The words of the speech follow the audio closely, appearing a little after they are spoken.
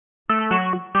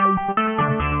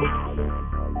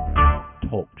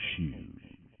Shoes.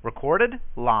 Recorded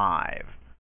live.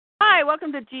 Hi,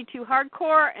 welcome to G2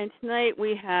 Hardcore, and tonight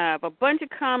we have a bunch of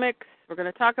comics. We're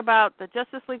going to talk about the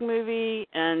Justice League movie,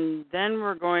 and then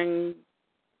we're going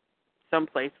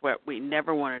someplace where we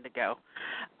never wanted to go.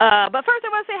 But first I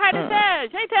want to say hi to Tej.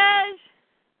 Hey, Tej!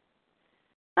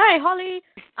 Hi, Holly.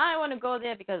 I want to go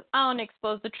there because I want to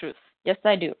expose the truth. Yes,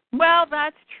 I do. Well,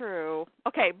 that's true.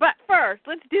 Okay, but first,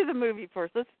 let's do the movie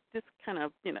first. Let's just kind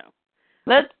of,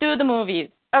 Let's do the movies.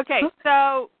 Okay,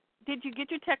 so did you get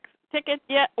your ticket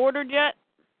yet? Ordered yet?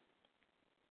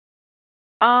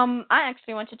 I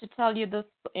actually wanted to tell you this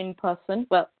in person.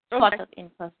 Well, sort of in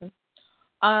person.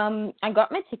 I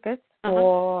got my tickets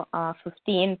for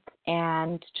 15th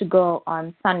and to go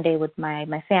on Sunday with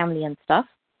my family and stuff.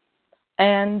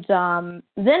 And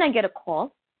then I get a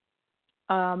call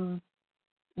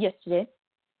yesterday,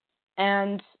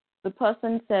 and the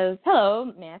person says, "Hello,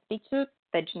 may I speak to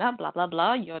Vejna, blah, blah,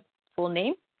 blah, your full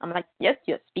name?" I'm like, "Yes,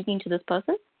 you're speaking to this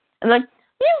person." And like,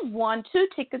 "You won 2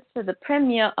 tickets to the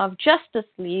premiere of Justice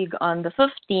League on the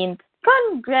 15th.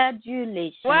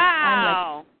 Congratulations."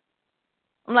 Wow.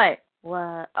 I'm like,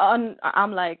 what?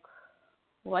 I'm like,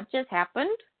 what just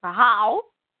happened? How?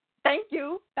 Thank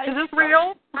you. Is this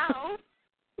real? How?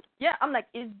 Yeah, I'm like,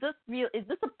 is this real? Is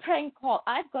this a prank call?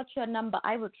 I've got your number.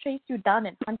 I will trace you down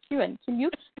and hunt you and kill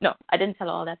you. No, I didn't tell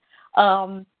her all that.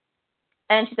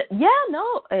 And she said, "Yeah,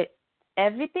 no,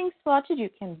 everything's sorted. You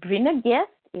can bring a guest.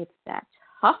 It's at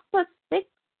 6:30.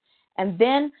 And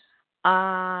then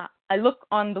I look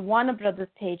on the Warner Brothers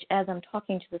page as I'm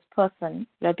talking to this person,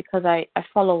 right, because I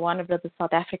follow Warner Brothers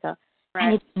South Africa,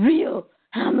 and it's real.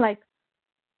 And I'm like,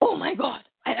 oh, my God,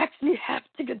 I actually have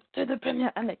tickets to the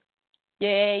premiere. I'm like,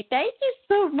 yay, thank you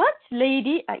so much,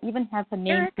 lady. I even have her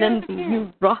name, Lindsay.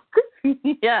 You rock.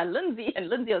 Yeah, Lindsay. And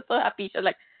Lindsay was so happy. She was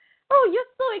like, "Oh,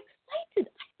 you're so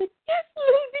excited." I said, "Yes,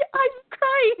 Lindsay, I'm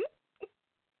crying."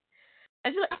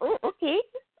 And she's like, "Oh, okay.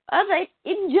 All right,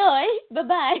 enjoy.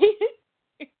 Bye-bye."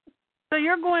 So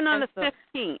you're going on the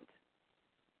 15th.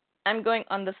 I'm going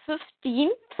on the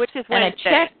 15th. Which is Wednesday. And I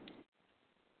checked,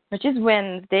 which is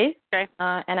Wednesday. Okay.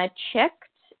 And I checked.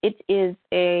 It is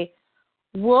a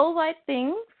worldwide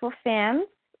thing for fans,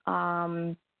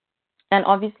 and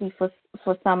obviously for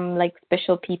some like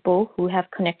special people who have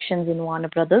connections in Warner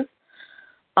Brothers.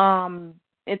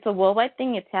 It's a worldwide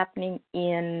thing. It's happening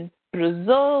in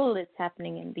Brazil. It's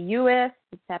happening in the U.S.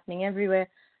 It's happening everywhere.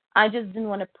 I just didn't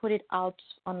want to put it out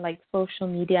on like social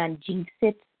media and jinx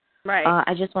it. Right.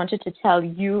 I just wanted to tell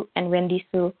you and Wendy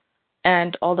Sue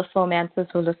and all the filmancers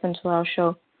who listen to our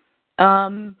show.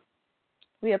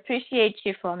 We appreciate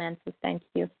you, filmancers. Thank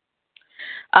you.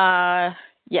 But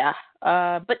yeah,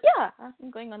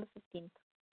 I'm going on the 15th.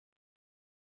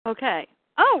 Okay.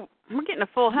 Oh, we're getting a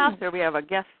full house here. We have a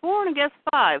guest 4 and a guest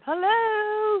 5.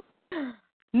 Hello.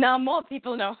 Now more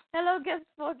people know. Hello, guest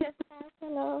 4, guest 5.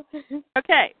 Hello.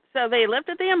 Okay, so they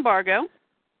lifted the embargo.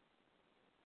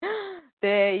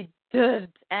 They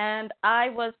did, and I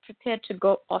was prepared to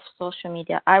go off social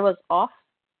media. I was off.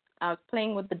 I was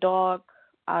playing with the dog.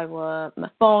 My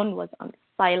phone was on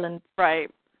silent. Right.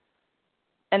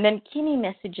 And then Kimmy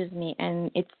messages me,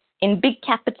 and it's in big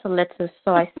capital letters,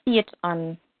 so I see it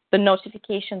on the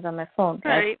notifications on my phone.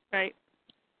 Right.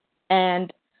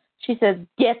 And she says,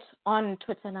 "Get on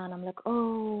Twitter now." And I'm like,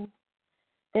 oh,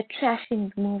 they're trashing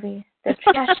the movie. They're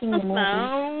trashing the movie.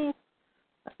 No.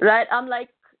 Right? I'm like,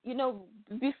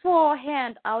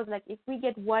 beforehand, I was like, if we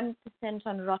get 1%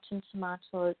 on Rotten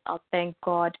Tomatoes, I'll thank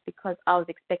God, because I was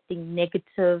expecting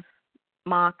negative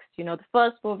marks. The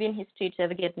first movie in history to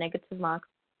ever get negative marks.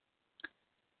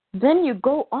 Then you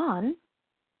go on,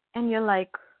 and you're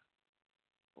like,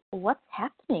 what's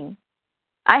happening?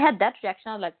 I had that reaction.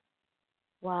 I was like,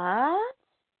 what?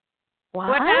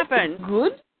 What happened?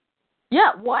 Good?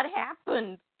 Yeah, what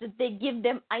happened? Did they give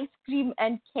them ice cream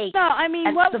and cake? No, I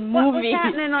mean, what was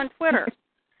happening on Twitter?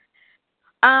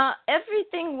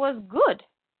 Everything was good.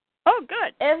 Oh,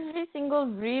 good. Every single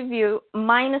review,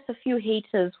 minus a few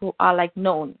haters who are like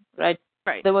known, right?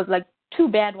 Right. There was like 2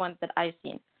 bad ones that I've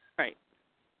seen. Right.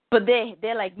 But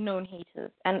they're like known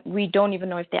haters, and we don't even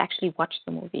know if they actually watched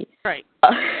the movie. Right.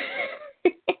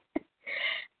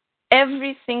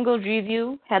 Every single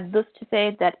review had this to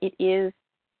say, that it is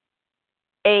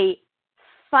a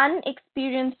fun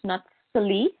experience, not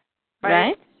silly.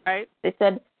 Right? Right. They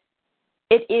said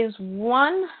it is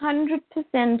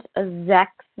 100% a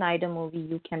Zack Snyder movie.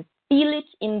 You can feel it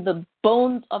in the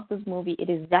bones of this movie. It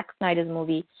is Zack Snyder's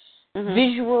movie.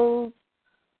 Visuals,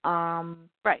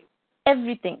 right.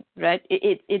 Everything, right?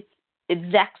 It's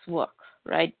Zack's work,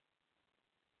 right?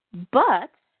 But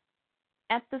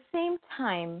at the same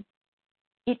time,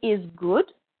 it is good,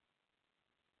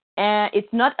 And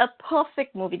it's not a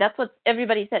perfect movie. That's what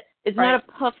everybody said. It's Right. not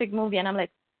a perfect movie. And I'm like,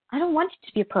 I don't want it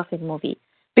to be a perfect movie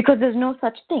because there's no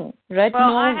such thing, right? Well,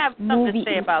 no I have something movie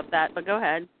to say about that, but go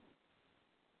ahead.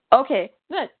 Okay,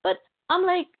 good. But I'm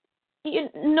like,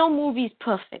 no movie is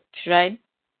perfect, right?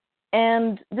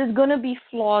 And there's going to be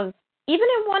flaws. Even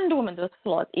in Wonder Woman, there was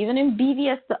flaws. Even in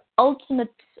BVS, the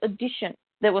Ultimate Edition,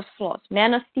 there was flaws.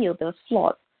 Man of Steel, there was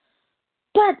flaws.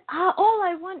 But all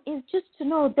I want is just to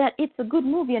know that it's a good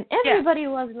movie. And everybody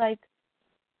was like,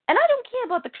 and I don't care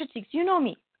about the critics. You know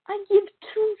me. I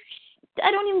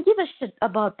don't even give a shit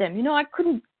about them. I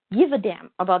couldn't give a damn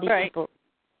about these people.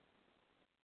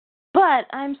 But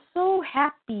I'm so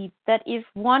happy that if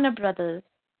Warner Brothers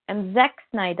and Zack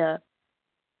Snyder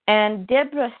and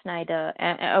Deborah Snyder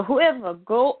and whoever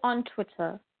go on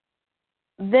Twitter,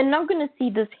 they're not going to see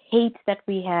this hate that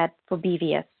we had for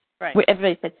BVS. Right. Where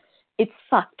everybody said, it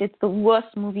sucked. It's the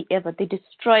worst movie ever. They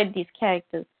destroyed these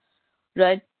characters,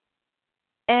 right?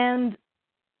 And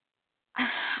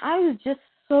I was just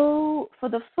for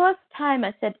the first time,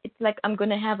 I said, it's like I'm going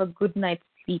to have a good night's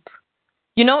sleep.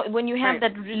 When you have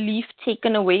that relief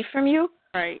taken away from you.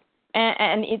 Right.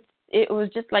 And it was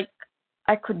just like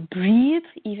I could breathe,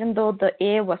 even though the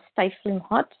air was stifling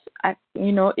hot.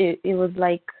 It was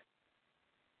like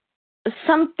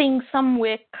something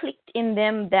somewhere clicked in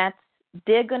them that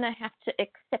they're going to have to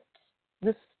accept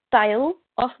the style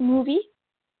of movie,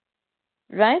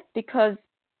 right? Because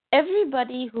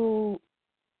everybody who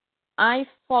I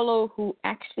follow who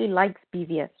actually likes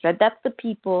BVS, right? That's the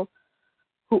people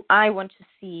who I want to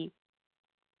see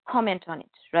comment on it,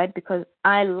 right? Because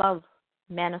I love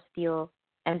Man of Steel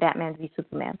and Batman v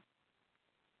Superman.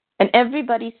 And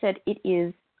everybody said it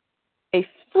is a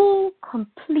full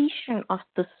completion of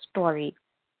the story.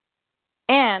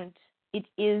 And it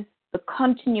is the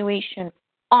continuation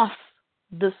of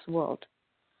this world.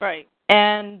 Right.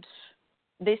 And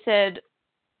they said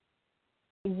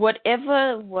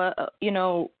whatever was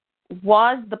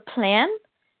the plan,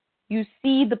 you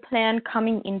see the plan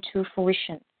coming into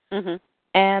fruition. Mm-hmm.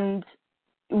 And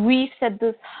we said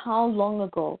this how long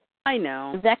ago? I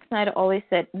know. Zack Snyder always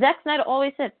said, he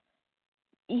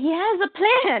has a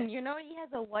plan, he has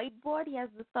a whiteboard, he has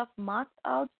the stuff marked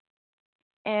out.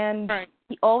 And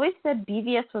he always said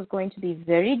BVS was going to be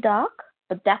very dark,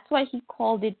 but that's why he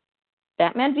called it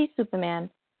Batman v Superman,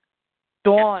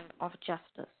 Dawn of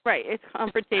Justice. Right, it's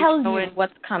confrontational. Tell you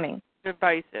what's coming.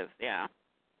 Divisive, yeah.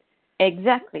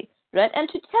 Exactly, right? And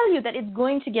to tell you that it's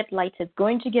going to get lighter, it's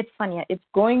going to get funnier, it's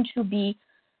going to be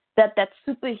that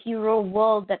superhero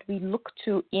world that we look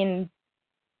to in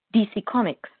DC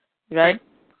Comics, right?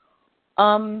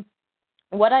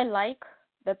 What I like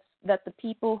that the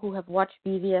people who have watched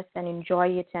BVS and enjoy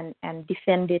it and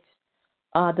defend it,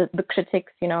 the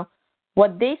critics,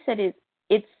 what they said is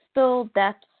it's still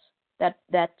that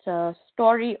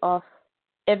story of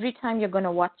every time you're going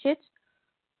to watch it,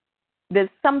 there's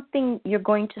something you're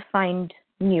going to find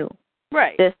new.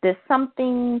 Right. There's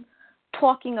something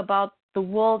talking about the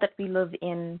world that we live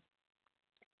in,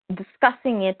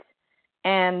 discussing it,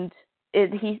 and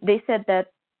they said that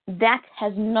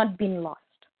has not been lost.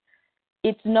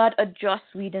 It's not a Joss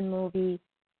Whedon movie.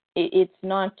 It's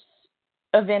not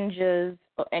Avengers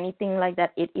or anything like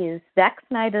that. It is Zack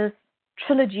Snyder's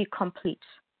trilogy complete.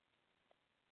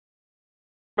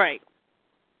 Right.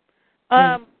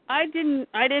 I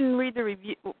didn't read the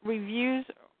reviews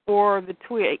or the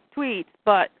tweets,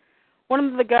 but one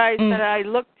of the guys that I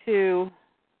looked to,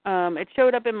 it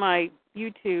showed up in my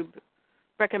YouTube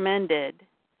recommended,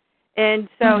 and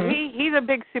so he's a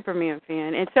big Superman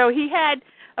fan, and so he had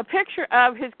a picture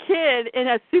of his kid in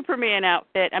a Superman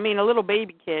outfit. I mean, a little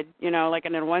baby kid, like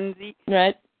in a onesie.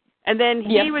 Right. And then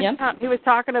he was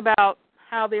talking about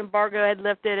how the embargo had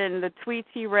lifted and the tweets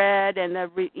he read and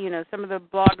some of the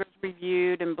bloggers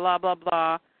reviewed and blah blah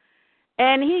blah.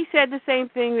 And he said the same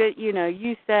thing that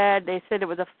you said. They said it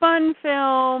was a fun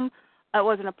film. It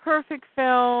wasn't a perfect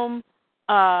film.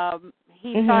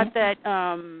 He thought that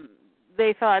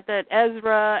they thought that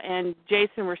Ezra and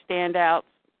Jason were standouts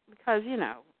because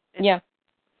yeah.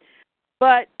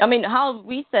 But I mean, how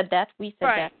we said that.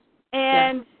 Right.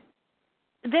 And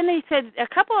then they said a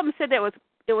couple of them said that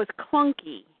it was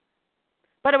clunky,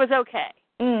 but it was okay.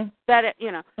 That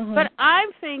But I'm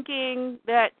thinking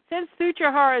that since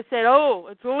Suchihara said, "Oh,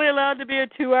 it's only allowed to be a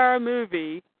 2-hour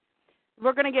movie,"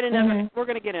 we're going to get another. We're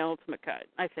going to get an ultimate cut,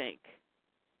 I think.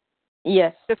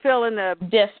 Yes. To fill in the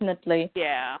definitely.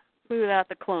 Yeah, smooth out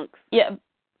the clunks. Yeah,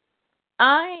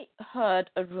 I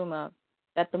heard a rumor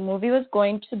that the movie was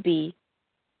going to be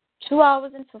 2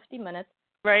 hours and 50 minutes.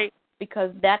 Right.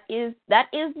 Because that is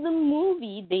the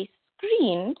movie they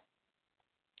screened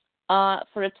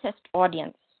for a test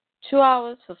audience. 2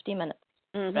 hours, 50 minutes,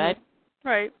 right?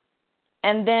 Right.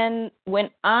 And then when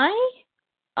I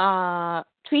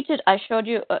tweeted, I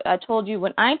told you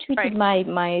when I tweeted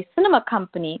my cinema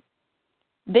company,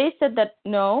 they said that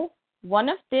no, one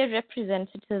of their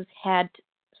representatives had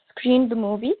screened the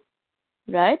movie,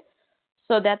 right?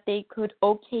 So that they could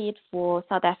okay it for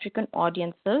South African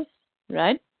audiences,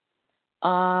 right?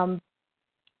 And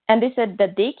they said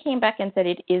that they came back and said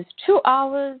it is 2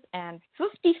 hours and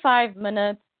 55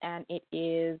 minutes, and it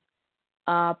is,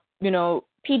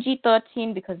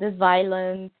 PG-13 because there's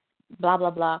violence, blah, blah,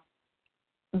 blah,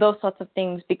 those sorts of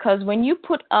things. Because when you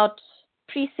put out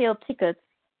pre-sale tickets,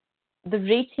 the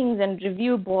ratings and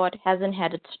review board hasn't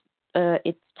had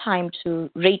its time to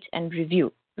rate and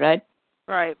review, right?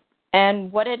 Right.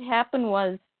 And what had happened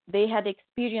was they had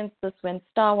experienced this when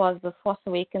Star Wars The Force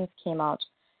Awakens came out,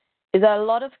 is that a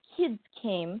lot of kids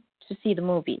came to see the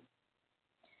movie.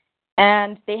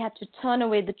 And they had to turn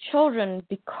away the children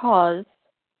because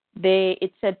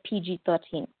it said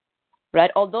PG-13,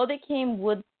 right? Although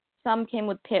some came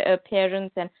with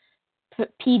parents, and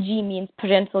PG means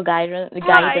parental guidance,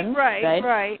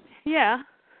 right? Yeah.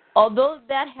 Although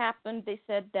that happened, they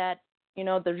said that,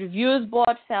 the reviews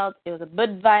board felt it was a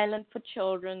bit violent for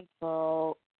children,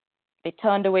 so they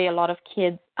turned away a lot of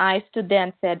kids. I stood there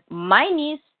and said, my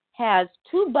niece has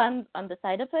 2 buns on the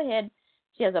side of her head.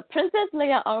 She has a Princess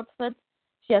Leia outfit.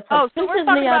 She has her so Princess we're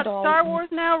talking Leia about doll. Star Wars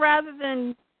now rather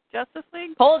than Justice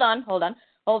League? Hold on.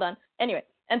 Anyway,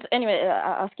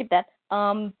 I'll skip that.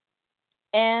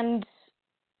 And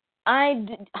I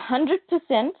did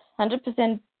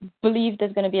 100% believe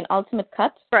there's going to be an ultimate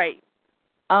cut. Right.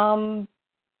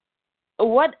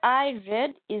 What I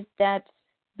read is that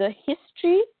the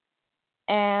history,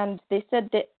 and they said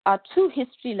there are 2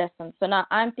 history lessons. So now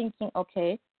I'm thinking,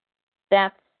 okay,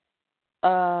 that's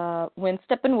when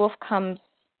Steppenwolf comes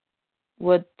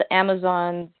with the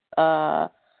Amazons,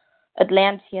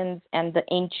 Atlanteans, and the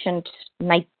ancient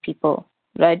night people,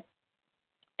 right?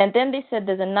 And then they said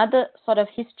there's another sort of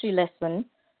history lesson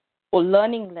or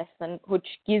learning lesson which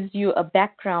gives you a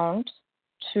background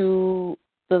to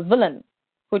the villain,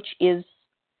 which is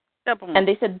Steppenwolf. And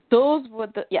they said those were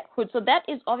so that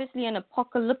is obviously an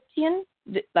apocalyptian,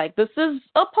 like this is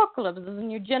apocalypse, this is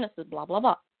New Genesis, blah, blah,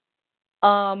 blah.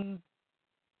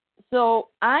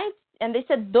 And they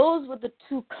said those were the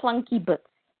 2 clunky bits.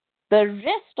 The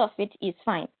rest of it is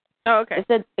fine. Oh, okay.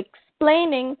 They said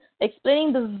explaining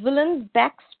the villain's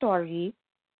backstory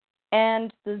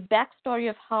and the backstory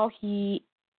of how he,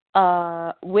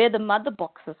 where the mother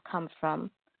boxes come from.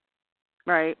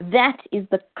 Right. That is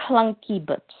the clunky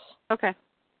bit. Okay.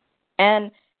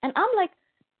 And I'm like,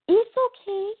 it's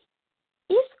okay.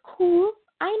 It's cool.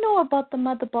 I know about the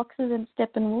mother boxes and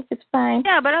Steppenwolf. It's fine.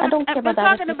 Yeah, but I don't care about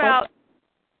I'm talking people. about,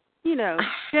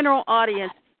 general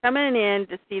audience coming in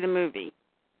to see the movie.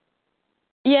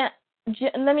 Yeah.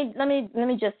 Let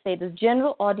me just say this: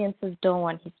 general audiences don't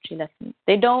want history lessons.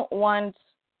 They don't want.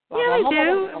 Yeah, they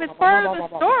do. If it's part of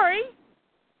the story.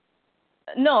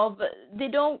 No, but they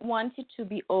don't want it to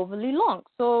be overly long.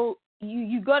 So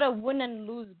you got a win and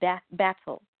lose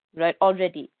battle, right,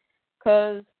 already.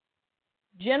 Because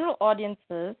general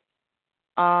audiences,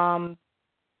 for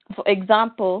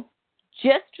example,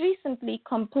 just recently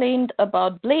complained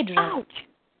about Blade Runner.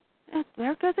 Ouch!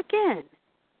 There it goes again.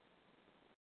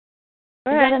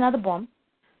 Is that another bomb?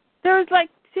 There's like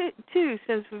two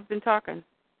since we've been talking.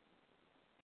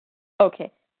 Okay.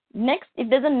 Next, if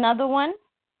there's another one,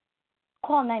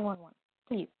 call 911,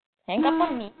 please. Hang up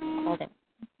on me. Call them.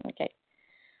 Okay.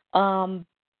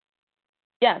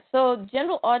 So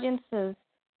general audiences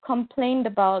complained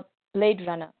about Blade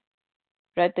Runner,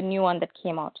 right, the new one that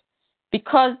came out,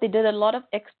 because they did a lot of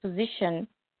exposition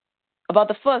about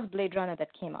the first Blade Runner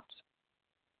that came out,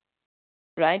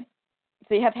 right?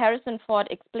 So you have Harrison Ford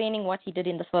explaining what he did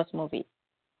in the first movie.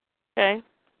 Okay.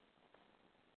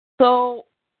 So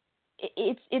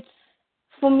it's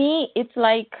for me, it's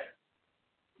like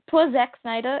poor Zack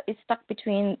Snyder is stuck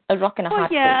between a rock and a hard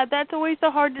place. Yeah, that's always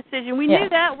a hard decision. We knew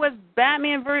that with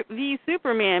Batman v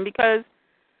Superman because,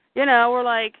 we're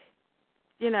like,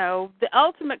 the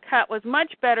ultimate cut was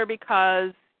much better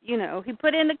because, he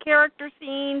put in the character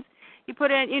scenes, he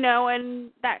put in,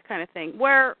 and that kind of thing.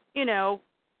 Where,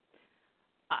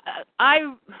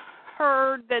 I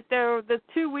heard that the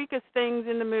 2 weakest things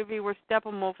in the movie were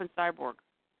Steppenwolf and Cyborg.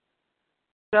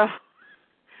 So,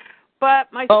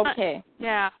 but my son,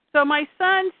 So my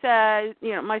son said,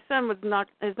 my son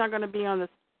is not going to be on the,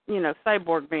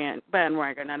 Cyborg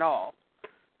bandwagon at all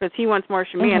because he wants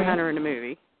Martian Manhunter in the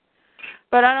movie.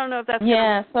 But I don't know if that's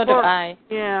so do I.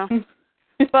 Yeah.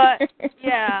 But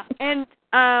and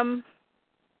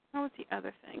What was the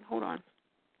other thing? Hold on.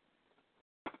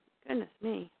 Goodness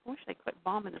me. I wish they quit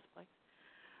bombing this place.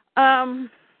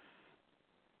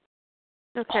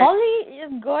 Okay. Holly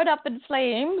is good up in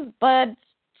flames, but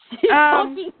she's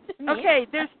talking to me. Okay,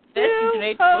 there's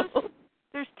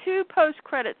two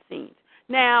post-credit scenes.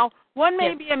 Now, one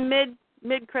may be a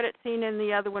mid-credit scene, and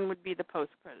the other one would be the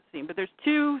post-credit scene. But there's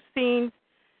two scenes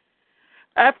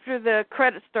after the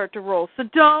credits start to roll, so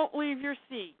don't leave your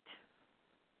seat.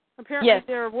 Apparently,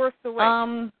 they're worth the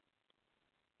wait.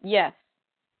 Yes.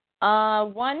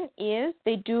 One is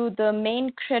they do the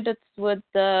main credits with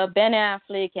Ben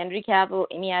Affleck, Henry Cavill,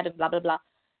 Amy Adams, blah, blah, blah.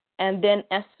 And then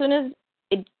as soon as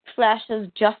it flashes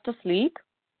Justice League,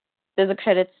 there's a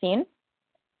credit scene.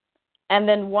 And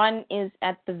then one is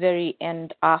at the very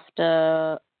end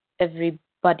after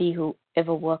everybody who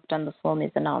ever worked on the film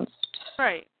is announced.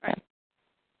 Right.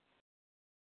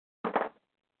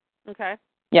 Okay.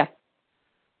 Yeah.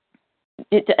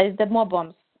 Is there more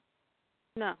bombs?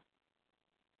 No.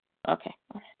 Okay.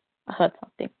 All right. I heard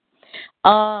something.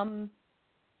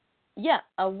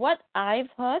 What I've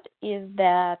heard is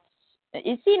that,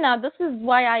 you see, now this is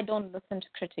why I don't listen to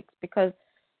critics, because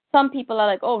some people are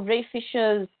like, oh, Ray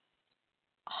Fisher's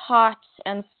heart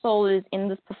and soul is in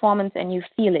this performance and you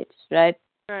feel it, right?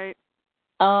 Right.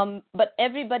 But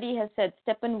everybody has said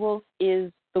Steppenwolf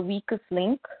is the weakest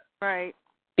link. Right.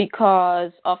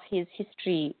 Because of his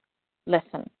history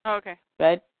lesson. Okay.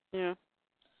 Right? Yeah.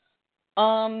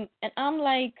 And I'm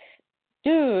like,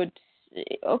 dude,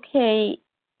 okay,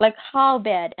 like how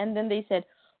bad? And then they said,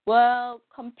 well,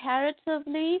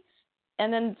 comparatively,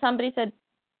 and then somebody said,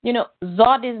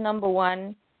 Zod is number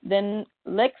one, then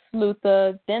Lex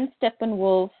Luthor, then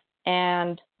Steppenwolf,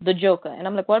 and the Joker. And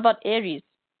I'm like, what about Ares?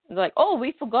 They're like, oh,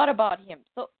 we forgot about him.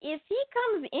 So if he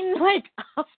comes in like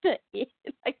after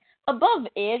like above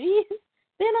Ares,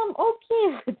 then I'm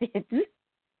okay with it.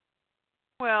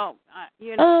 Well,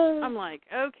 I'm like,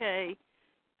 okay.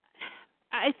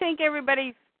 I think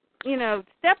everybody,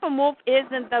 Steppenwolf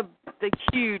isn't the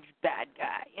huge bad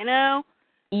guy,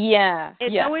 Yeah.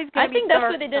 It's always going to be I think that's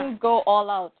dark why they didn't go all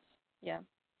out. Yeah.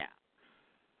 Yeah.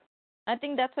 I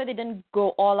think that's why they didn't go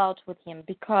all out with him,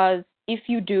 because if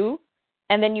you do,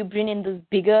 and then you bring in this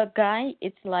bigger guy,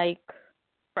 it's like,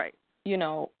 right.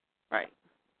 Right.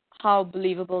 How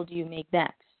believable do you make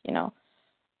that?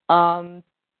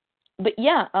 But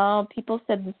yeah, people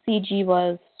said the CG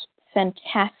was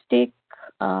fantastic.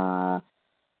 But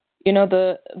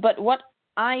what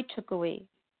I took away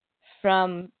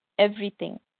from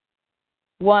everything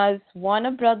was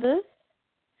Warner Brothers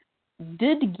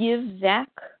did give Zack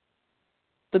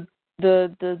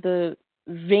the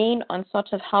reign on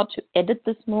sort of how to edit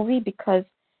this movie, because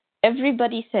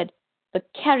everybody said the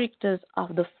characters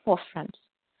are the forefront.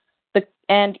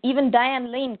 And even Diane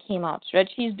Lane came out, right?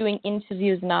 She's doing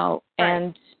interviews now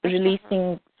and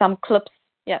releasing some clips.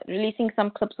 Yeah, releasing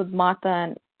some clips with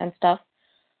Martha and stuff.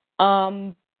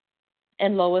 And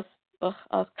Lois, I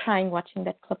was crying watching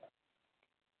that clip.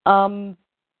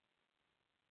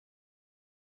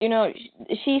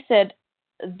 She said,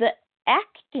 the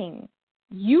acting,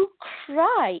 you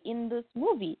cry in this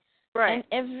movie. Right. And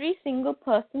every single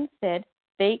person said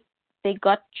they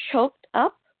got choked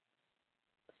up.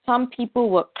 Some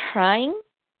people were crying,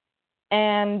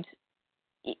 and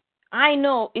I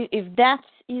know if that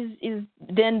is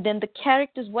then the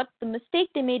characters, what the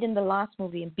mistake they made in the last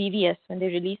movie in BVS when they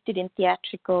released it in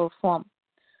theatrical form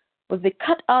was they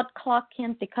cut out Clark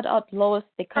Kent, they cut out Lois,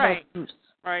 they cut out Bruce.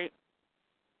 Right.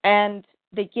 And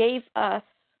they gave us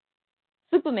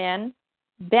Superman,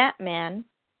 Batman,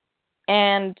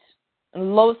 and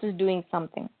Lois is doing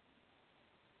something.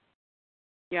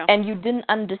 Yeah. And you didn't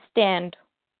understand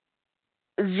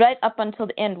right up until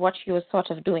the end what she was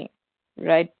sort of doing,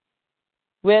 right?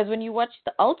 Whereas when you watch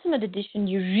the Ultimate Edition,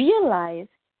 you realize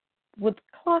with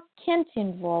Clark Kent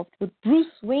involved, with Bruce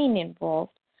Wayne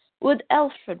involved, with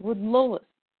Alfred, with Lois,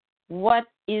 what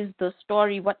is the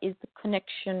story, what is the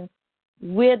connection,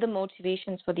 where the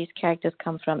motivations for these characters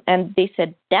come from. And they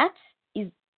said that is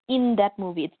in that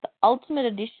movie. It's the Ultimate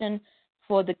Edition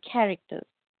for the characters.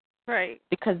 Right.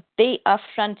 Because they are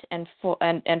front and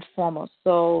foremost.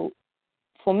 So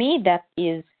for me, that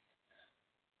is,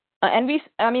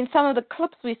 some of the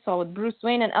clips we saw with Bruce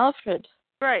Wayne and Alfred.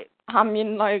 Right.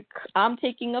 I'm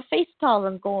taking a face towel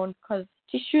and going because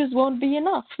tissues won't be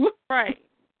enough. Right.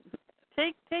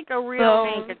 Take a real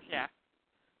handkerchief,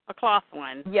 a cloth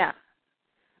one. Yeah.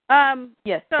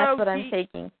 Yes, so that's what I'm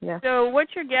taking. Yeah. So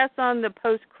what's your guess on the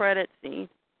post-credit scene?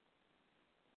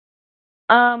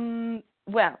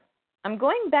 Well, I'm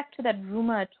going back to that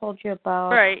rumor I told you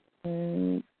about. Right.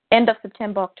 End of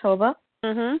September, October.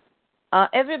 Mhm.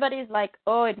 Everybody's like,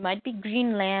 oh, it might be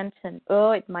Green Lantern.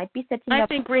 Oh, it might be setting up. I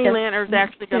think Green Lantern's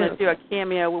actually going to too. do a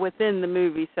cameo within the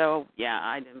movie, so yeah,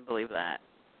 I didn't believe that.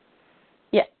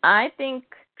 Yeah, I think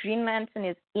Green Lantern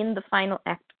is in the final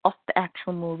act of the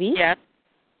actual movie. Yes.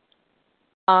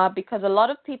 Because a lot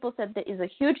of people said there is a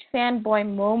huge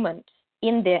fanboy moment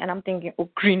in there, and I'm thinking, oh,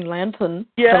 Green Lantern.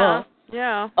 Yeah.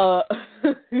 Yeah.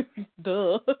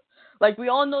 Duh. Like, we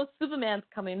all know Superman's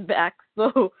coming back,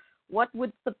 so what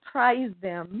would surprise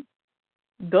them?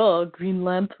 Duh, Green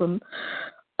Lantern.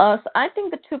 So I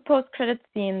think the two post-credit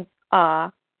scenes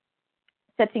are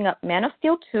setting up Man of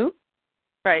Steel 2.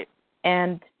 Right.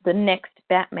 And the next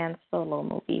Batman solo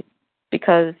movie.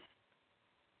 Because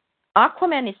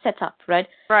Aquaman is set up, right?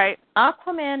 Right.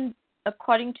 Aquaman,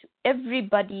 according to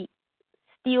everybody,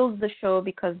 steals the show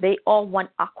because they all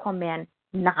want Aquaman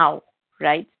now,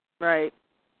 right? Right.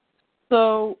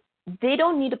 So they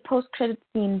don't need a post-credit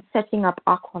scene setting up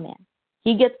Aquaman.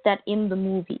 He gets that in the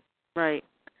movie. Right.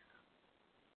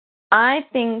 I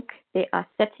think they are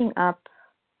setting up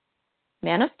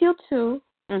Man of Steel 2,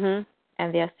 Mhm.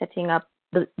 and they are setting up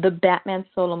the Batman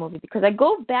solo movie. Because I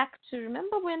go back to,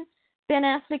 remember when Ben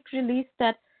Affleck released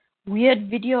that weird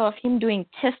video of him doing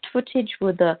test footage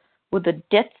with the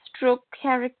Deathstroke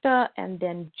character, and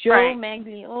then Joe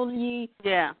Manganiello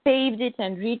saved it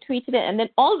and retweeted it, and then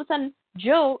all of a sudden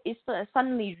Joe is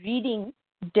suddenly reading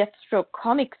Deathstroke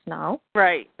comics now.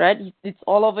 Right. Right? It's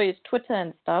all over his Twitter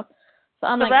and stuff. So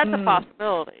I'm like, that's a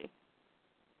possibility.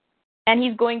 And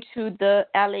he's going to the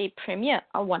LA premiere.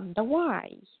 I wonder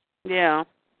why. Yeah.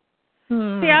 See,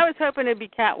 I was hoping it'd be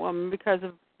Catwoman because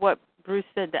of what Bruce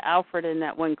said to Alfred in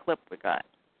that one clip we got.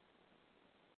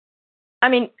 I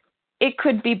mean, it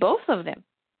could be both of them,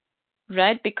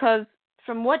 right? Because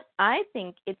from what I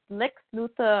think, it's Lex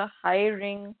Luthor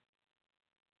hiring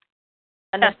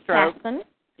an assassin.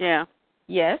 Yeah.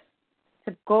 Yes,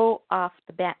 to go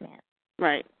after Batman.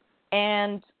 Right.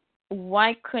 And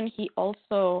why couldn't he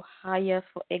also hire,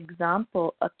 for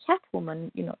example, a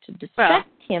Catwoman, to distract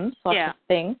him, sort of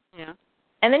thing? Yeah.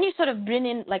 And then you sort of bring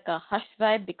in like a Hush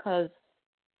vibe, because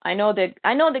I know they're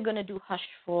gonna do Hush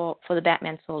for the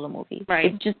Batman solo movie. Right.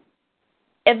 It just,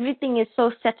 everything is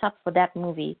so set up for that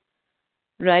movie,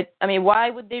 right? I mean, why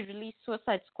would they release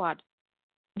Suicide Squad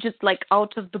just like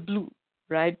out of the blue,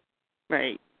 right?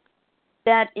 Right.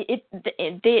 That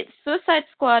the Suicide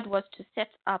Squad was to set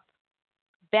up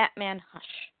Batman Hush.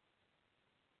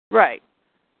 Right.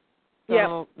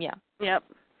 So, yeah. Yep.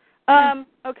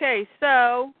 Okay,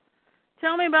 so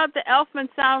tell me about the Elfman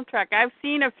soundtrack. I've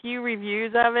seen a few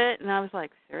reviews of it, and I was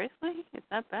like, seriously? Is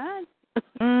that bad?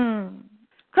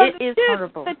 It is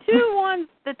horrible. The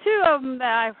two of them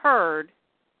that I've heard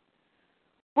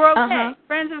were okay.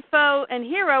 Friends and Foe and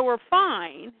Hero were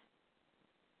fine.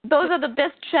 Those are the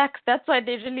best tracks. That's why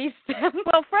they released them.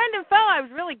 Well, Friend and Foe I was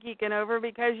really geeking over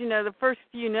because, the first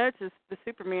few notes is the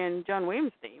Superman John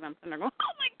Williams theme. I'm sitting there going,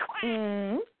 oh, my God.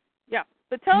 Yeah.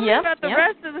 But tell me about the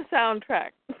rest of the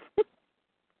soundtrack.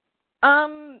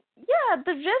 Yeah,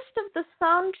 the rest of the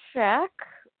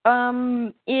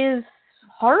soundtrack is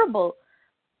horrible.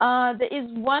 There is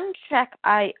one track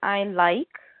I like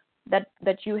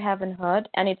that you haven't heard,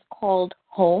 and it's called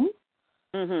Home.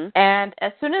 Mm-hmm. And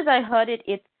as soon as I heard it,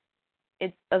 it's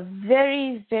a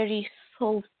very, very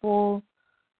soulful,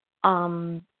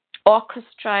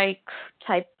 orchestra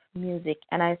type music.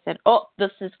 And I said, oh,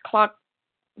 this is Clark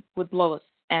with Lois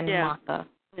and Martha,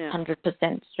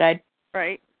 100%, right?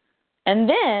 Right. And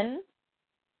then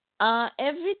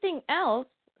everything else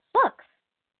sucks.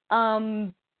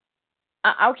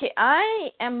 Okay,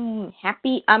 I am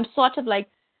happy. I'm sort of like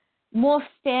more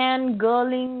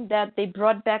fangirling that they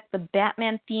brought back the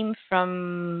Batman theme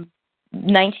from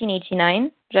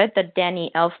 1989, right? That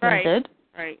Danny Elfman did.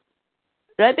 Right.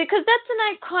 Right, because that's an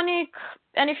iconic,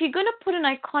 and if you're going to put an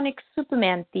iconic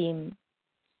Superman theme,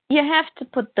 you have to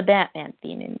put the Batman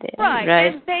theme in there.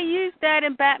 Right. And they used that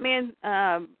in Batman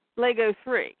Lego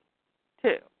 3,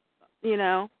 too.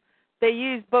 They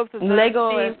used both of those Lego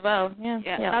themes. as well.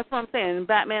 Yeah, that's what I'm saying.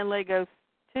 Batman Lego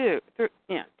 2.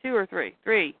 2 or 3.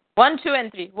 3. 1, 2,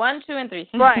 and 3. 1, 2, and 3.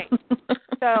 Right.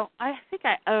 So I think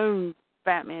I own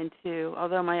Batman 2,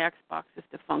 although my Xbox is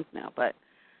defunct now. But,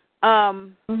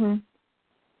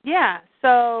 yeah,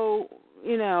 so,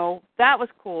 that was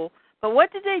cool. But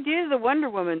what did they do to the Wonder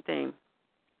Woman theme?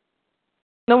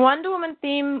 The Wonder Woman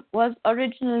theme was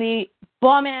originally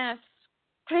bomb-ass,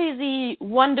 crazy,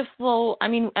 wonderful. I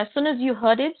mean, as soon as you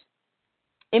heard it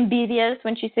in BVS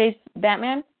when she says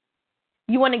Batman,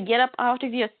 you want to get up out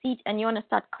of your seat and you want to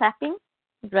start clapping,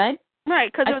 right?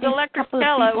 Right, because it was Electric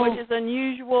Cello, which is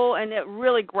unusual, and it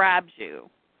really grabs you.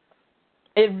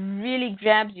 It really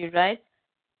grabs you, right?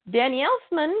 Danny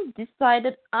Elfman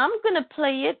decided I'm gonna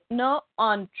play it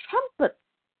on trumpet.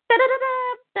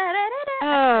 Da-da-da-da, da-da-da-da.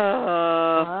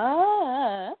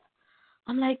 Oh.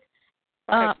 I'm like,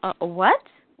 Okay. what?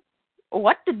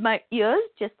 What did my ears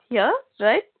just hear,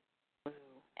 right?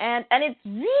 And it's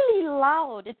really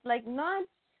loud. It's like not,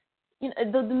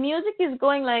 the music is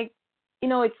going like,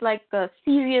 it's like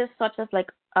serious, such as like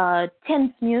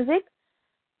tense music,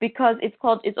 because it's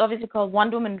obviously called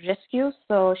Wonder Woman Rescue,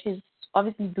 so she's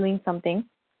obviously doing something.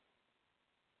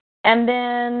 And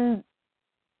then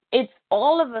it's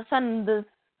all of a sudden this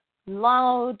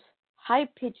loud,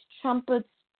 high-pitched trumpets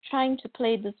trying to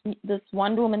play this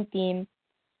Wonder Woman theme,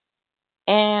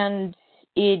 and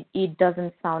it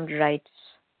doesn't sound right.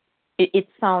 It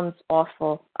sounds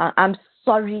awful. I'm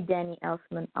sorry, Danny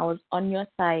Elfman. I was on your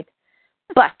side.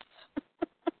 But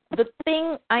the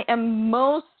thing I am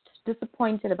most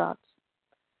disappointed about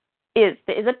is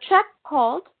there is a track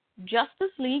called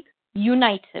Justice League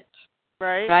United.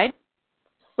 Right. Right?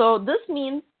 So this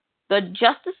means the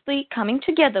Justice League coming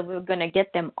together. We're going to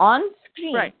get them on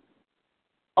screen. Right.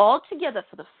 All together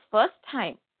for the first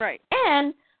time. Right.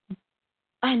 And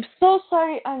I'm so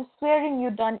sorry. I'm swearing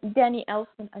you, Danny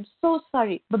Elfman. I'm so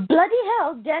sorry. But bloody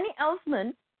hell, Danny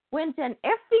Elfman went and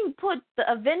effing put the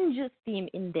Avengers theme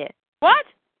in there. What?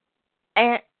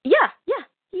 And yeah.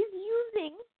 He's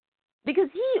using, because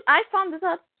I found this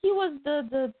out, he was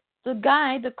the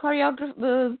guy, the choreographer,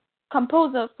 the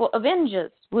composer for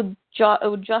Avengers with Joss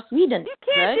Whedon. You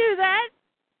can't do that.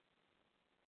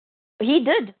 He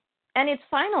did. And it's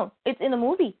final. It's in the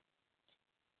movie.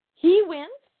 He went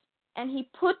and he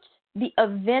put the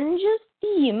Avengers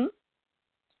theme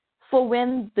for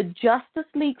when the Justice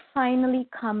League finally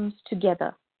comes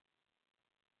together.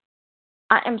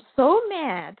 I am so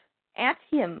mad at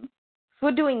him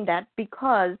for doing that,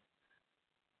 because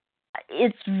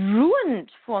it's ruined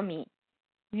for me,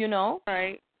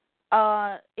 Right.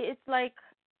 It's like,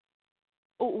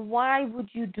 why would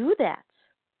you do that?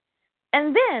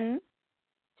 And then,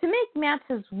 to make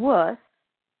matters worse,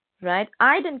 right,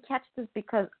 I didn't catch this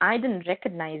because I didn't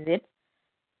recognize it.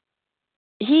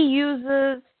 He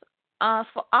uses,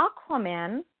 for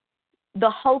Aquaman, the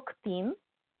Hulk theme,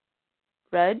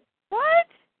 right? What?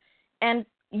 And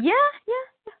yeah,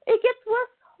 it gets worse.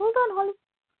 Hold on, Holly.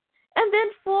 And then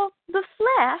for the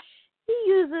Flash, he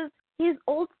uses his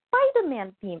old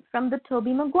Spider-Man theme from the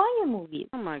Tobey Maguire movies.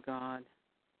 Oh my God.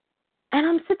 And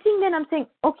I'm sitting there and I'm saying,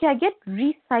 okay, I get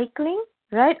recycling,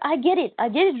 right? I get it,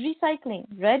 recycling,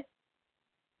 right?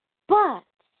 But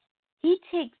he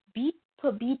takes beat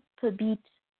per beat per beat,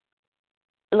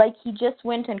 like he just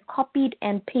went and copied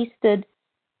and pasted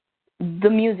the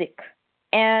music.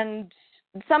 And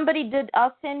somebody did,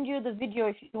 I'll send you the video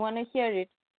if you want to hear it.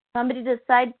 Somebody did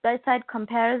side-by-side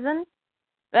comparison.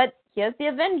 But here's the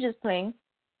Avengers playing.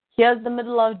 Here's the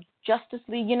middle of Justice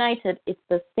League United. It's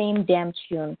the same damn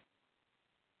tune.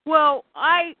 Well,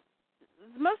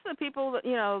 most of the people that,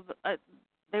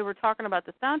 they were talking about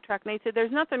the soundtrack, and they said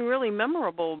there's nothing really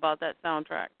memorable about that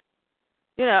soundtrack.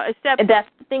 Except that's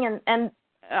the thing, and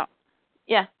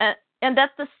yeah, and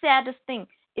that's the saddest thing,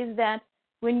 is that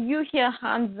when you hear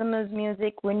Hans Zimmer's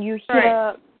music, when you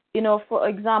hear, for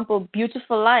example,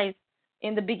 Beautiful Life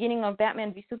in the beginning of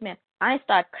Batman v Superman, I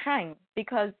start crying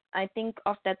because I think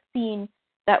of that scene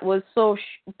that was so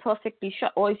perfectly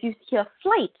shot. Or if you hear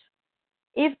Flight,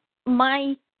 if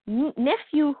my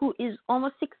nephew, who is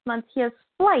almost 6 months, hears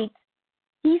Flight,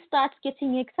 he starts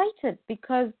getting excited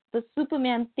because the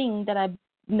Superman thing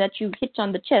that you hit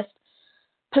on the chest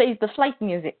plays the Flight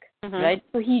music, right?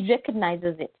 So he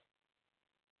recognizes it.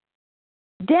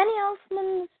 Danny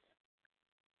Elfman's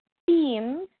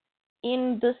theme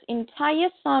in this entire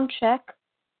soundtrack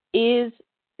is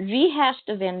rehashed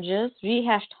Avengers,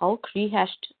 rehashed Hulk,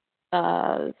 rehashed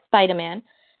Spider-Man.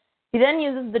 He then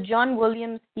uses the John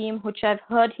Williams theme, which I've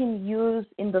heard him use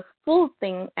in the full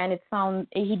thing, and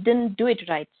he didn't do it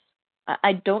right.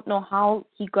 I don't know how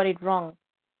he got it wrong.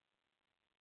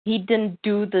 He didn't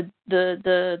do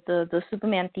the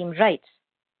Superman theme right.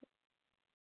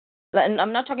 And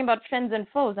I'm not talking about Friends and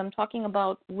Foes. I'm talking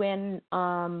about when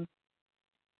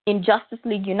in Justice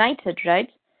League United, right?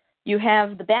 You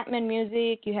have the Batman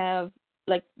music, you have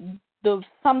like the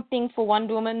something for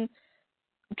Wonder Woman,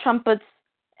 trumpets,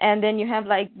 and then you have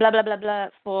like blah blah blah blah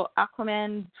for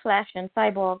Aquaman, Flash, and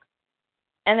Cyborg.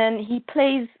 And then he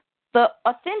plays the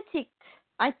authentic,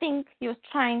 I think he was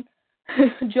trying,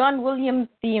 John Williams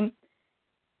theme.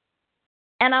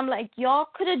 And I'm like, y'all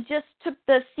could have just took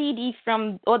the CD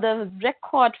or the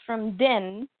record from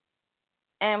then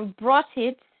and brought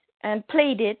it and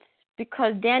played it,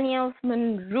 because Danny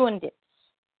Elfman ruined it.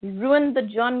 He ruined the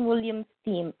John Williams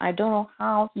theme. I don't know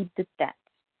how he did that.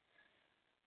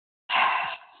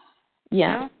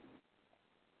 Yeah. Well,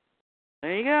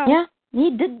 there you go. Yeah, he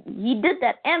did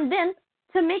that. And then,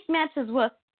 to make matters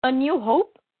worse, A New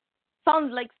Hope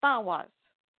sounds like Star Wars.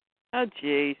 Oh,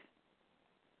 jeez.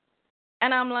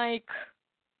 And I'm like,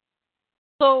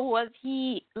 so was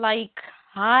he, like,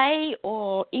 high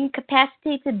or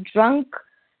incapacitated, drunk?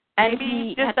 And Maybe he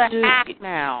he's just had a to... hack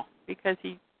now because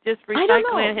he's just I don't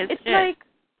know. recycling his It's shit. like,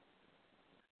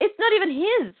 it's not even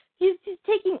his. He's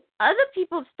taking other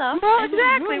people's stuff. Well, and he's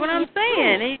exactly what ruining I'm it too.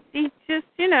 saying. He's just,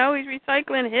 he's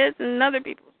recycling his and other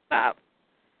people's stuff.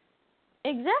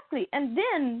 Exactly. And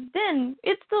then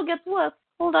it still gets worse.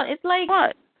 Hold on. It's like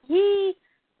What?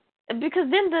 because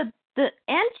then the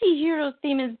anti-hero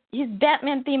theme is his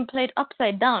Batman theme played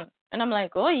upside down. And I'm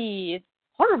like, oh, it's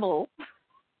horrible.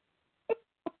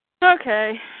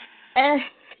 Okay.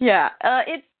 Yeah.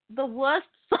 It's the worst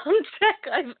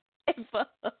soundtrack I've ever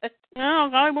heard. No,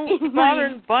 I won't In bother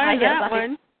my buying that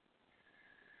entire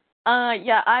one.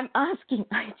 Yeah, I'm asking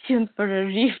iTunes for a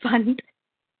refund.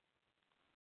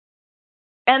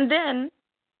 And then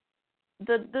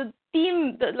the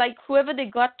theme, like whoever they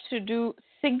got to do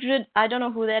Sigrid, I don't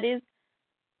know who that is.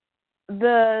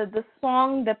 The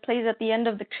song that plays at the end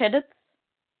of the credits,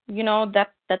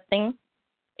 that thing.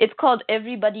 It's called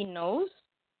Everybody Knows,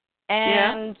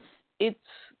 and it's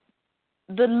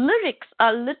the lyrics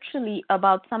are literally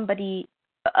about somebody,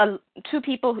 two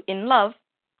people in love,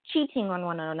 cheating on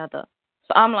one another.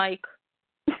 So I'm like,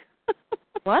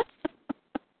 what?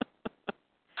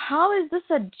 How is this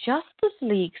a Justice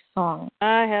League song?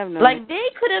 I have no Like, idea. they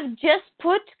could have just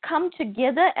put Come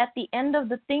Together at the end of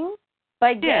the thing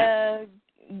by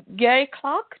Gary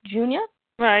Clark Jr.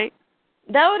 Right.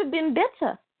 That would have been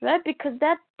better, right? Because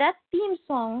that theme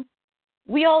song,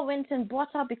 we all went and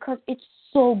bought out because it's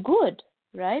so good,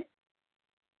 right?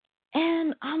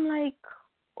 And I'm like,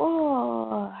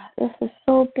 oh, this is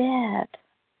so bad.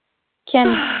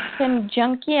 Can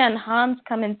Junkie and Hans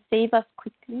come and save us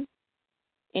quickly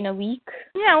in a week?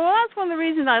 Yeah, well, that's one of the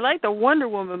reasons I like the Wonder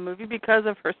Woman movie, because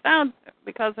of her sound,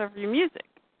 because of her music.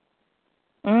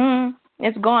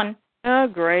 It's gone. Oh,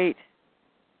 great.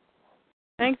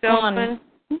 Thanks, Gone.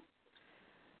 Elfman.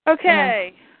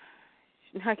 Okay.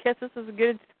 I guess this is as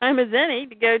good a time as any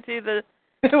to go to the...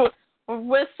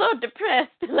 We're so depressed.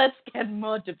 Let's get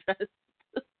more depressed.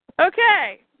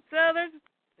 Okay, so there's...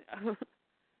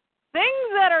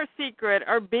 things that are secret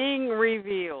are being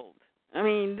revealed. I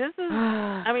mean, this is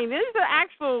the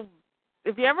actual...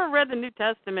 If you ever read the New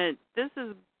Testament, this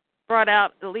is brought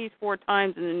out at least 4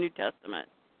 times in the New Testament.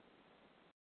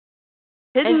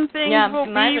 Hidden things will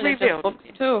be revealed. Books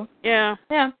too. Yeah.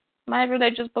 Yeah, my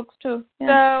religious books too.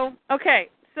 Yeah. So, okay,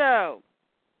 so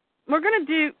we're going to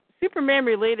do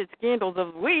Superman-related scandals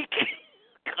of the week.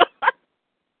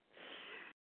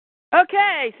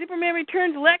 Okay, Superman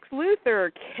Returns Lex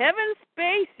Luthor, Kevin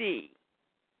Spacey.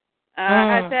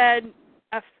 I've had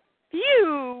a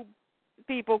few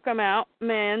people come out,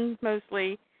 men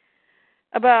mostly,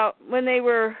 about when they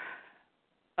were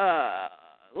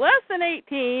less than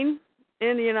 18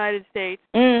 in the United States,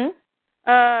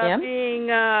 being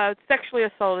sexually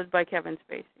assaulted by Kevin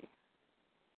Spacey.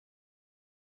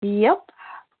 Yep.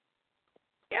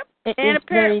 It is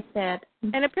very sad.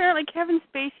 And apparently Kevin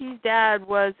Spacey's dad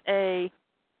was a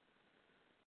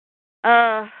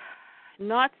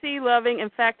Nazi-loving. In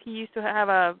fact, he used to have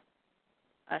a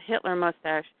Hitler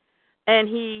mustache, and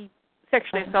he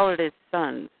sexually assaulted his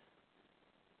sons.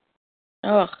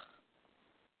 Ugh.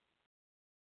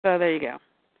 So there you go.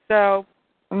 So.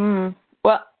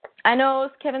 Well, I know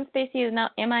Kevin Spacey is now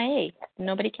MIA.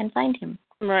 Nobody can find him.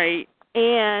 Right.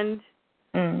 And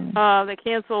they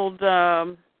canceled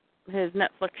his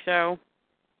Netflix show.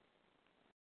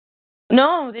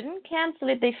 No, they didn't cancel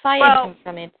it. They fired him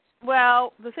from it.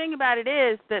 Well, the thing about it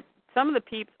is that some of the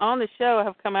peeps on the show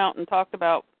have come out and talked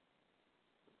about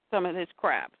some of his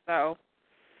crap. So,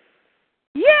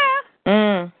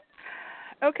 yeah.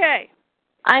 Okay.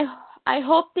 I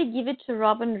hope they give it to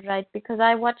Robin Wright, because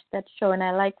I watched that show and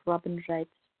I like Robin Wright.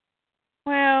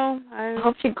 Well, I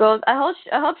hope she goes. I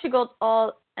hope she goes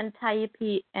all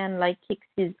anti-hippie and like kicks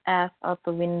his ass out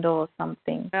the window or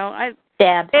something. Well,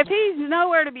 if he's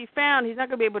nowhere to be found, he's not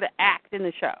going to be able to act in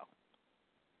the show.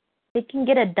 They can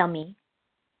get a dummy.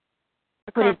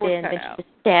 Put it in, and she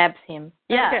just stabs him.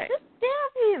 Yeah, okay. Just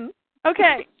stab him.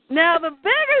 Okay. Now the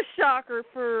biggest shocker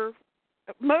for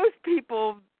most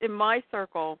people in my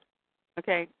circle,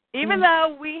 okay, even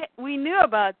though we knew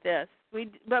about this,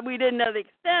 but we didn't know the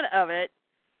extent of it.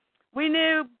 We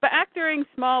knew back during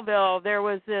Smallville there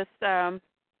was this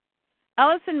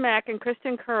Allison Mack and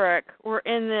Kristen Kurek were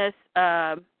in this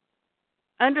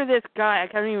under this guy. I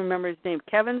can't even remember his name.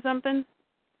 Kevin something.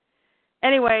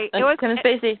 Anyway, it was Kevin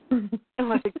Spacey. It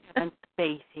wasn't Kevin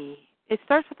Spacey. It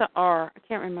starts with an R. I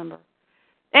can't remember.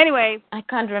 Anyway, I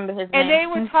can't remember his and name.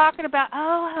 they were talking about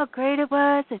how great it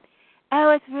was, and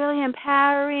it's really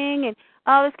empowering, and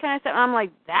all this kind of stuff. I'm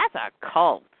like, that's a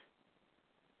cult.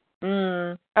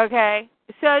 Okay,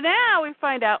 so now we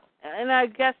find out, and I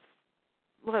guess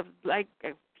like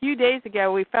a few days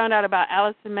ago we found out about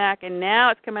Allison Mack, and now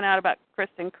it's coming out about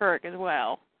Kristen Kurek as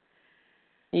well.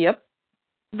 Yep.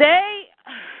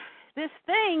 This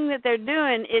thing that they're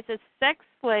doing, it's a sex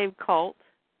slave cult.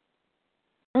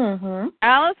 Mm-hmm.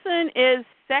 Allison is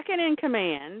second in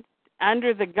command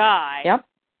under the guy. Yep.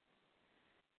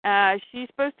 She's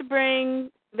supposed to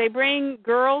they bring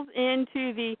girls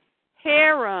into the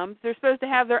harems. They're supposed to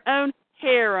have their own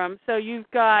harem, so you've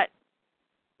got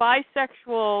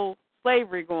bisexual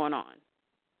slavery going on.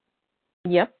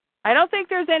 Yep. I don't think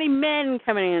there's any men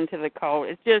coming into the cult.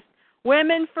 It's just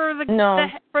women for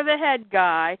the head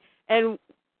guy and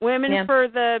women for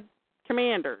the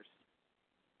commanders.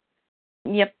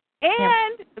 Yep.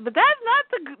 But that's not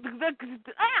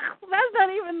that's not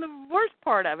even the worst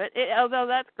part of it. Although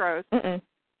that's gross. Mm-mm.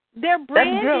 They're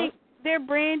branding. That's gross. They're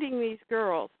branding these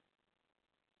girls.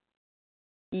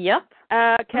 Yep.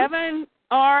 Kevin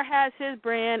R has his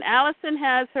brand. Allison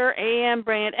has her AM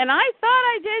brand, and I thought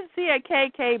I did see a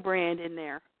KK brand in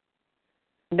there.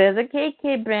 There's a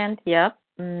KK brand. Yep.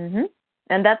 Mhm.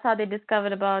 And that's how they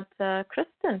discovered about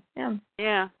Kristen. Yeah.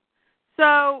 Yeah.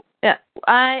 So. Yeah,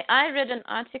 I read an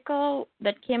article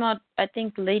that came out, I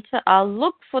think, later. I'll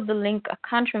look for the link. I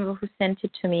can't remember who sent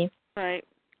it to me. Right.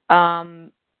 I'll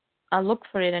look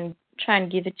for it and try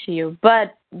and give it to you.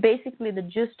 But basically, the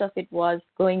gist of it was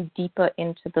going deeper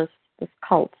into this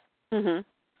cult. Mhm.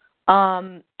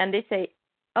 And they say,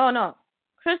 oh no,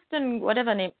 Kristen,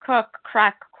 whatever name, Cook,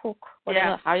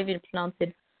 whatever, how you pronounce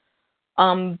it,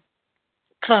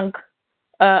 Crunk.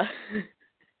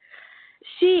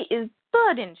 She is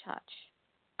third in charge,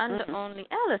 under only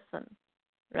Allison,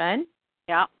 right?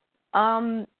 Yeah.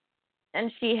 And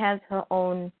she has her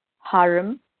own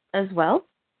harem as well.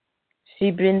 She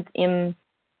brings in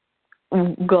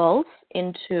girls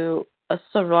into a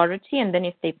sorority, and then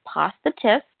if they pass the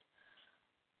test,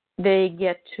 they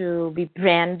get to be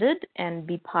branded and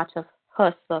be part of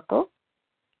her circle.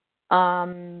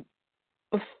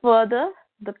 Further,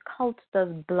 the cult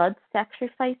does blood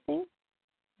sacrificing.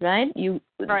 Right?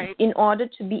 In order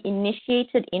to be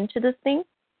initiated into this thing,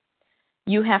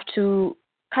 you have to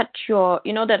cut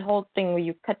that whole thing where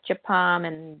you cut your palm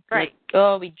and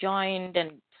we joined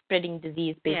and spreading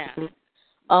disease basically.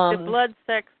 Yeah. The blood,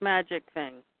 sex, magic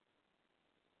thing.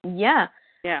 Yeah.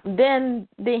 Yeah. Then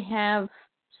they have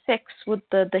sex with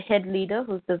the head leader,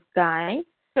 who's this guy.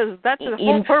 Because that's the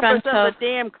whole purpose of the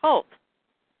damn cult.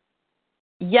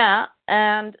 Yeah,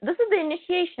 and this is the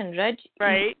initiation, right?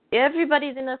 Right.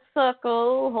 Everybody's in a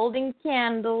circle, holding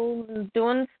candles,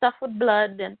 doing stuff with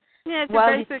blood, and it's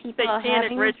a basic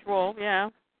satanic ritual. Yeah.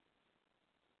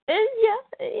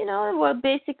 Well,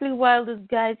 basically, while this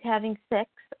guy's having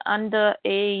sex under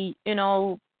a,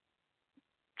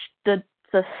 the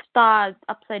stars,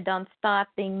 upside down star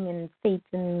thing, and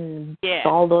Satan, and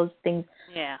all those things.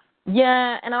 Yeah.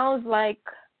 Yeah, and I was like,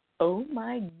 oh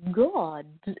my God!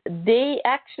 They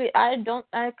actually, I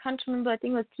can't remember. I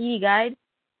think it was TV Guide,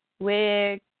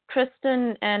 where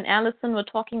Kristen and Allison were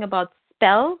talking about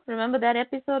spell. Remember that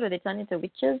episode where they turned into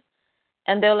witches?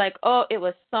 And they're like, oh, it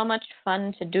was so much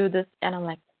fun to do this. And I'm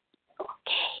like,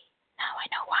 okay, now I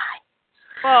know why.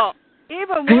 Well,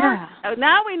 even more. Yeah.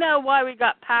 Now we know why we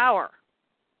got power.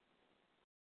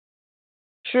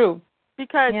 True.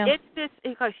 Because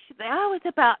it's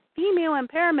about female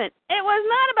empowerment. It was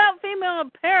not about female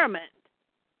empowerment.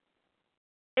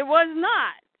 It was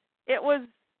not. It was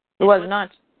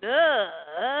not.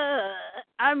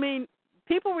 I mean,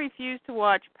 people refuse to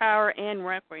watch Power and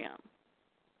Requiem.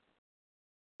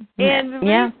 And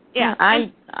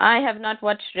I have not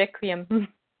watched Requiem.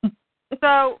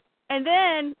 So, and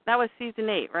then that was season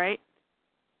 8, right?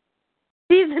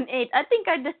 Season 8. I think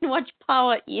I didn't watch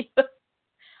Power either.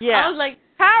 Yeah. I was like,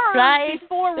 Power was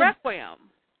before Requiem.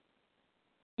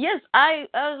 Yes, I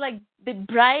was like, the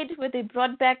Bride, where they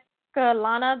brought back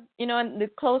Lana, and the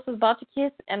close was about to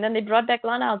kiss, and then they brought back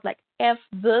Lana. I was like, F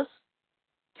this.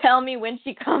 Tell me when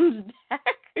she comes back.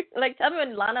 Like, tell me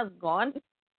when Lana's gone.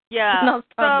 Yeah. And I'll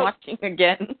start watching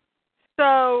again.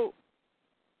 So,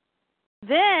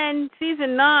 then,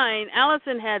 season 9,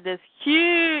 Allison had this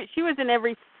huge, she was in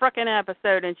every frickin'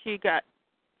 episode, and she got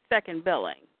second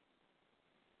billing.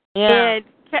 Yeah. And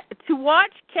to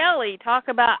watch Kelly talk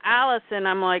about Allison,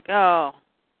 I'm like, oh,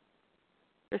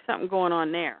 there's something going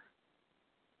on there.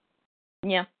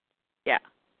 Yeah. Yeah.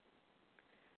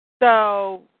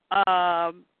 So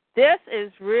this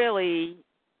is really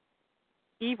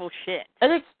evil shit.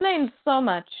 It explains so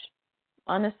much,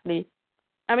 honestly.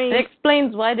 I mean, It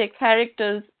explains why their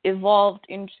characters evolved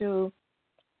into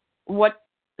what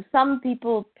some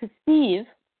people perceive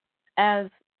as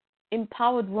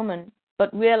empowered women,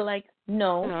 but we're like,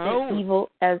 no, they're evil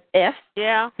as F.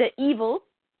 Yeah. They're evil.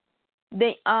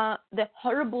 They're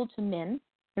horrible to men,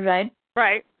 right?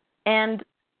 Right. And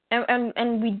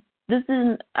we this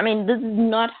is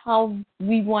not how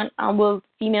we want our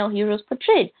female heroes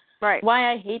portrayed. Right.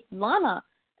 Why I hate Lana,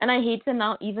 and I hate her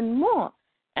now even more.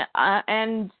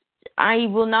 And I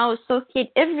will now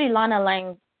associate every Lana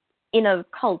Lang in a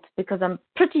cult because I'm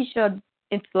pretty sure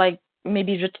it's like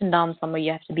maybe written down somewhere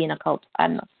you have to be in a cult. I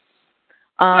don't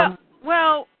know.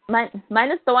 Well,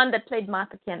 minus the one that played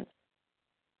Martha Kent.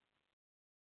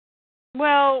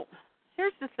 Well,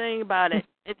 here's the thing about it.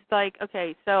 It's like,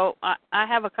 okay, so I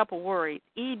have a couple worries.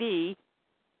 ED.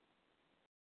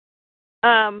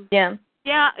 Yeah.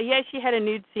 Yeah, she had a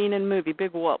nude scene in the movie,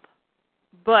 big whoop.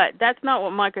 But that's not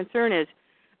what my concern is.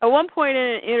 At one point in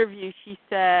an interview, she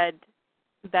said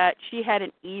that she had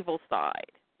an evil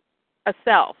side, a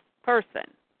self, person.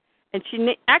 And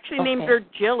she actually named her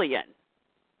Jillian,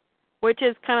 which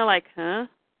is kind of like, huh?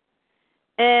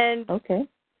 And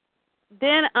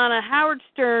then on a Howard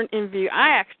Stern interview, I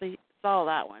actually saw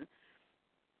that one.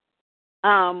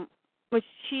 When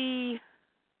she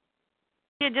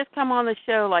had just come on the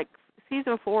show, like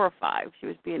season 4 or 5, she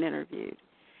was being interviewed.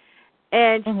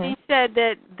 And she said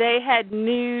that they had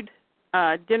nude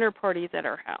dinner parties at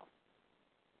her house.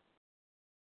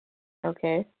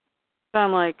 Okay. So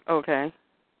I'm like, okay.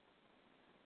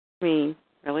 I mean,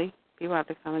 really? People have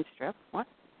to come and strip? What?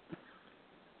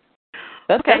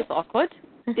 That's awkward.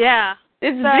 Yeah.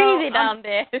 It's breezy down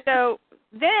there. So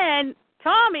then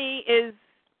Tommy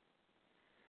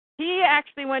he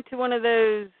actually went to one of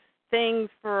those things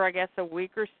for, I guess, a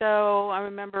week or so. I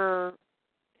remember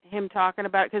him talking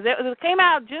about it because it came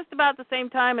out just about the same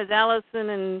time as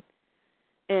Allison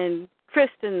and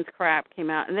Kristen's crap came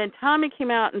out. And then Tommy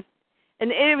came out, and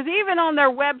it was even on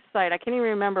their website. I can't even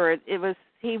remember. It was,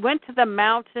 he went to the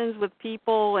mountains with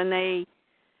people, and they,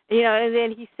 and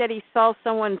then he said he saw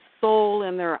someone's soul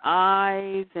in their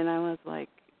eyes, and I was like,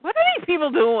 what are these people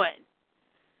doing?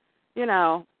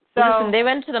 So listen, they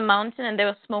went to the mountain and they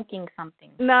were smoking something.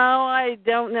 No, I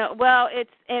don't know. Well,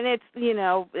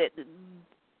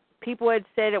 people had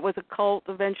said it was a cult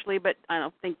eventually, but I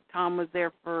don't think Tom was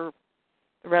there for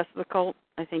the rest of the cult.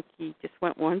 I think he just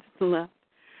went once and left.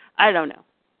 I don't know.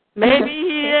 Maybe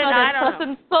he did. I don't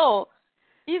know. Soul.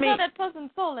 He saw that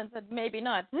person's soul and said maybe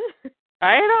not.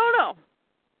 I don't know.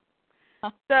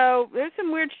 So there's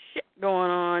some weird shit going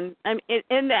on. I mean,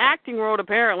 in the acting world,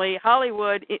 apparently,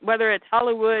 Hollywood, whether it's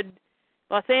Hollywood,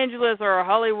 Los Angeles, or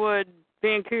Hollywood,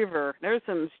 Vancouver, there's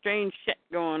some strange shit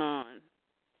going on.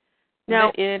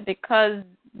 Now, because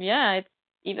it's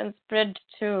even spread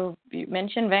to, you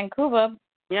mentioned Vancouver,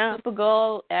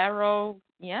 Supergirl, Arrow,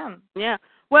 yeah.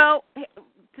 Well,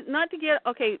 not to get,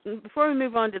 before we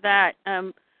move on to that,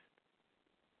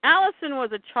 Allison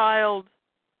was a child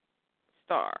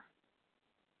star.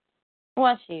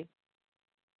 Was she?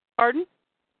 Pardon?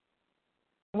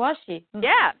 Was she?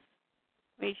 Yes.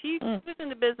 I mean, she was in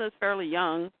the business fairly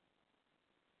young.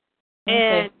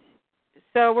 And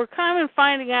so we're kind of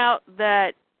finding out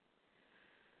that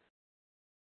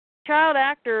child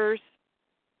actors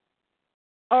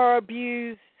are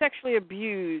sexually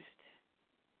abused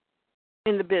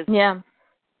in the business. Yeah.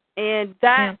 And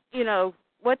that,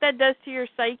 what that does to your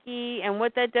psyche and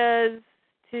what that does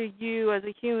to you as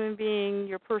a human being,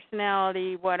 your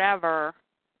personality, whatever,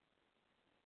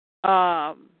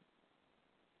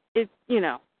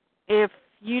 if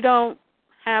you don't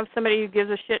have somebody who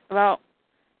gives a shit about,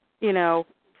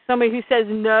 somebody who says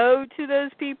no to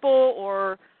those people,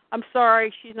 or I'm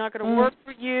sorry, she's not going to work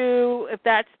for you, if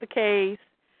that's the case,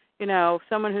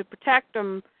 someone who protect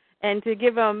them and to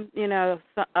give them,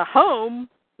 a home,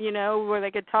 where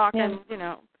they could talk and,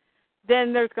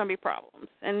 then there's going to be problems.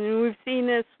 And we've seen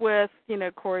this with,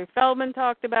 Corey Feldman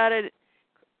talked about it.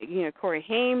 Corey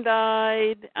Haim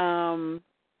died.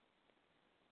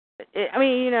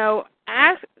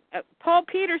 Ask Paul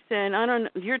Peterson. I don't know,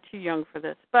 you're too young for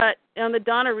this, but on the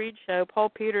Donna Reed show, Paul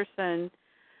Peterson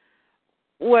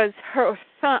was her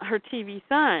TV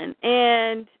son.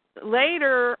 And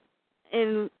later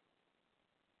in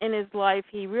his life,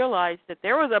 he realized that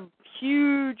there was a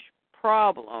huge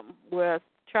problem with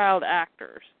child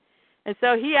actors, And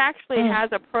so he actually has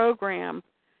a program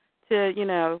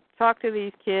to, talk to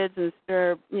these kids and,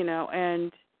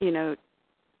 and,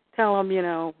 tell them,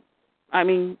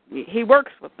 he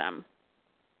works with them,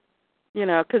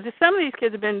 because some of these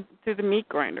kids have been through the meat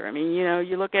grinder. I mean,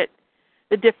 you look at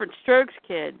the different strokes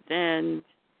kids and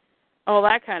all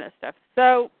that kind of stuff.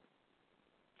 So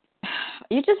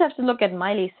you just have to look at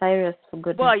Miley Cyrus, for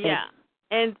goodness sake. Well, yeah.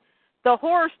 And the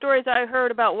horror stories I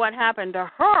heard about what happened to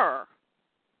her.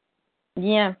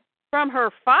 Yeah. From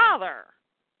her father.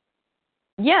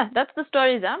 Yeah, that's the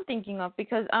stories I'm thinking of,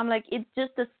 because I'm like, it's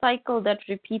just a cycle that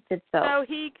repeats itself. So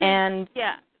he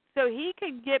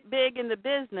could get big in the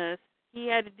business. He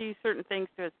had to do certain things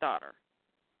to his daughter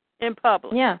in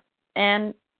public. Yeah,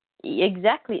 and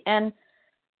exactly. And,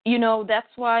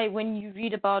 that's why when you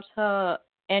read about her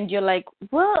and you're like,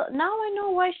 well, now I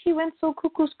know why she went so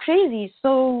cuckoo's crazy,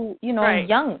 so, right.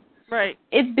 young. Right.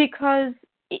 It's because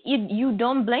you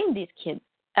don't blame these kids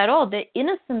at all. Their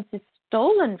innocence is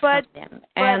stolen from them.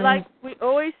 But like we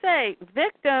always say,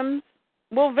 victims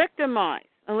will victimize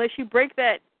unless you break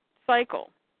that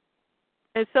cycle.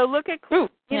 And so look at, and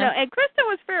Kristen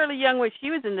was fairly young when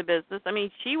she was in the business. I mean,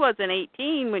 she wasn't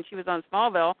 18 when she was on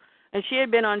Smallville, and she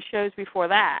had been on shows before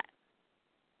that.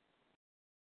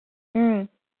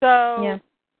 So,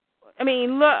 I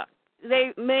mean, look,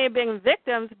 they may have been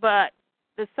victims, but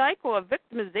the cycle of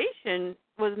victimization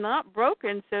was not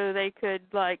broken so they could,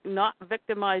 not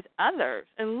victimize others.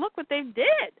 And look what they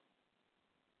did.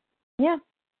 Yeah.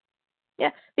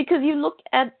 Yeah, because you look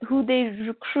at who they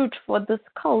recruit for this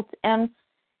cult, and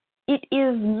it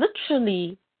is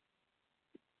literally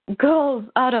girls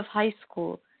out of high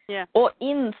school. Yeah. Or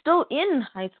still in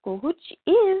high school, which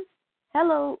is,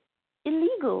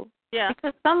 illegal. Yeah.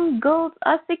 Because some girls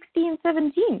are 16,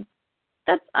 17.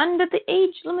 That's under the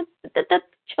age limit. That's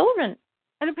children.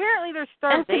 And apparently there's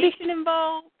starvation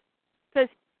involved.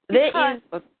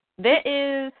 There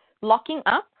is locking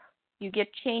up. You get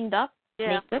chained up,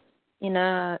 naked, in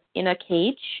a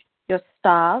cage. You're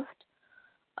starved.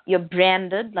 You're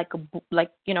branded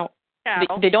Cattle.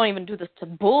 They don't even do this to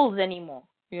bulls anymore.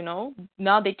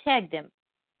 Now they tag them.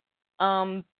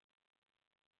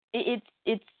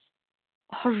 It's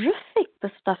horrific,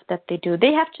 the stuff that they do.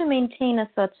 They have to maintain a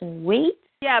certain weight.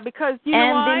 Yeah, because you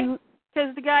know why?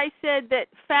 Because the guy said that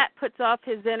fat puts off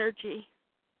his energy.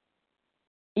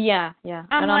 Yeah.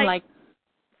 I'm like,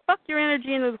 fuck your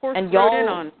energy and the horse and rode in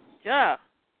on. Yeah.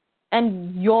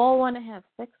 And y'all want to have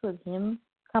sex with him?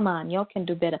 Come on, y'all can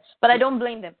do better. But I don't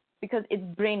blame them, because it's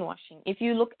brainwashing. If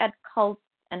you look at cults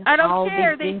and I don't how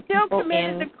care. they still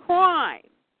committed the crime.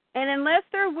 And unless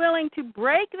they're willing to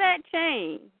break that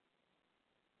chain,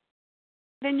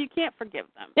 then you can't forgive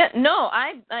them. Yeah, no,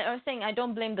 I was saying I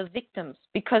don't blame the victims,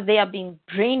 because they are being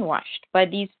brainwashed by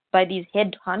these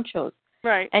head honchos.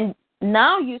 Right. And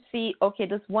now you see, okay,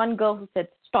 this one girl who said,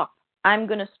 stop, I'm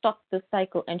going to stop this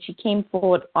cycle, and she came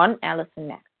forward on Allison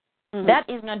Mack. Mm-hmm. That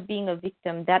is not being a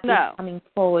victim. That is coming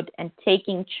forward and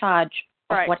taking charge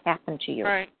of what happened to you.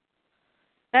 Right.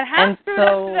 And how screwed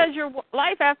up does your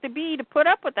life have to be to put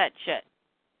up with that shit?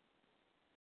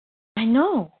 I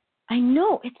know.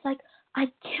 It's like, I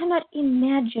cannot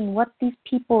imagine what these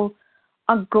people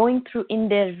are going through in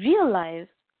their real lives,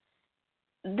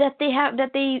 that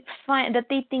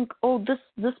they think, oh,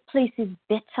 this place is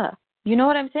better. You know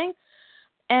what I'm saying?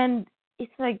 And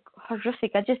it's like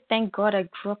horrific. I just thank God I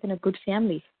grew up in a good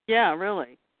family. Yeah,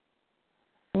 really.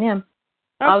 Yeah. Okay.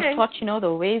 I was taught,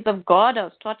 the ways of God. I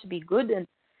was taught to be good and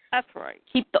that's right.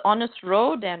 Keep the honest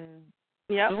road and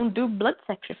don't do blood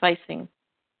sacrificing.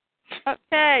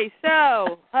 Okay,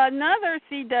 so another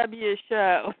CW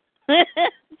show.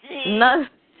 No.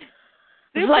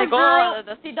 Like all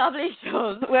the CW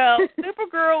shows. Well,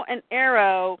 Supergirl and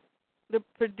Arrow, the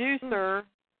producer,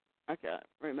 I can't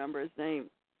remember his name.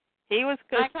 He was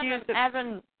accused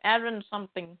of Aaron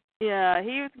something. Yeah,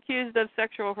 he was accused of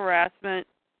sexual harassment.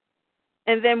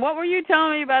 And then what were you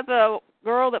telling me about the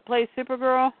girl that plays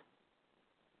Supergirl?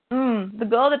 The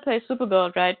girl that plays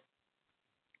Supergirl, right?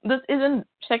 This isn't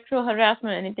sexual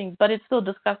harassment or anything, but it's still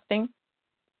disgusting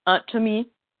to me.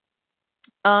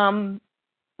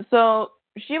 So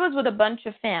she was with a bunch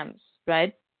of fans,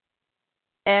 right?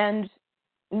 And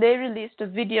they released a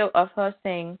video of her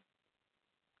saying,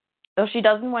 oh, she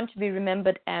doesn't want to be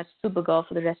remembered as Supergirl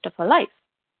for the rest of her life,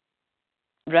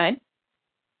 right?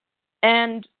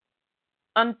 And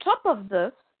on top of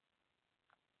this,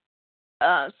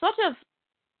 sort of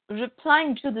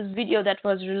replying to this video that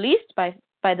was released by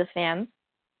the fans,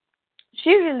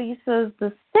 she releases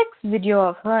the sex video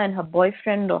of her and her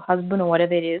boyfriend or husband or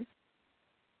whatever it is,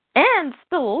 and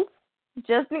stills,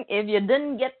 just if you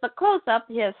didn't get the close-up,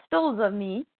 here's stills of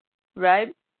me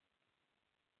right?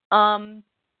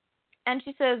 And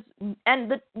she says,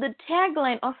 and the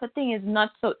tagline of her thing is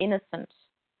not so innocent.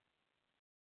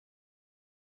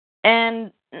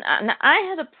 And I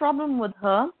had a problem with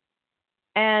her,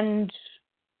 and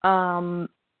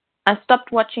I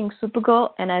stopped watching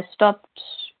Supergirl, and I stopped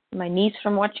my niece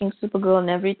from watching Supergirl and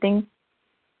everything,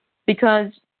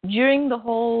 because during the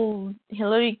whole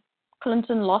Hillary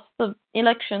Clinton lost the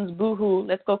elections, boo-hoo,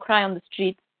 let's go cry on the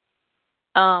streets.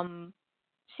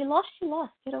 She lost,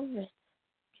 get over it,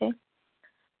 okay?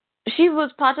 She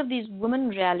was part of these women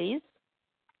rallies,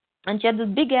 and she had this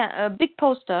big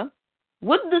poster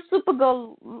with the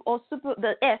Supergirl or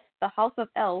the S, the House of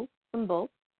L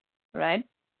symbol, right?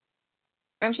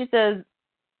 And she says,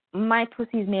 "My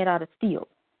pussy's made out of steel,"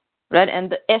 right?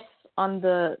 And the S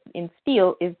in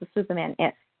steel is the Superman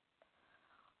S.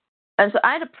 And so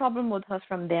I had a problem with her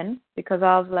from then, because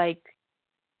I was like,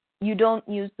 you don't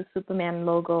use the Superman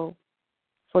logo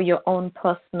for your own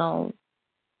personal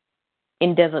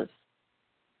endeavors,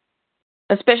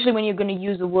 especially when you're going to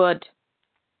use a word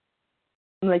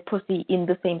like pussy in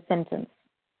the same sentence.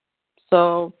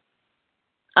 So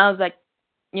I was like,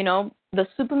 the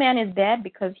Superman is bad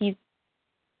because he's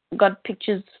got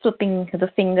pictures flipping the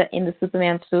finger in the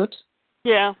Superman suit.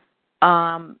 Yeah.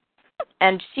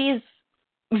 And she's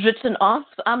written off.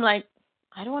 So I'm like,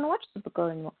 I don't want to watch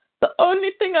Supergirl anymore. The only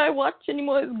thing I watch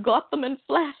anymore is Gotham and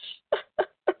Flash.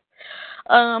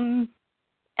 And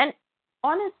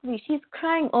honestly, she's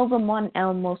crying over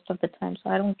Mon-El most of the time, so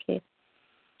I don't care.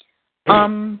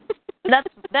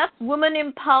 That's woman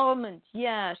empowerment.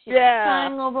 Yeah, she's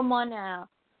crying over Mon-El,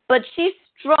 but she's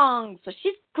strong, so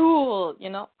she's cool.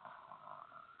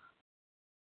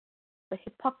 The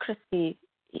hypocrisy,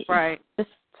 right, just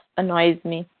annoys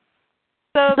me.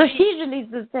 So she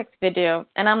released this sex video,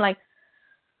 and I'm like,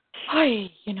 I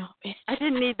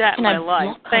didn't need that in my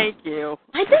life. Thank you.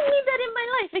 I didn't need that in my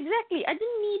life, exactly. I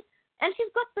didn't need, and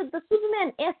she's got the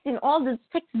Superman S in all the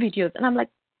sex videos, and I'm like,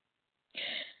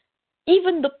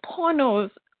 even the pornos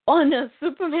honor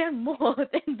Superman more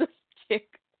than this chick.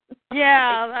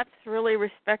 Yeah, that's really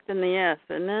respecting the S,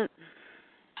 isn't it?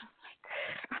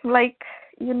 I'm like,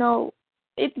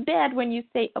 it's bad when you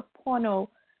say a porno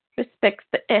respects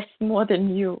the S more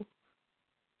than you.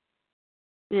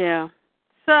 Yeah.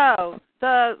 So,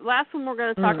 the last one we're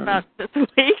going to talk about this week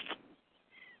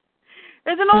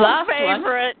is an old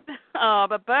favorite.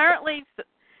 But apparently,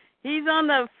 he's on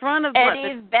the front of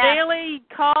the Daily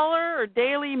Caller or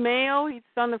Daily Mail. He's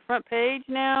on the front page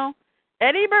now.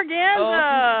 Eddie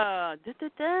Berganza.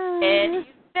 Eddie's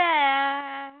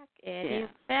back. Eddie's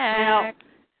back. Now,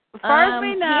 as far as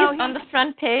we know, he's on the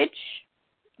front page.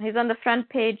 He's on the front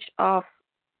page of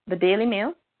the Daily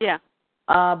Mail. Yeah.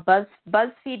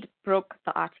 BuzzFeed broke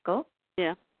the article.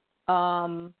 Yeah.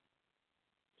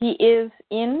 He is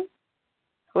in,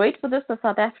 wait for this, a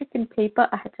South African paper.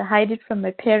 I had to hide it from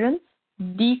my parents.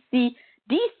 DC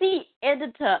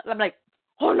editor. I'm like,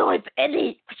 oh no, it's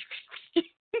Eddie.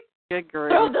 Good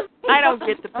grief. I don't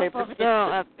get the paper.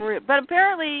 But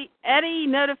apparently, Eddie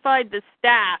notified the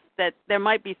staff that there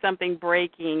might be something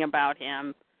breaking about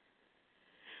him.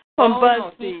 From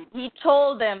BuzzFeed. No. He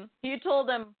told them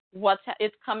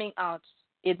it's coming out.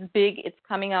 It's big. It's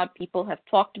coming out. People have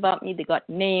talked about me. They got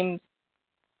names.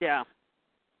 Yeah.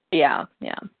 Yeah.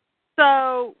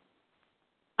 So,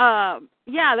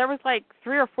 there was like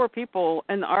 3 or 4 people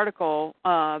in the article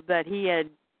that he had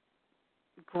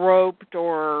groped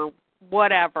or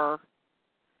whatever.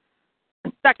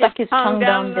 Stuck his tongue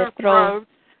down their throats.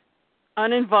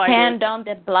 Uninvited. Hand down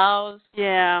their blouse.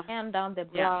 Yeah. Hand down their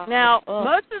blouse. Yeah. Now,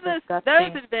 most of those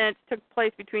events took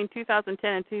place between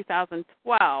 2010 and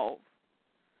 2012.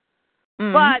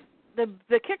 But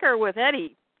the kicker with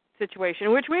Eddie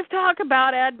situation, which we've talked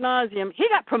about ad nauseum, he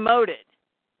got promoted.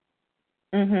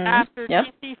 After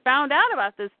DC found out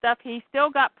about this stuff, he still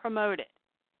got promoted.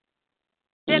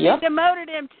 Then they demoted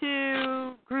him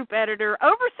to group editor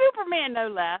over Superman, no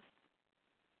less.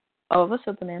 Over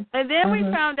Superman. And then we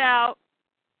found out,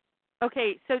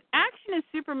 okay, so Action and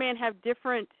Superman have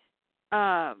different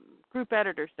group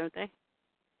editors, don't they?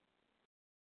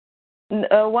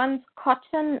 One's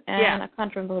Cotton, and I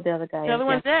can't remember who the other guy is. The other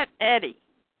one's Eddie.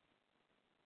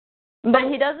 But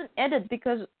he doesn't edit,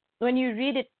 because when you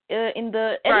read it in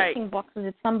the editing boxes,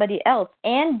 it's somebody else.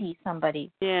 Andy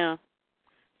somebody. Yeah.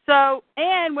 So,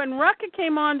 and when Rucka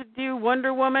came on to do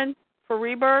Wonder Woman for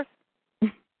Rebirth, he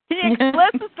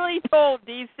explicitly told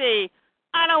DC,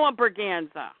 I don't want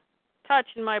Berganza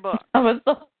touching my book. I was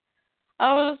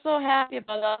so happy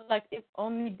about that. I was like, if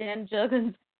only Dan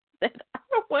Jurgens said, I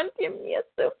don't want him near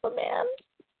Superman.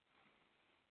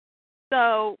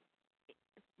 So,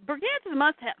 Berganza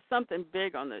must have something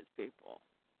big on those people.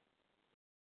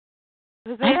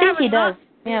 I think he does.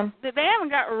 Yeah. They haven't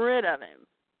gotten rid of him.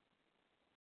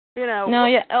 You know. No,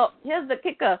 yeah. Oh, here's the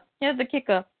kicker.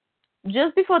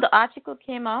 Just before the article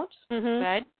came out,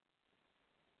 right?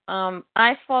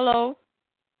 I follow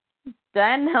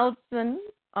Diane Nelson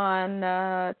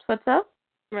on Twitter,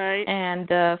 right, and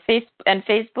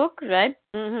Facebook, right?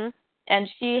 Mhm. And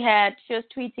she was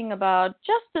tweeting about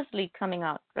Justice League coming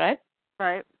out, right?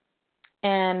 Right.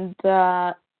 And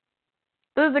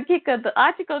there's a kicker. The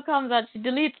article comes out. She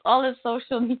deletes all his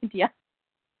social media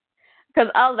because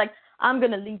I was like, I'm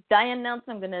gonna link Diane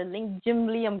Nelson. I'm gonna link Jim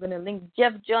Lee. I'm gonna link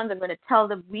Jeff Johns. I'm gonna tell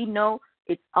them we know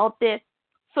it's out there.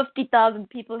 50,000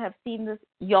 people have seen this.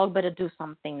 Y'all better do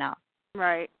something now.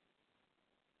 Right.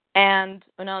 And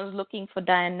when I was looking for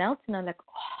Diane Nelson, I'm like,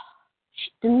 oh,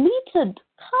 she deleted.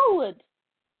 Coward.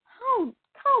 How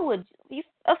coward? You're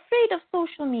afraid of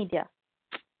social media.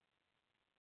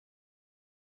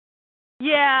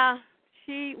 Yeah.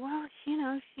 She's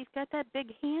got that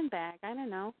big handbag. I don't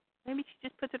know. Maybe she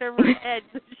just puts it over her head.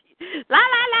 La,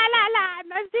 la, la, la, la. I'm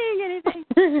not seeing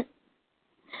anything.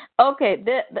 Okay,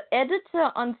 the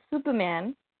editor on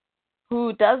Superman,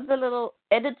 who does the little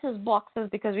editor's boxes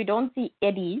because we don't see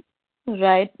Eddie,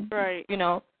 right? Right. You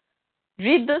know,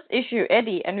 read this issue,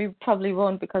 Eddie, and we probably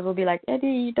won't because we'll be like, Eddie,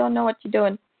 you don't know what you're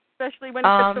doing. Especially when he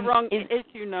puts the wrong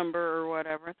issue number or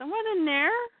whatever. Someone in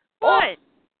there? What?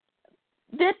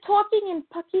 They're talking in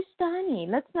Pakistani.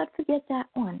 Let's not forget that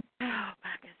one. Oh,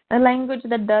 Pakistan. A language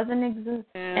that doesn't exist.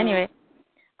 Yeah. Anyway,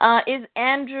 is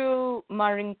Andrew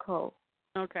Marinko.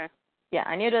 Okay. Yeah,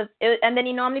 I knew it was, and then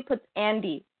he normally puts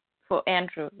Andy for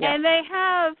Andrew. Yeah. And they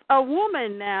have a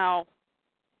woman now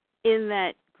in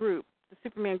that group, the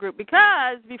Superman group,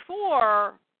 because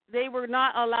before they were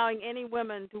not allowing any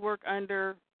women to work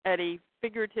under Eddie,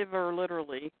 figurative or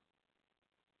literally.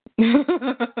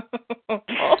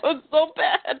 Oh, it's so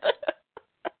bad.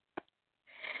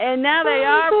 And now they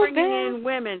are bringing in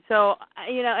women. So,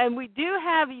 and we do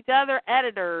have these other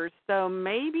editors, so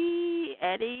maybe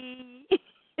Eddie,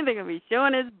 they're going to be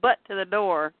showing his butt to the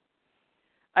door.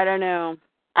 I don't know.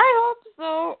 I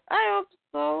hope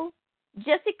so.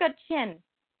 Jessica Chen.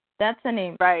 That's her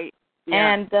name. Right.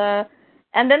 Yeah.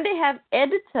 And then they have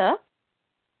editor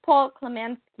Paul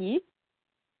Klemansky.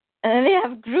 And then they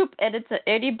have group editor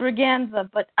Eddie Braganza,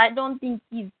 but I don't think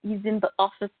he's in the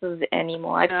offices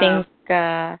anymore. I think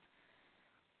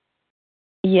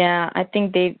I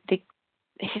think they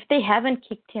if they haven't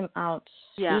kicked him out,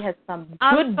 he has some good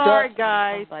I'm sorry, dirt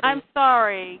guys. on somebody. I'm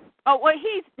sorry. Oh, well,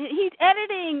 he's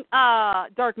editing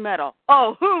Dark Metal.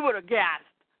 Oh, who would have guessed?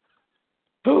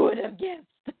 Who would have guessed?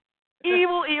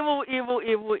 Evil.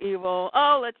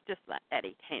 Oh, let's just let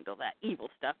Eddie handle that evil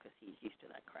stuff because he's used to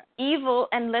that crap. Evil,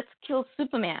 and let's kill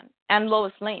Superman and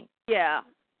Lois Lane. Yeah.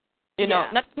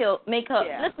 Not kill. Make her.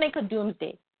 Yeah. Let's make her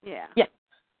Doomsday. Yeah. Yeah.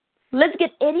 Let's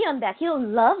get Eddie on that. He'll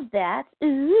love that.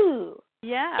 Ooh.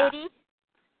 Yeah. Eddie.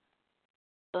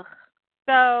 Ugh.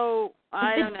 So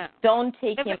I don't know. Don't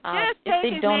take him out. Just if take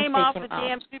they his don't name take off him the out.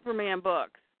 damn Superman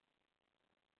books.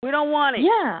 We don't want it.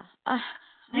 Yeah.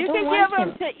 You can give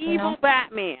him to evil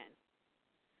Batman.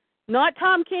 Not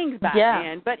Tom King's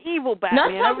Batman, but evil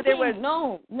Batman. Not Tom Over there King. with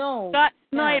No. Scott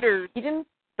Snyder's He didn't.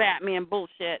 Batman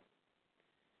bullshit.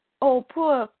 Oh,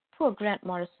 poor Grant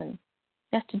Morrison.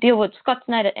 He has to deal with Scott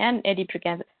Snyder and Eddie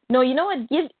Braganza. No, you know what?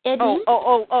 Give Eddie.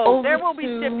 Oh. There will be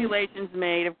stipulations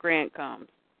made if Grant comes.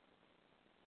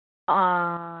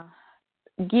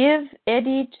 Give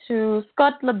Eddie to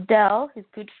Scott Lobdell, his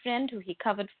good friend who he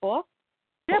covered for.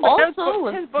 Yeah, but also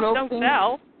his books don't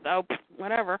sell, so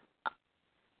whatever.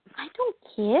 I don't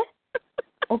care.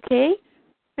 Okay?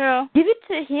 Yeah. Give it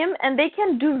to him, and they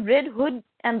can do Red Hood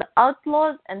and the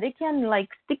Outlaws, and they can,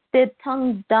 stick their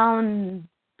tongues down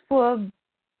for,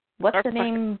 what's the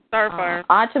name? Starfire.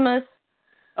 Artemis.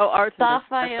 Oh, Artemis.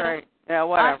 Starfire. That's right. Yeah,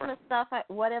 whatever. Artemis, Starfire,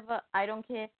 whatever. I don't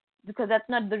care, because that's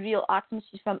not the real Artemis.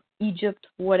 She's from Egypt,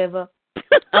 whatever.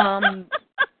 Artemis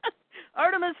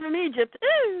from Egypt.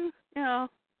 Ooh. Yeah.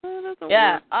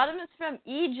 Yeah, Artemis from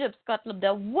Egypt, Scott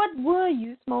Lobdell. What were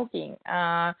you smoking?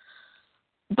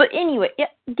 But anyway,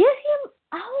 give him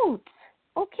out.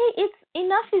 Okay, it's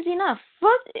enough is enough.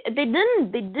 First, they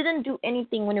didn't do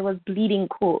anything when it was Bleeding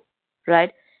Cool,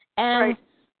 right? And right.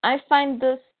 I find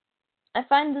this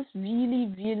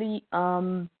really, really,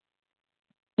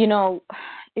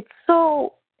 it's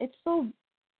so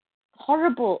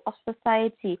horrible of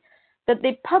society that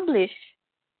they publish,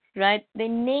 right? They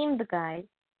name the guy.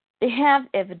 They have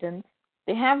evidence.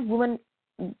 They have women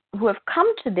who have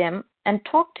come to them and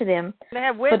talked to them, they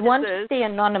have witnesses. but want to stay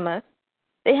anonymous.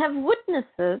 They have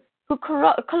witnesses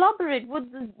who collaborate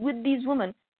with these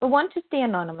women who want to stay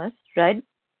anonymous, right?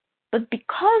 But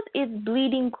because it's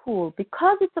bleeding cool,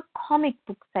 because it's a comic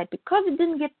book site, because it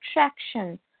didn't get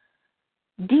traction,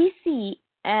 DC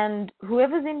and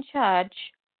whoever's in charge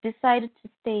decided to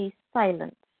stay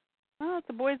silent. Oh, it's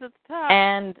the boys at the top.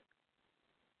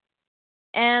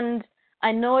 And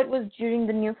I know it was during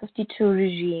the New 52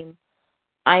 regime.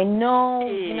 I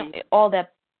know, all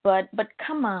that, but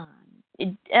come on.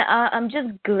 I'm just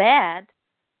glad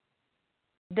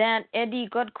that Eddie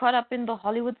got caught up in the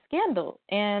Hollywood scandal,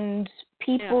 and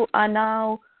people are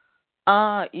now,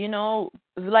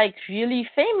 like really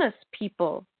famous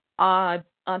people are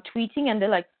tweeting, and they're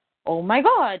like, "Oh my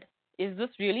God, is this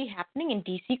really happening in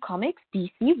DC Comics?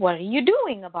 DC, what are you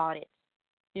doing about it?"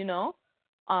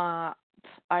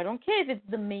 I don't care if it's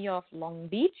the mayor of Long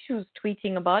Beach who's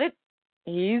tweeting about it.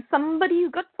 He's somebody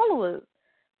who's got followers.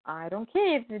 I don't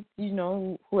care if it's,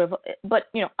 whoever,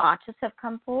 but, artists have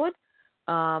come forward,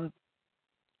 and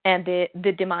they're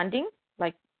demanding,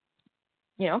 like,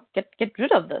 get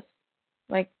rid of this.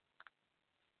 Like,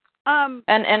 and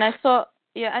I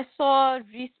saw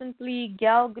recently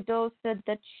Gal Gadot said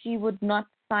that she would not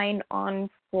sign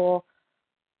on for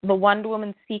the Wonder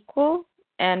Woman sequel,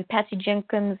 and Patty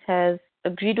Jenkins has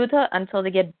agreed with her until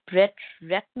they get Brett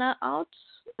Ratner out.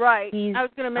 Right. I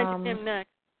was going to mention him next.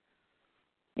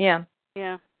 Yeah.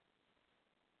 Yeah.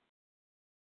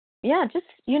 Yeah, just,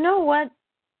 you know what?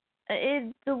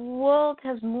 The world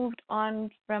has moved on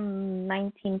from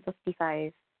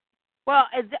 1955. Well,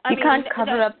 you can't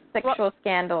cover up sexual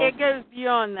scandals. It goes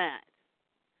beyond that.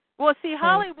 Well, see,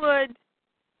 Hollywood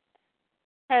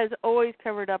has always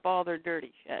covered up all their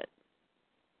dirty shit.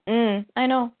 I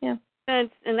know, yeah. And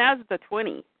that was the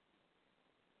 20s.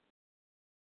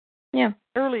 Yeah.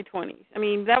 Early 20s. I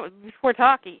mean, that was before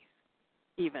talkies,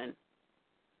 even.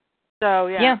 So,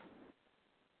 yeah. Yeah.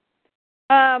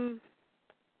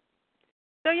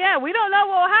 So, yeah, we don't know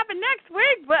what will happen next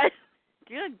week, but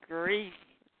good grief.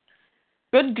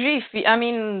 Good grief. I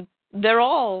mean, they're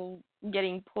all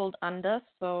getting pulled under,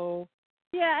 so...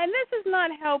 Yeah, and this is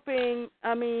not helping.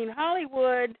 I mean,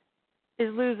 Hollywood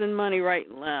is losing money right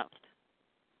and left.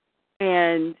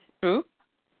 And... True.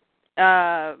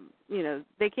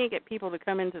 They can't get people to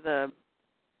come into the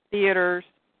theaters.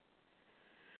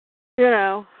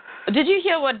 Did you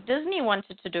hear what Disney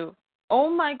wanted to do? Oh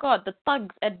my God, the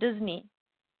thugs at Disney.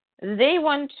 They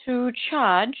want to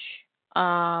charge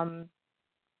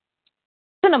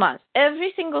cinemas.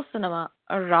 Every single cinema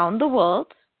around the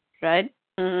world, right,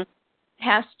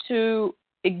 has to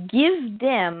give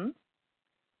them,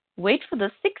 wait for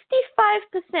the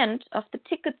 65% of the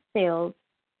ticket sales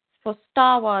for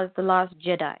Star Wars The Last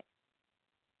Jedi.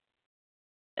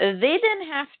 They then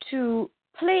have to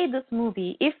play this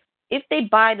movie. If they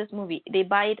buy this movie, they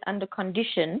buy it under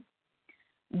condition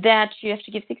that you have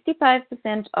to give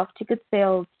 65% of ticket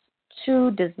sales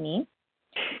to Disney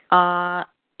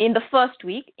in the first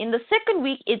week. In the second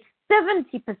week, it's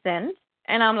 70%.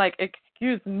 And I'm like,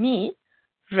 excuse me,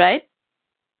 right?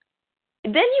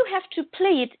 Then you have to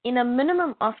play it in a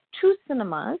minimum of 2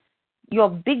 cinemas, your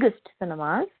biggest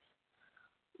cinemas.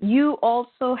 You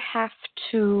also have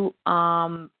to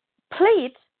play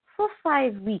it for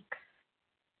 5 weeks.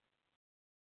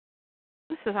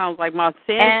 This sounds like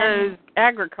Monsanto's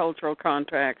agricultural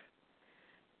contracts.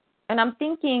 And I'm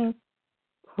thinking,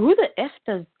 who the F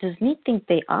does Disney think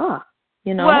they are?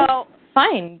 Well,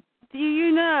 fine. Do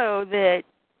you know that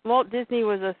Walt Disney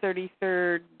was a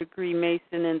 33rd degree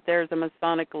Mason and there's a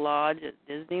Masonic Lodge at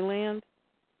Disneyland?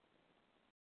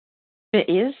 There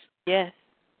is? Yes.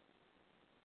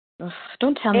 Ugh,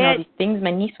 don't tell me all these things.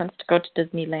 My niece wants to go to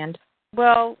Disneyland.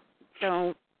 Well,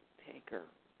 don't take her.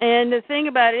 And the thing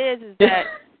about it is that,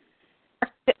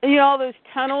 all those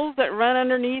tunnels that run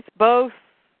underneath both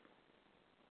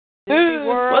Disney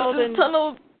World and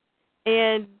tunnel?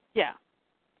 And, yeah.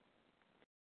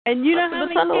 And you know how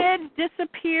many kids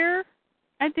disappear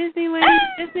at Disneyland,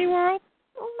 Disney World?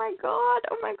 Oh, my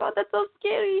God, that's so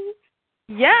scary.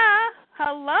 Yeah,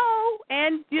 hello.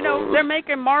 And, they're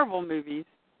making Marvel movies.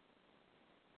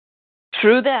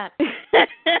 True that.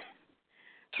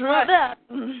 True that.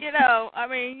 I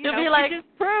mean, you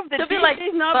just proved that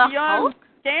DC's not beyond Hulk?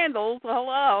 Scandals.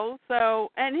 Hello.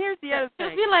 So, and here's the other thing.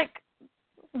 It'd be like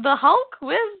the Hulk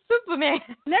with Superman.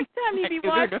 Next time you be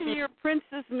watching your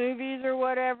princess movies or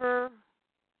whatever,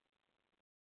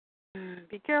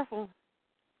 be careful.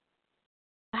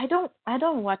 I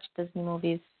don't watch Disney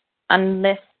movies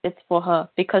unless it's for her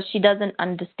because she doesn't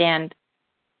understand.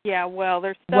 Yeah, well,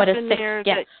 there's stuff in there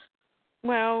that.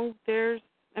 Well,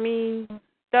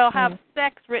 they'll have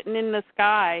sex written in the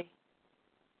sky,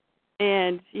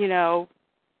 and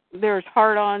there's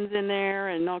hard-ons in there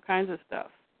and all kinds of stuff.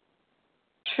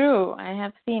 True, I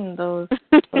have seen those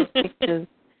pictures.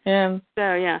 Yeah.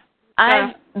 So yeah.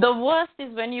 The worst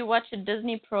is when you watch a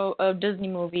Disney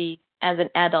movie as an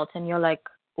adult and you're like,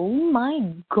 oh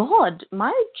my God,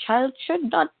 my child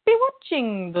should not be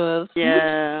watching this.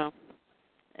 Yeah.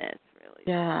 It's really.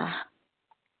 Yeah.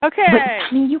 Okay. But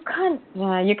I mean, you can't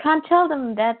tell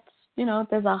them that,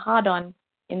 there's a hard-on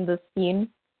in the scene.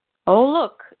 Oh,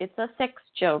 look, it's a sex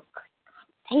joke.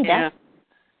 Say that.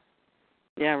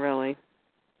 Yeah, really.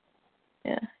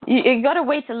 Yeah. You got to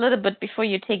wait a little bit before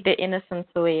you take their innocence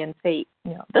away and say,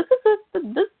 this is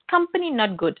this company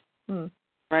not good.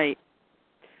 Right.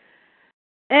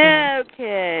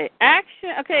 Okay. Action.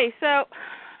 Okay, so,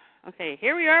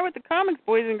 here we are with the comics,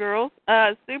 boys and girls.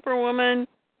 Superwoman.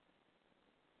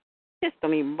 Just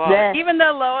don't even bother. Yeah. Even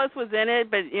though Lois was in it,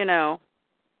 but,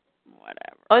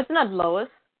 whatever. Oh, it's not Lois.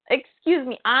 Excuse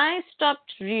me. I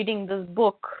stopped reading this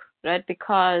book, right,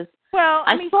 because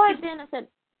I saw it there and I said,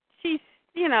 she's,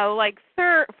 like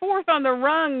fourth on the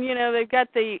rung. They've got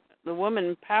the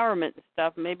woman empowerment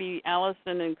stuff. Maybe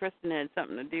Allison and Kristen had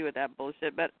something to do with that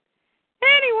bullshit. But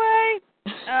anyway,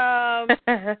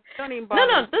 don't even bother.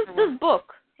 No, this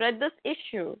book, right, this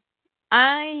issue,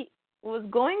 I was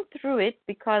going through it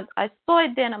because I saw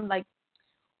it there and I'm like,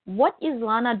 what is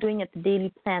Lana doing at the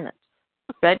Daily Planet?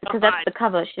 Right? Because that's the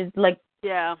cover. She's like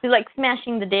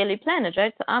smashing the Daily Planet,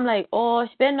 right? So I'm like, oh,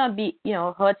 she better not be,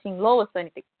 hurting Lois or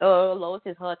anything. Oh, Lois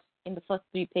is hurt in the first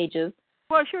 3 pages.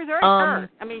 Well, she was already hurt.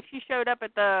 I mean, she showed up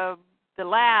at the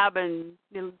lab and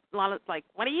Lana's like,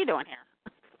 what are you doing here?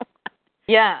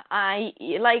 Yeah,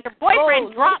 Your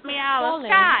boyfriend dropped me out of the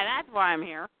sky. That's why I'm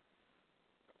here.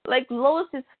 Like, Lois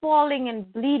is falling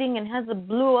and bleeding and has a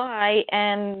blue eye,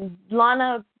 and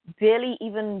Lana barely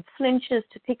even flinches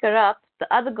to pick her up. The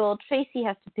other girl, Tracy,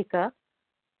 has to pick her,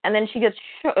 and then she gets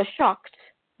shocked,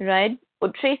 right?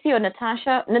 Or Tracy or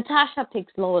Natasha. Natasha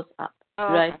picks Lois up,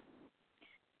 right? Okay.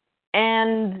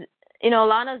 And,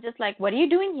 Lana's just like, what are you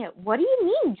doing here? What do you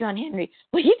mean, John Henry?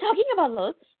 What are you talking about,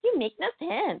 Lois? You make no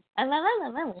sense. And I'm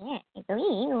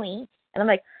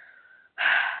like,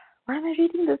 why am I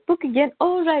reading this book again?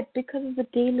 Oh, right, because of the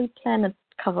Daily Planet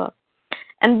cover.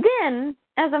 And then,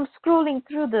 as I'm scrolling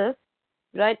through this,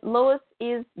 right, Lois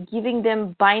is giving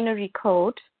them binary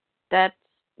code that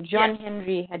John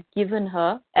Henry had given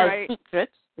her as secret,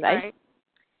 right?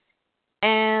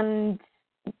 And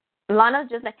Lana's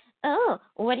just like, oh,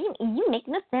 what do you make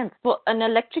no sense for an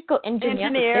electrical engineer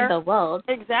to save the world.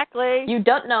 Exactly. You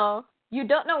don't know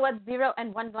what 0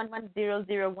 and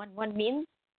 1110011 means?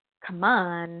 Come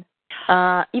on.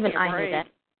 Even I know that.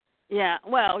 Yeah,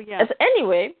 well, yeah. So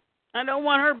anyway, I don't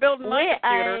want her building my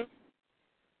computer.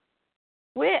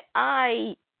 Where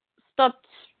I stopped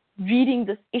reading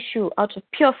this issue out of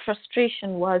pure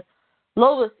frustration was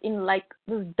Lois, in like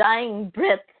this dying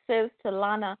breath, says to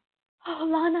Lana, oh,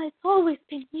 Lana, it's always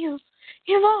been you.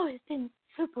 You've always been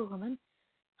Superwoman.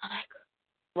 I'm like,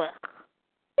 well,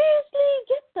 seriously,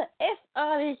 get the F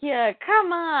out of here.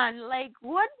 Come on. Like,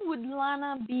 what would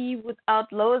Lana be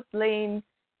without Lois Lane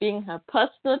being her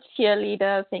personal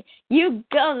cheerleader, saying, you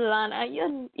go, Lana,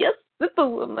 you're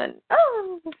Superwoman.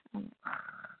 Oh.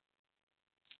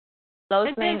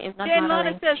 Lois Lane is not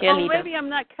Lana says, cheerleader. Oh, maybe I'm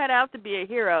not cut out to be a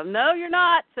hero. No, you're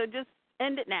not, so just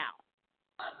end it now.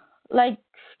 Like,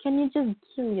 can you just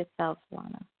kill yourself,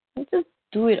 Lana? Just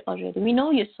do it already. We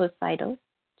know you're suicidal.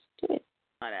 Just do it.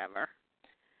 Whatever.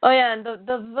 Oh, yeah, and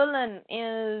the villain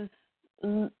is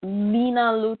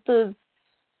Lena Luthor's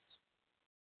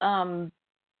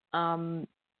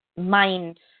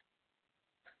mind.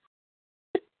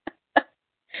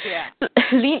 Yeah.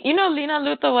 Lena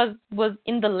Luthor was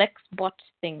in the Lex bot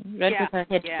thing, right, with her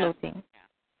head floating.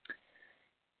 Yeah.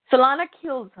 So Lana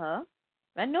kills her,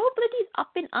 and nobody's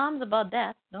up in arms about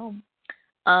that. No.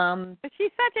 But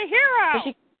she's such a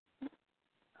hero.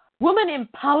 Woman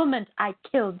empowerment. I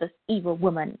killed this evil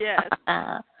woman. Yes.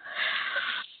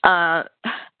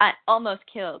 I almost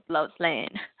killed Lois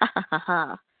Lane.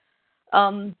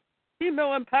 Female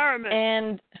empowerment.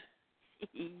 And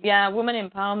woman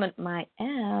empowerment, my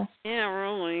ass. Yeah,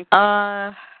 really.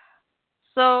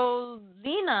 So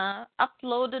Lena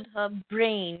uploaded her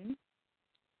brain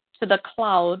to the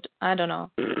cloud. I don't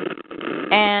know.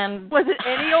 And was it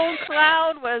any old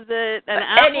cloud? Was it an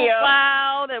Apple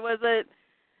cloud? Was it?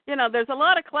 There's a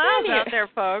lot of clouds out there,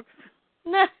 folks.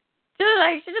 No,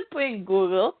 should have put in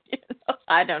Google.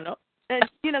 I don't know. And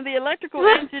the electrical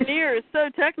engineer is so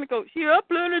technical. She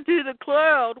uploaded to the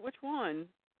cloud. Which one?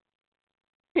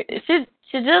 She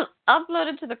just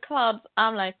uploaded to the cloud.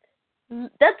 I'm like,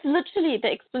 that's literally the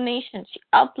explanation. She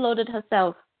uploaded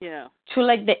herself. Yeah. To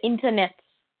like the internet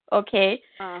okay?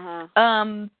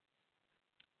 Uh-huh.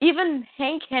 Even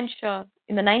Hank Henshaw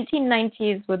in the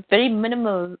 1990s with very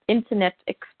minimal internet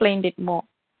explained it more.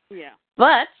 Yeah.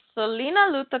 But so Lena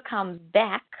Luthor comes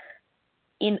back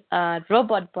in a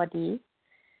robot body,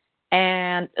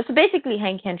 and so basically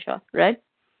Hank Henshaw, right?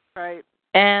 Right.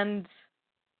 And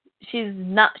she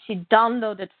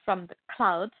downloaded from the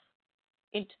clouds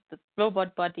into the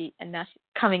robot body, and now she's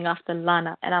coming after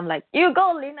Lana. And I'm like, you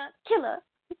go, Lena, kill her.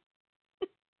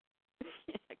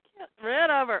 Get rid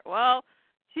of her. Well,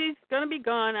 she's going to be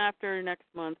gone after next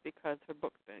month because her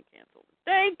book's been canceled.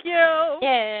 Thank you.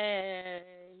 Yay.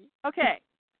 Okay.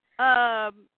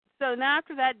 So now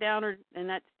after that downer and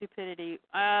that stupidity,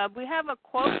 we have a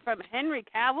quote from Henry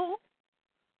Cavill.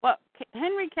 Well,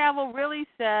 Henry Cavill really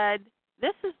said,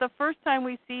 "This is the first time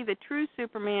we see the true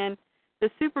Superman, the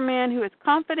Superman who is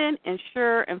confident and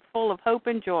sure and full of hope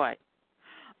and joy."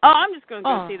 Oh, I'm just going to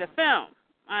go see the film.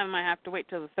 I might have to wait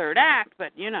till the third act,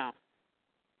 but you know.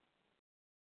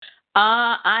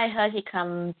 I heard he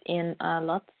comes in a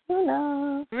lot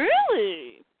sooner.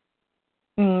 Really?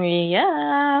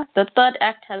 Yeah. The third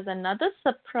act has another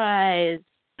surprise.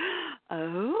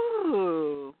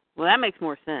 Oh. Well, that makes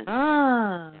more sense.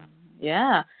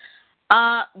 Yeah.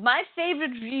 My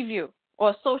favorite review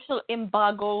or social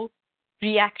embargo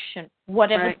reaction,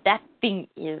 whatever that thing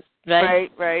is,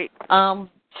 right? Right. I'm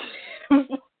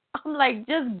like,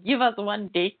 just give us one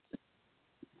date.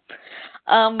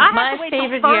 My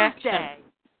favorite reaction.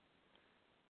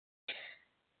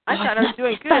 I thought I was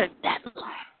doing good.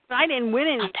 I didn't win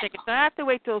any tickets, so I have to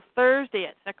wait till Thursday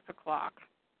at 6 o'clock.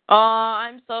 Oh,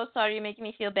 I'm so sorry. You're making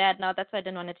me feel bad now. That's why I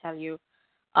didn't want to tell you.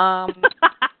 I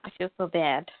feel so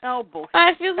bad. Oh, bullshit.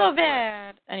 I feel so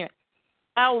bad. Anyway.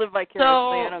 I'll live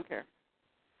vicariously. I don't care.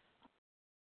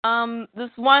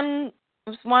 This one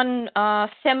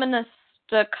feminist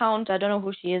account, I don't know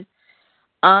who she is.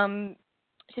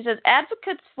 She says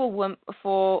advocates for women,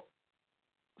 for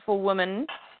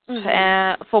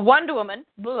Wonder Woman.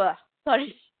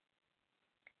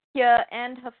 Here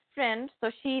and her friend.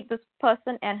 So this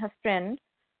person and her friend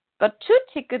got 2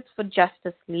 tickets for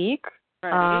Justice League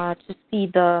to see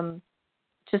the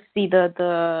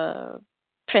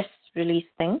press release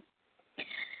thing.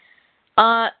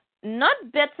 Not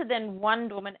better than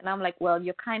Wonder Woman, and I'm like, well,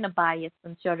 you're kind of biased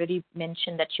since you already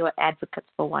mentioned that you're advocates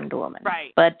for Wonder Woman.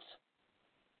 Right. But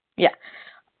yeah,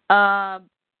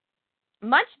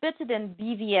 much better than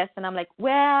BVS, and I'm like,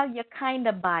 well, you're kind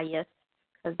of biased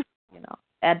because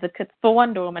advocates for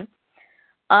Wonder Woman.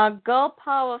 Girl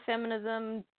power,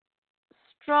 feminism,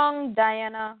 strong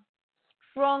Diana,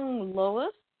 strong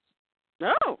Lois.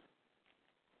 Oh.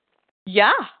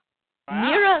 Yeah. Wow.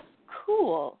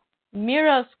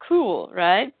 Mira's cool,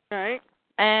 right? Right.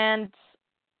 And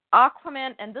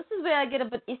Aquaman, and this is where I get a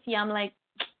bit iffy. I'm like,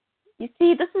 you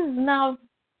see, this is now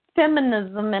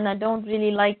feminism, and I don't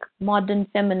really like modern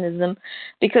feminism,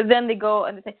 because then they go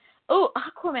and they say, oh,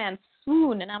 Aquaman,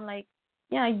 swoon, and I'm like,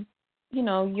 yeah,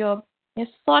 you're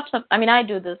sort of, I mean, I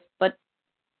do this, but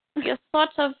you're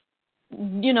sort of,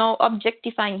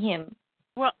 objectifying him.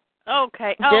 Well,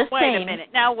 okay. Oh, wait a minute.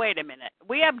 Now, wait a minute.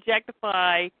 We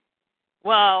objectify,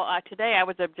 well, today I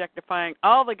was objectifying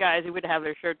all the guys who would have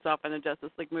their shirts off in the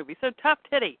Justice League movie. So tough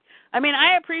titty. I mean,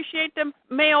 I appreciate the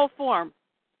male form.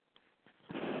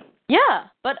 Yeah,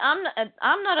 but I'm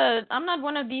not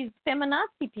one of these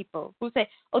feminazi people who say,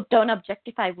 oh, don't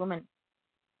objectify women.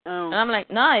 Oh. And I'm like,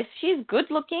 nah, if she's good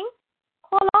looking,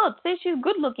 call out, say she's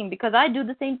good looking, because I do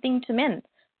the same thing to men.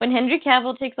 When Henry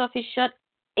Cavill takes off his shirt,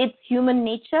 it's human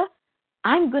nature.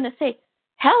 I'm gonna say,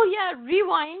 hell yeah,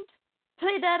 rewind,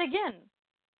 play that again.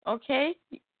 Okay?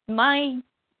 My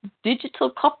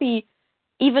digital copy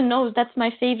even knows that's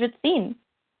my favorite scene.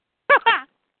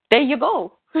 There you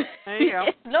go. There you go.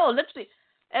 No, literally,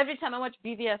 every time I watch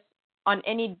BVS on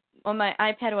my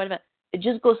iPad or whatever, it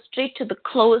just goes straight to the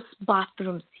closed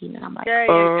bathroom scene, and I'm like, there you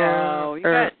go. You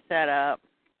got it set up.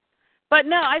 But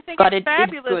no, I think it's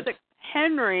fabulous that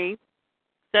Henry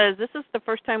says this is the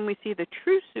first time we see the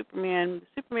true Superman,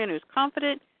 the Superman who's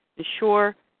confident and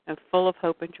sure and full of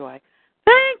hope and joy.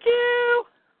 Thank you.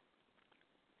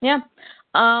 Yeah.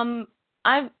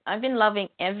 I've been loving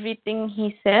everything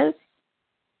he says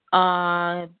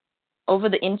over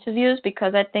the interviews,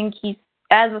 because I think he's,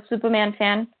 as a Superman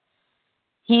fan,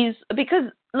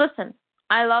 because listen,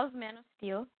 I love Man of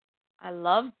Steel, I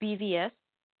love BVS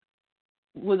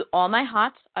with all my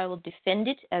heart. I will defend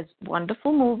it as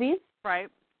wonderful movies. Right.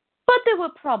 But there were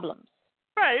problems.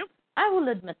 Right. I will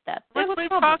admit that. There were we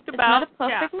problems. Talked about, it's not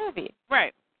a perfect movie.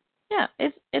 Right. Yeah,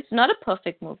 it's not a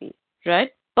perfect movie,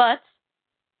 right? But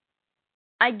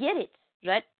I get it,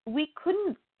 right? We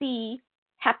couldn't see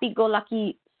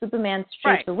happy-go-lucky Superman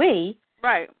straight away.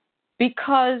 Right.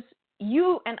 Because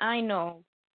you and I know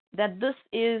that this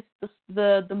is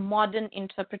the modern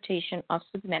interpretation of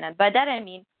Superman. And by that I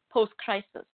mean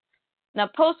post-crisis. Now,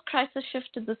 post-crisis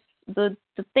shifted the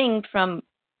thing from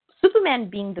Superman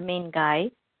being the main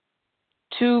guy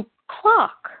to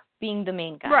Clark being the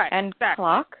main guy. Right, and exactly.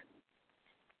 Clark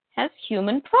has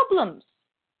human problems,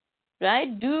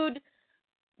 right? Dude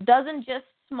doesn't just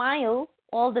smile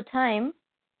all the time,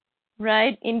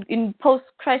 right? In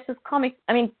post-crisis comics,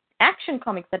 I mean, action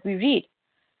comics that we read,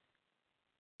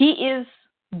 he is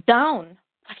down,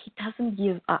 but he doesn't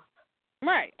give up.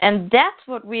 Right. And that's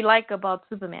what we like about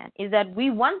Superman, is that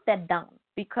we want that down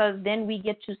because then we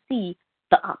get to see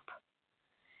the up.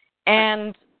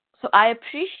 And so I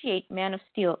appreciate Man of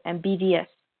Steel and BVS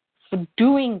for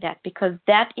doing that, because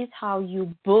that is how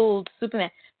you build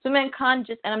Superman. Superman can't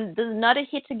just, and this is not a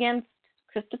hit against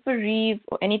Christopher Reeve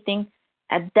or anything.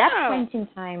 At that point in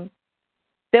time,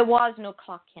 there was no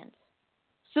Clark Kent.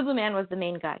 Superman was the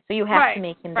main guy, so you have to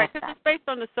make him that guy. Right, because it's based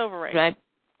on the Silver Age. Right.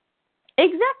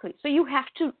 Exactly. So you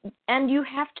have to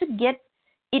get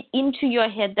it into your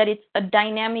head that it's a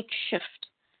dynamic shift.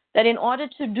 That in order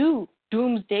to do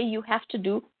Doomsday, you have to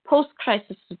do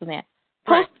post-crisis Superman.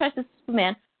 Post-crisis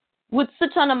Superman would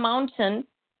sit on a mountain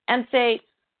and say,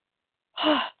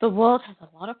 the world has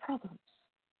a lot of problems.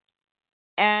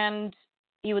 And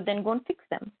he would then go and fix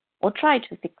them, or try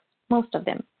to fix most of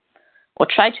them, or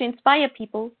try to inspire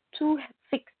people to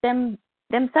fix them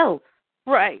themselves.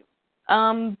 Right.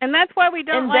 And that's why we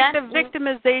don't like the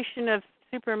victimization of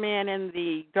Superman and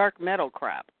the dark metal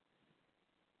crap.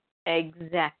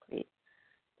 Exactly.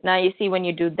 Now, you see, when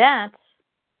you do that,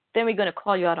 then we're going to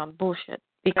call you out on bullshit.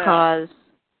 Because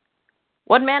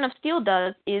what Man of Steel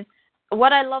does is,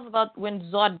 what I love about when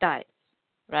Zod dies,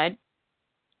 right,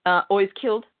 or is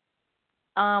killed,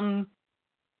 well,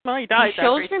 he dies. He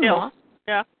shows remorse.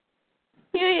 Yeah.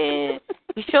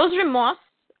 He shows remorse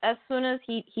as soon as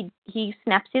he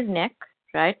snaps his neck,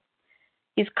 right?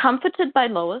 He's comforted by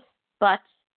Lois, but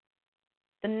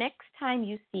the next time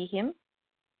you see him,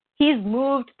 he's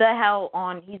moved the hell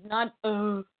on. He's not,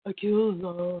 I killed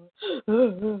her.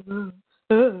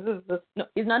 No,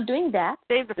 he's not doing that.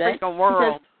 Save the freaking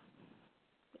world. Says,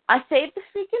 I saved the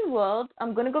freaking world.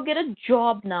 I'm going to go get a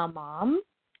job now, Mom.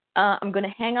 I'm going to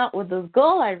hang out with this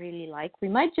girl I really like. We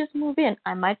might just move in.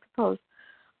 I might propose.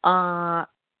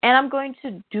 And I'm going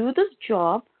to do this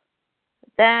job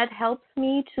that helps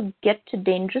me to get to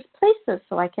dangerous places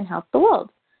so I can help the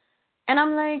world. And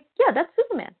I'm like, yeah, that's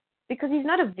Superman. Because he's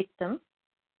not a victim,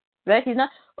 right? He's not,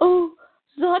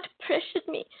 Zod pressured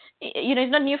me. You know,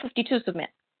 he's not New 52 Superman.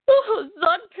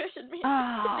 Zod pressured me.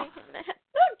 Oh.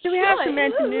 Do we have to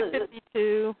mention New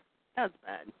 52? That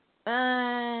was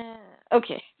bad.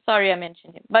 Okay, sorry I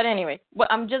mentioned him. But anyway,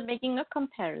 I'm just making a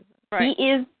comparison. Right. He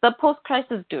is the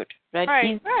post-crisis dude, right?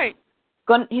 Right.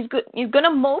 He's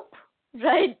gonna mope,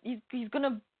 right? He's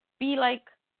gonna be like,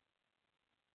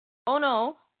 oh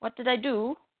no, what did I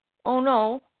do? Oh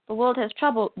no, the world has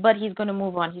trouble. But he's gonna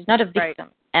move on. He's not a victim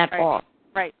at all.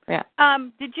 Right. Yeah.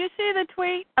 Did you see the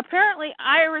tweet? Apparently,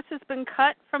 Iris has been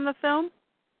cut from the film.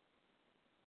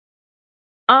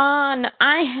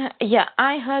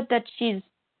 I heard that she's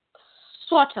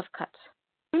sort of cut.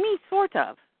 What do you mean, sort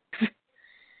of?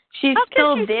 She's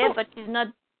still there, but she's not.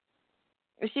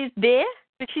 She's there.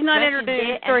 But she's not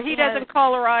introduced, or he doesn't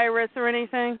call her Iris or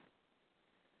anything.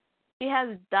 She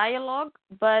has dialogue,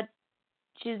 but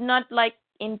she's not like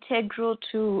integral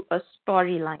to a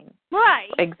storyline. Right.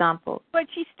 For example. But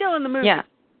she's still in the movie. Yeah.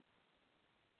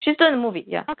 She's still in the movie.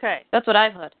 Yeah. Okay. That's what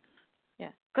I've heard.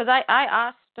 Yeah. Because I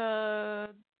asked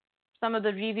some of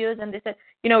the reviewers, and they said,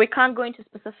 we can't go into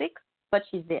specifics, but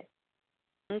she's there.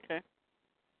 Okay.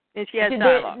 And she has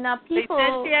dialogue. Now people, they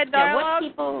said she had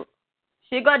dialogue?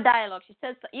 She got dialogue. She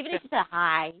says, even if she says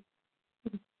hi,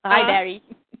 hi Barry.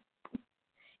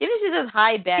 Even if she says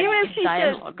hi Barry, even if she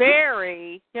dialogue. says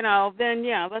Barry, then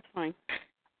yeah, that's fine.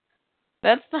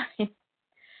 That's fine.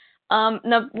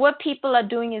 Now what people are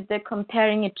doing is they're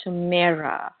comparing it to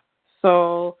Mera.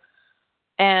 So,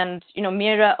 and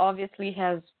Mera obviously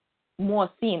has more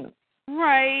scenes.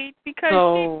 Right, because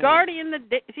she's guarding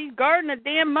the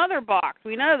damn mother box.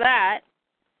 We know that.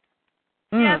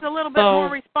 She has a little bit more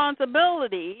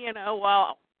responsibility,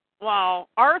 while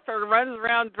Arthur runs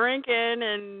around drinking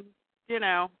and,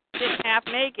 getting half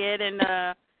naked, and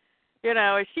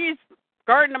she's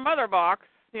guarding the mother box,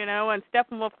 and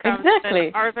Steppenwolf comes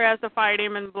and Arthur has to fight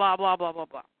him and blah, blah, blah, blah,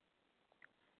 blah.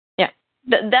 Yeah,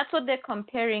 that's what they're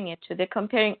comparing it to. They're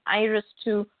comparing Iris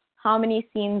to how many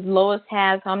scenes Lois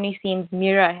has, how many scenes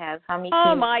Mera has, how many scenes Diana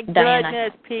has. Oh, my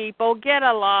goodness, people. Get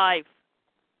alive.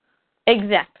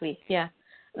 Exactly. Yeah.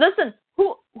 Listen,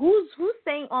 who's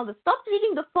saying all this? Stop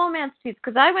reading the four-man tweets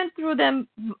because I went through them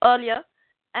earlier,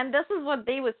 and this is what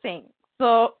they were saying.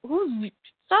 So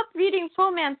stop reading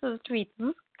four-man's tweets?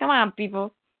 Come on,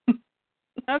 people.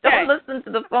 Okay. Don't listen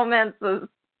to the four-man's.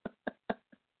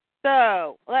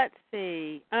 So let's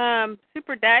see.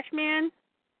 Super Dash Man.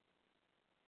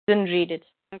 Didn't read it.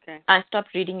 Okay. I stopped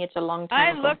reading it a long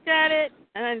time ago. I looked at it,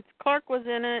 and Clark was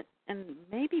in it, and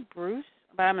maybe Bruce,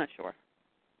 but I'm not sure.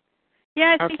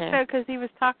 Yeah, I think so, because he was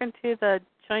talking to the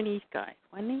Chinese guy,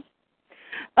 wasn't he?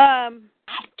 I'm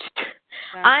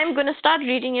going to start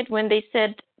reading it when they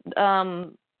said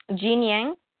Jean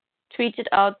Yang tweeted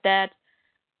out that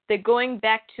they're going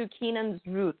back to Kenan's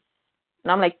roots.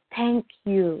 And I'm like, thank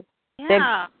you. Yeah.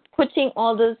 They're quitting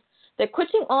all this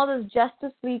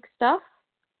Justice League stuff,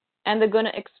 and they're going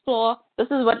to explore. This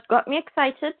is what got me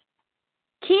excited.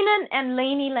 Kenan and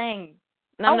Lainey Lang.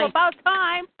 And I'm like, about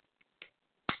time.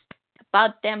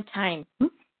 About damn time.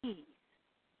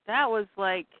 That was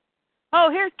like, oh,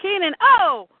 here's Kenan.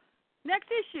 Oh, next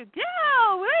issue.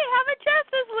 Go! We have a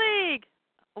Justice League.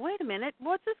 Wait a minute.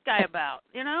 What's this guy about?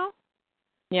 You know?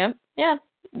 Yeah.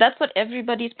 That's what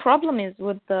everybody's problem is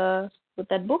with that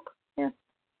book. Yeah.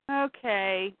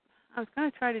 Okay. I was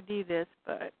going to try to do this,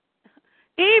 but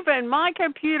even my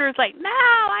computer's like, no,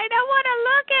 I don't want to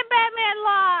look at Batman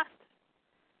Lost.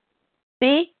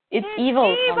 See? It's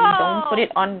evil. Don't put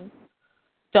it on.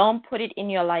 Don't put it in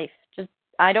your life.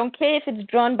 I don't care if it's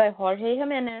drawn by Jorge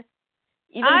Jimenez.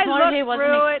 Even Jorge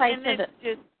wasn't excited. And it's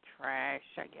just trash,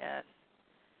 I guess.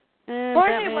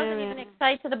 Jorge wasn't even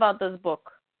excited about this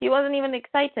book. He wasn't even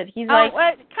excited. He's like,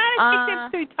 well, it kind of takes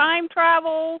him through time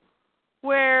travel,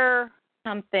 where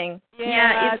something.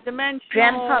 Yeah, it's dimensional.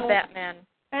 Grandpa Batman.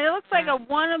 And it looks like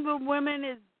one of the women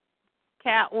is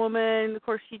Catwoman. Of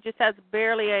course, she just has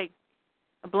barely a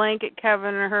blanket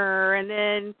covering her, and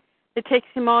then it takes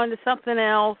him on to something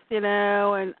else,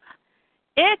 and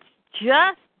it's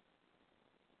just,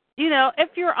 if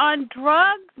you're on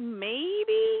drugs, maybe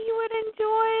you would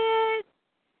enjoy it.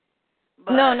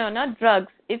 But no, not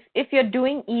drugs. If you're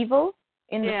doing evil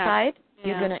in the side,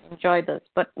 you're going to enjoy this.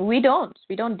 But we don't.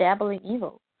 We don't dabble in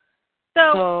evil.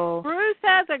 So Bruce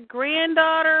has a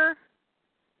granddaughter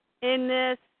in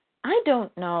this. I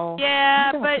don't know.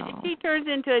 Yeah, she turns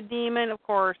into a demon, of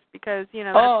course, because,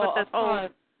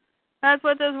 that's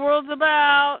what this world's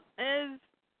about, is,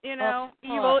 evil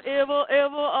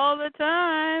all the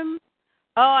time.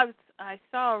 Oh, I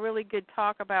saw a really good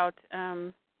talk about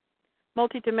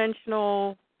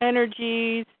multidimensional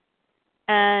energies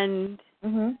and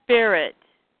spirit.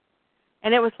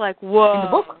 And it was like, whoa. In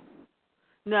the book?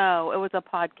 No, it was a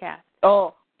podcast.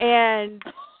 Oh. And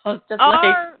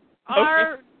our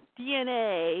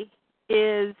DNA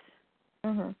is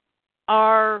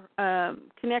our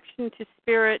connection to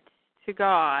spirit, to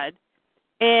God.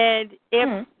 And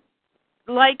if,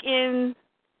 like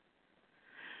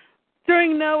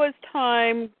during Noah's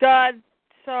time, God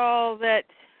saw that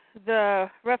the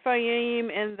Rephaim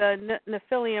and the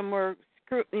Nephilim were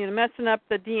messing up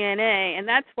the DNA, and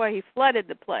that's why he flooded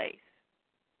the place.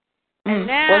 And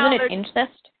now wasn't it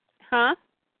incest? Huh?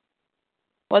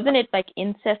 Wasn't it like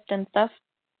incest and stuff?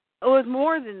 It was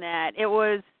more than that. It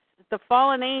was the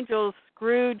fallen angels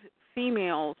screwed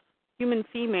females, human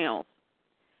females,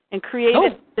 and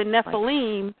created the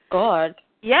Nephilim. God.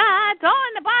 Yeah, it's all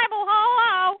in the Bible.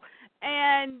 Hello.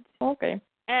 And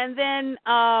then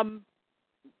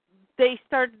they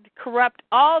started to corrupt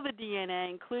all the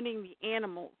DNA, including the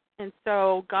animals. And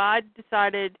so God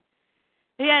decided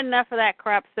he had enough of that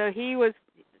crap. So he was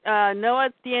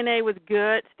Noah's DNA was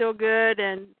good, still good,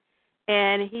 and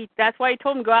that's why he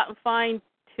told him to go out and find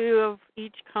 2 of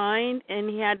each kind, and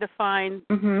he had to find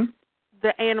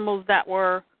the animals that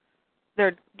were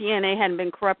their DNA hadn't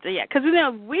been corrupted yet. Because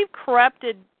we've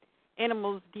corrupted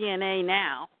animals' DNA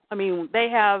now. I mean, they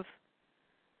have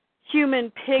human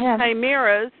pig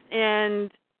chimeras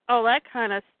and all that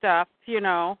kind of stuff,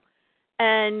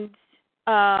 And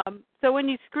so when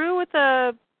you screw with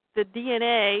the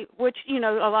DNA, which, a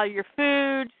lot of your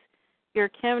foods, your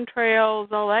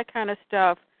chemtrails, all that kind of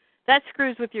stuff, that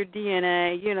screws with your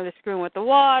DNA. They're screwing with the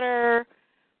water,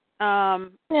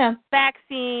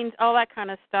 vaccines, all that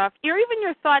kind of stuff. Even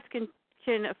your thoughts can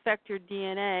affect your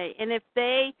DNA. And if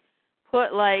they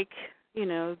put, the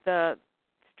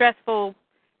stressful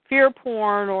fear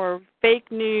porn or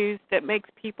fake news that makes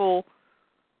people,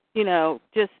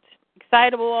 just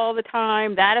excitable all the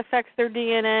time, that affects their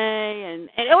DNA. And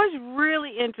it was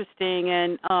really interesting.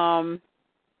 And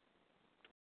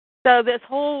so this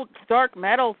whole dark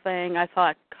metal thing, I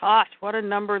thought, gosh, what a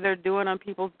number they're doing on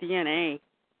people's DNA.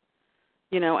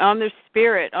 on their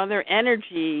spirit, on their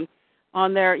energy,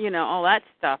 on their, all that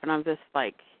stuff. And I'm just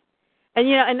like,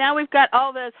 and now we've got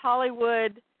all this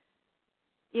Hollywood,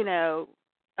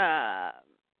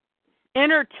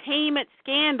 entertainment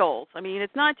scandals. I mean,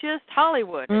 it's not just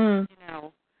Hollywood. Mm.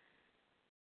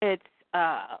 It's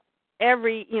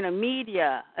every,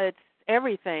 media. It's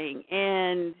everything.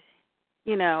 And,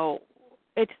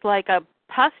 it's like a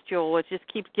pustule. It just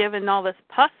keeps giving all this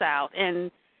pus out.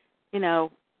 And,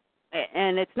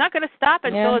 and it's not going to stop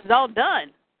until it's all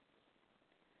done.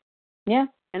 Yeah.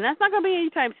 And that's not going to be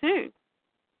anytime soon.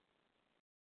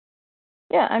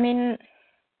 Yeah, I mean,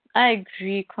 I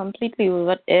agree completely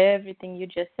with everything you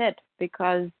just said,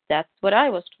 because that's what I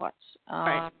was taught.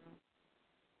 Right.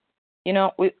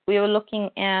 We were looking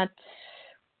at,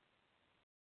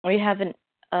 we have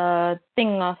a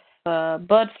thing of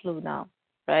bird flu now,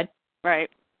 right? Right.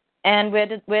 And where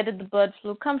did the bird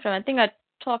flu come from? I think I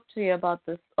talked to you about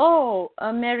this. Oh,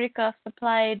 America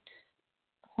supplied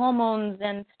hormones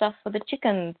and stuff for the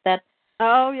chickens that.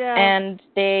 Oh yeah. And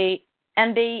they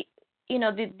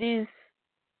these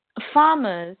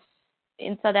farmers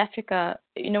in South Africa,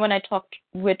 when I talked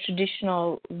with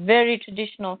very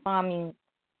traditional farming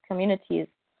communities,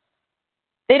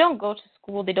 they don't go to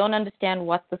school. They don't understand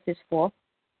what this is for,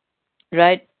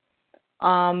 right?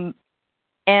 And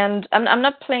I'm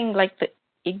not playing like the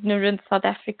ignorant South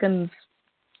Africans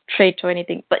trait or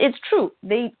anything, but it's true.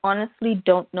 They honestly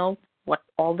don't know what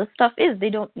all this stuff is. They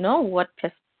don't know what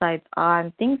pesticides are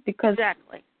and things, because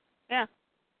exactly. Yeah.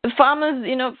 The farmers,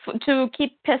 to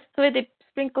keep pests away, they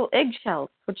sprinkle eggshells,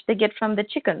 which they get from the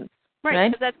chickens. Right?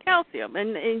 Because that's calcium,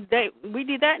 and we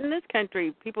do that in this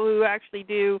country. People who actually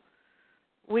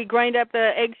we grind up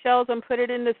the eggshells and put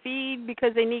it in the feed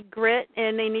because they need grit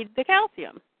and they need the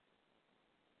calcium.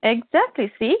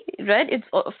 Exactly. See, right? It's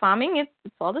farming.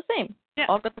 It's all the same. Yeah.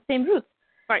 All got the same roots.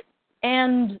 Right.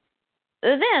 And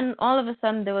then all of a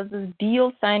sudden there was this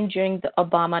deal signed during the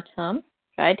Obama term,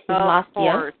 right? His last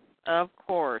year. Of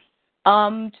course.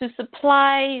 To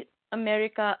supply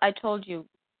America, I told you,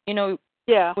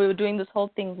 yeah, we were doing this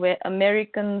whole thing where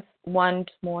Americans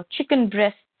want more chicken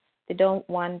breasts. They don't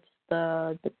want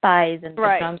the thighs and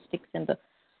the drumsticks and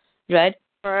right.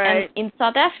 Right. And in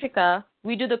South Africa,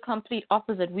 we do the complete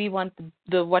opposite. We want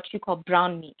the what you call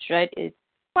brown meat, right? It's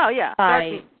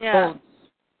thigh, bones,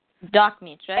 dark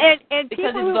meat, right? And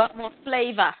because it's got more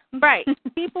flavor. Right.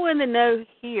 People in the know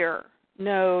here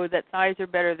know that thighs are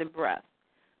better than breasts.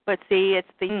 But see, it's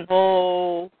the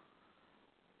whole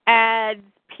ads,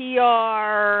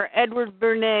 PR, Edward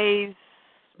Bernays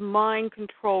mind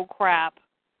control crap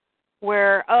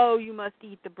where, you must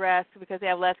eat the breast because they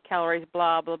have less calories,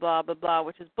 blah, blah, blah, blah, blah,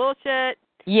 which is bullshit.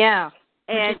 Yeah,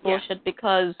 and which is bullshit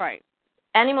because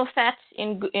animal fat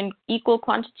in equal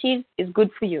quantities is good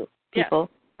for you,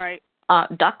 people. Yeah,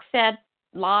 right. Duck fat,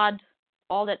 lard,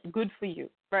 all that good for you.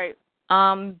 Right.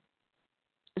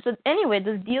 So anyway,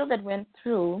 this deal that went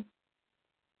through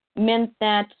meant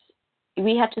that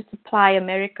we had to supply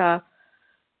America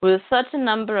with a certain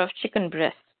number of chicken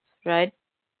breasts, right?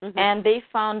 Mm-hmm. And they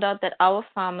found out that our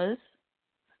farmers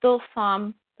still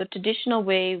farm the traditional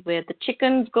way where the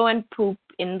chickens go and poop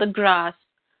in the grass.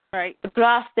 Right. The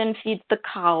grass then feeds the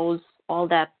cows, all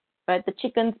that, right? The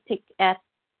chickens pick at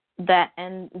that,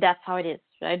 and that's how it is,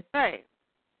 right? Right.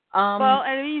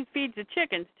 And he feeds the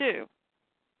chickens, too.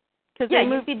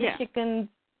 You feed the chickens.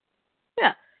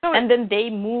 Yeah. And then they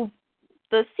move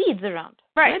the seeds around.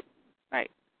 Right.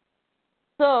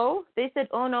 So they said,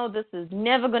 oh, no, this is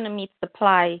never going to meet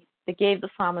supply. They gave the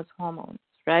farmers hormones,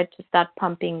 right, to start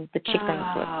pumping the chickens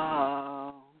with.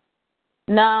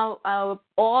 Now,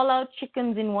 all our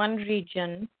chickens in one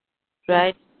region,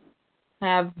 right,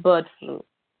 have bird flu. Of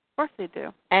course they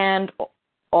do. And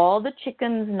all the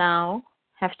chickens now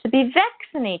have to be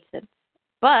vaccinated.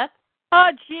 But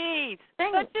oh, jeez.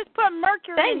 Let's just put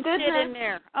mercury and shit in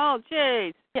there. Oh,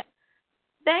 jeez. Yeah.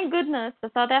 Thank goodness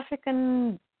the South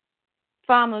African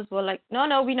farmers were like,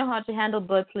 no, we know how to handle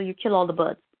bird flu. You kill all the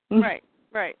birds. Right.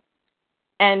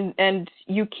 And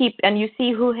you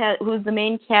see who's the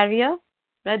main carrier,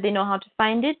 right? They know how to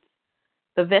find it.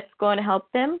 The vet's going to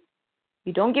help them.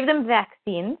 You don't give them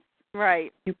vaccines.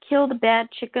 Right. You kill the bad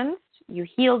chickens. You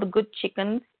heal the good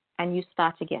chickens, and you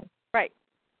start again. Right.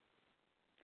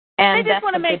 And they just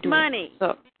want to make money.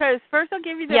 So, because first they'll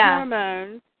give you the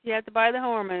hormones. You have to buy the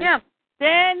hormones. Yeah.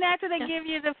 Then after they give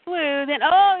you the flu, then,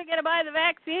 you got to buy the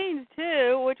vaccines,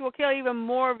 too, which will kill even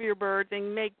more of your birds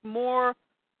and make more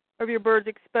of your birds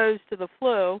exposed to the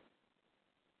flu.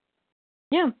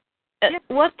 Yeah.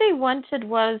 What they wanted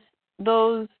was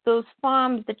those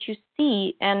farms that you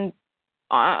see, and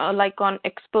like on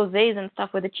exposés and stuff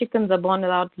where the chickens are born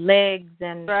without legs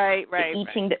and right, they're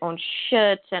eating their own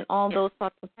shit and all those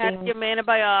sorts of have things. to give them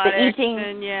antibiotics. They're eating,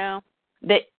 and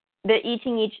they're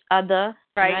eating each other,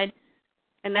 right?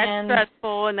 And that's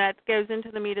stressful, and that goes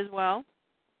into the meat as well.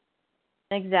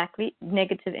 Exactly,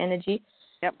 negative energy.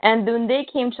 Yep. And when they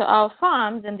came to our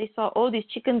farms and they saw all these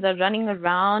chickens are running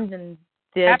around and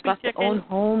they've got their own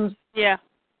homes. Yeah.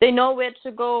 They know where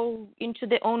to go into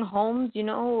their own homes, you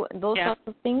know, and those sorts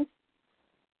of things.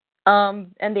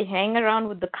 And they hang around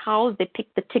with the cows. They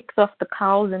pick the ticks off the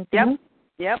cows and things.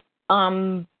 Yep.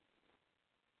 And,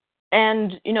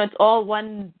 you know, it's all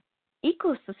one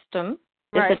ecosystem.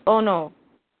 They said, oh, no,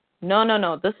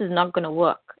 this is not going to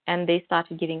work. And they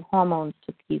started giving hormones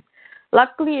to these.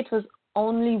 Luckily, it was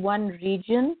only one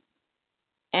region.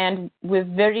 And we're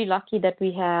very lucky that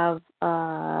we have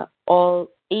all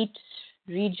 8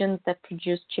 regions that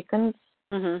produce chickens.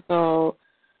 Mm-hmm. So,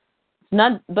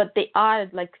 but they are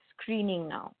like screening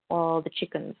now, all the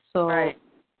chickens. So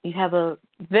you have a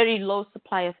very low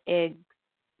supply of eggs,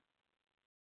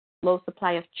 low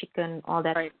supply of chicken, all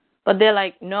that. Right. But they're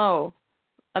like, no,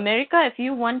 America, if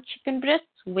you want chicken breasts,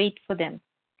 wait for them.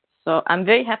 So I'm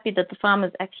very happy that the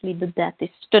farmers actually did that.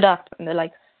 They stood up and they're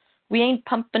like, we ain't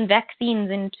pumping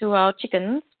vaccines into our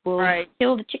chickens. We'll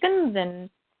kill the chickens and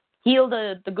heal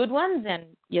the good ones, and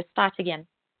you start again.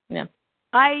 Yeah.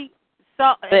 I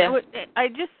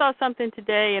just saw something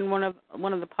today in one of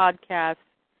the podcasts.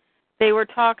 They were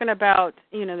talking about,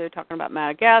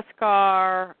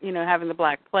 Madagascar, having the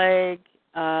Black Plague.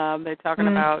 They're talking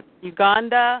about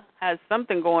Uganda has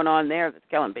something going on there that's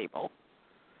killing people.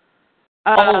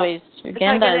 Always.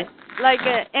 Uganda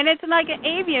and it's like an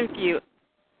avian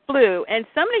flu. And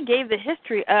somebody gave the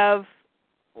history of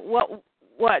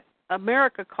what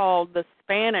America called the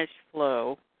Spanish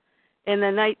flu in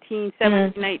the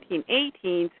 1917,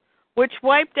 1918s, which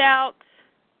wiped out,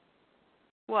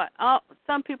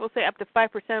 some people say up to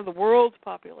 5% of the world's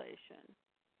population.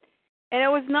 And it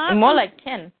was not... More like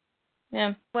 10.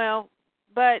 Yeah. Well,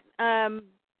 but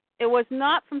it was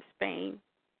not from Spain.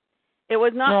 It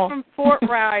was not from Fort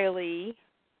Riley.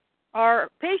 Our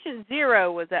patient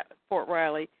 0 was at Fort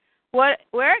Riley. Where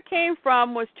it came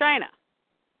from was China.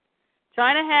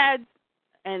 China had,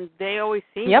 and they always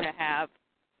seem to have,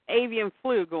 avian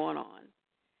flu going on.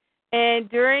 And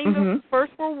during the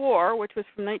First World War, which was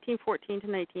from 1914 to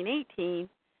 1918,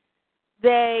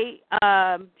 they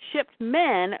shipped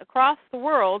men across the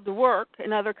world to work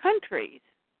in other countries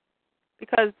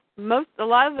because a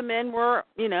lot of the men were,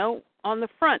 on the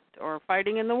front or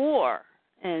fighting in the war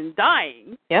and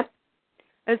dying. Yep.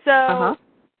 And so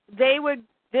they would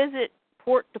visit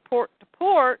port to port to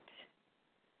port,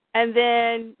 and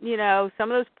then,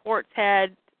 some of those ports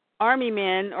had army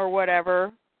men or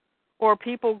whatever, or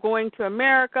people going to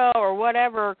America or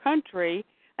whatever country,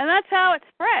 and that's how it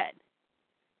spread.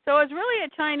 So it's really a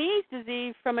Chinese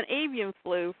disease from an avian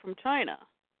flu from China.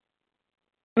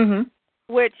 Mm-hmm.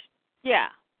 Which,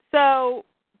 so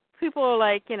people are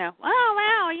like, oh,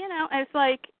 wow, and it's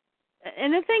like,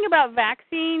 and the thing about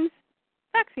vaccines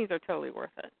are totally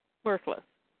worthless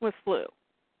with flu.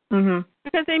 Mm-hmm.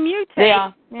 Because they mutate.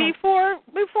 Yeah. Before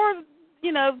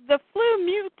the flu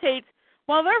mutates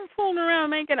while they're fooling around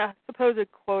making a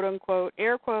supposed quote-unquote,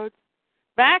 air quotes,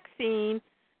 vaccine,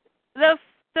 the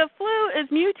flu is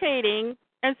mutating,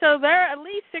 and so they're at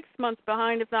least 6 months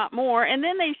behind, if not more, and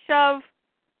then they shove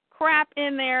crap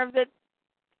in there that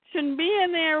shouldn't be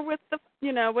in there with the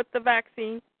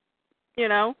vaccine,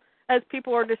 as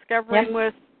people are discovering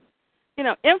with,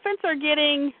 infants are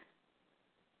getting,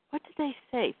 what did they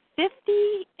say,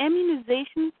 50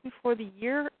 immunizations before the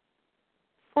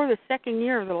second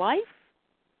year of their life?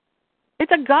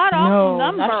 It's a god-awful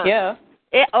number. Not here.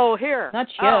 Here. Not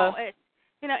here.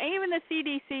 Even the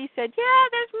CDC said,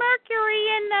 there's mercury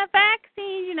in the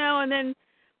vaccine, and then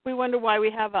we wonder why we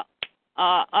have a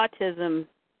autism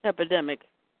epidemic.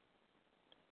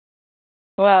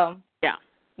 Well,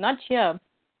 not here.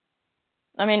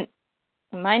 I mean,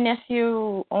 my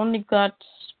nephew only got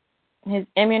his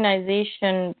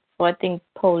immunization for, I think,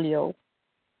 polio.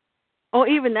 Oh,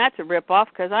 even that's a ripoff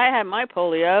because I had my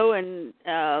polio and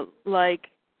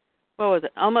what was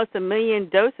it? Almost 1 million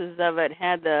doses of it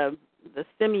had the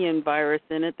simian virus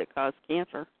in it that caused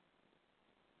cancer.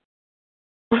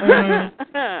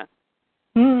 Yeah.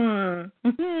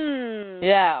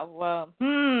 Well.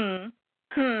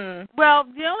 Well,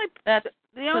 the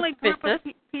only group of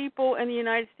people in the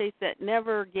United States that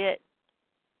never get,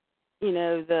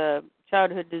 the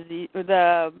childhood disease or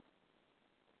the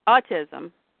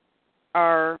autism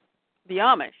are the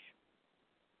Amish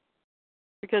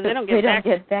because they don't get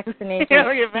vaccinated. They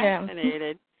don't get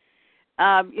vaccinated.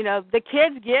 The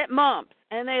kids get mumps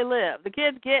and they live. The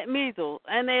kids get measles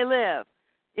and they live.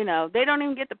 They don't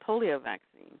even get the polio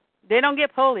vaccine. They don't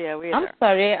get polio either. I'm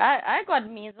sorry, I got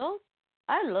measles.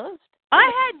 I lived. I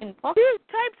had 2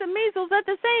 types of measles at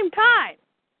the same time.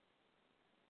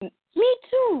 Me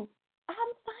too.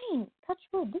 I'm fine. Touch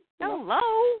wood. Hello.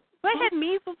 I had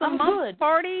measles and mumps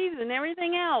parties and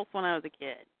everything else when I was a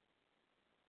kid.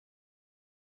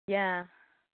 Yeah.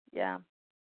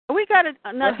 We got it.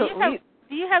 Now,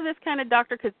 do you have this kind of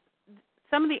doctor? Because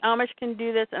some of the Amish can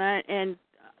do this, and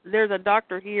there's a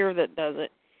doctor here that does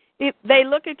it. They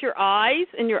look at your eyes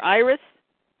and your iris,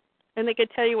 and they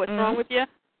could tell you what's wrong with you.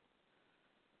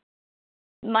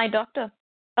 My doctor.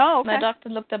 Oh, okay. My doctor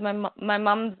looked at my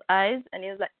mom's eyes, and he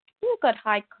was like, "You got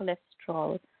high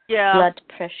cholesterol, blood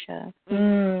pressure."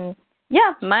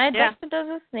 Yeah, my doctor does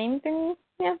the same thing.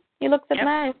 Yeah, he looks at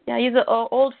my eyes. Yeah, he's an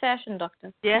old-fashioned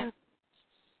doctor. Yeah.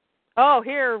 Oh,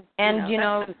 here, and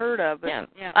that's unheard of. Yeah.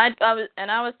 I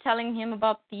was telling him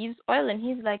about thieves' oil, and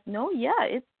he's like, "No, yeah,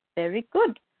 it's very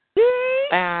good."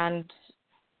 And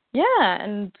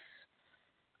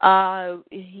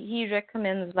he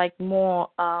recommends like more.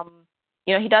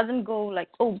 He doesn't go like,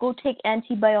 "Oh, go take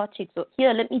antibiotics," or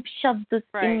 "Here, let me shove this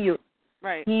in you."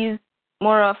 Right. He's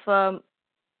more of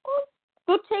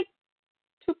go take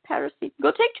 2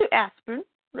 aspirin,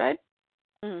 right?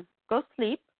 Mm-hmm. Go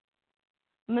sleep.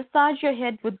 Massage your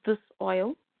head with this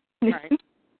oil. Right.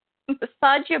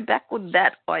 Massage your back with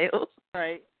that oil.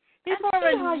 Right. He's more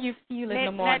of how you feel in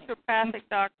the morning. Naturopathic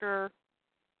doctor,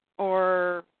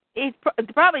 or he's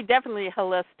probably definitely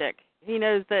holistic. He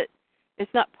knows that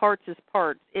it's not parts as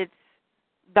parts. It's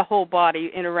the whole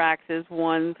body interacts as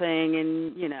one thing,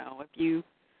 and if you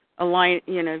align,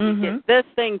 if you get this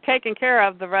thing taken care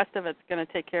of, the rest of it's going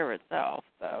to take care of itself.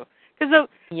 So, because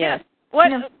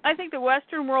I think the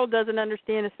Western world doesn't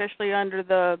understand, especially under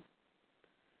the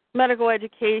medical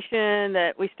education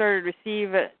that we started to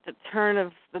receive at the turn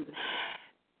of the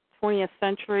 20th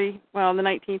century. Well, the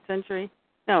 19th century.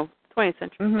 No, 20th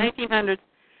century. 1900s.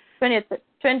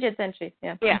 20th century.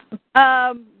 Yeah. Yeah.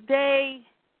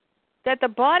 That the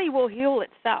body will heal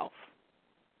itself.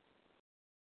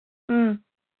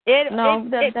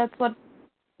 That's what.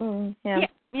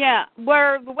 Yeah.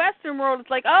 Where the Western world is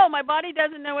like, oh, my body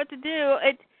doesn't know what to do.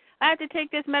 I have to take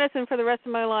this medicine for the rest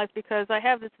of my life because I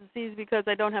have this disease because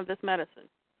I don't have this medicine.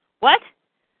 What?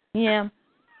 Yeah.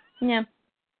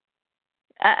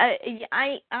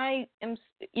 I am.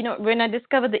 When I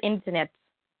discovered the internet,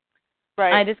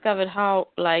 right. I discovered how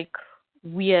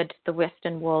weird the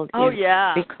Western world is. Oh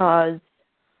yeah. Because,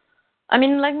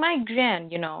 like my gran,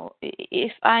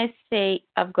 if I say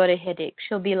I've got a headache,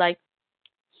 she'll be like,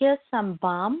 "Here's some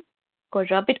balm. Go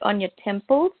rub it on your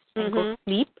temples and go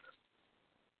sleep.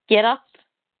 Get up,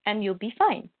 and you'll be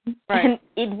fine." Right. And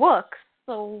it works.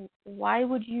 So why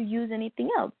would you use anything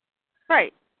else?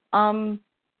 Right.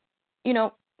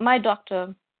 My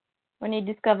doctor, when he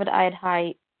discovered I had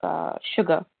high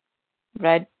sugar,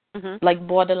 right, like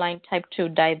borderline type 2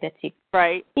 diabetic,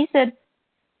 right, he said,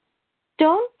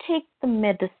 "Don't take the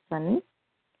medicine,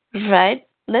 right?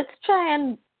 Let's try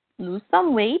and lose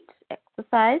some weight,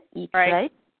 exercise, eat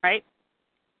right.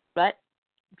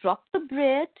 Drop the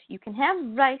bread. You can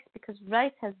have rice because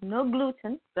rice has no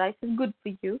gluten. Rice is good for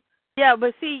you." Yeah,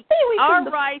 but see, our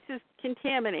rice is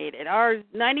contaminated. Our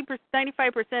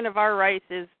 95% of our rice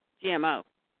is GMO.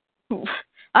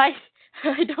 I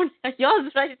don't.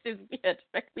 Yours rice is weird.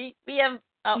 We have.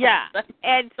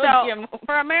 And so GMO.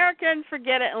 For Americans,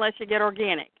 forget it unless you get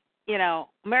organic.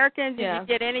 Americans, if you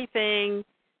get anything,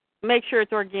 make sure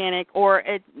it's organic, or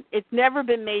it's never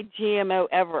been made GMO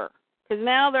ever. Because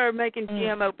now they're making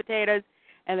GMO potatoes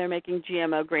and they're making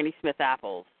GMO Granny Smith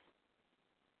apples.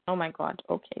 Oh my God.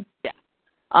 Okay.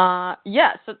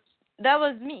 Yeah. So that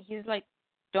was me. He's like,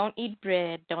 "Don't eat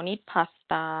bread. Don't eat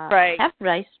pasta. Right. Have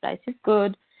rice. Rice is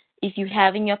good. If you're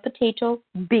having your potato,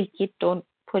 bake it. Don't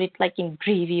put it in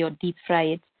gravy or deep fry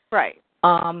it." Right.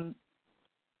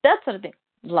 That sort of thing.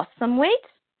 Lost some weight.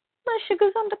 My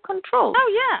sugar's under control. Oh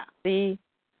yeah. See.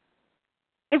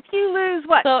 If you lose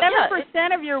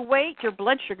 7% of your weight, your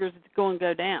blood sugar is going to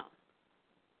go down.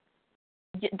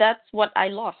 That's what I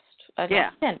lost. I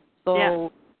lost 10.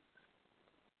 So,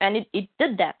 and it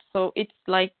did that. So it's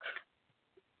like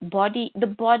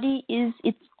the body is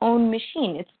its own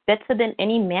machine. It's better than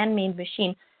any man-made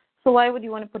machine. So why would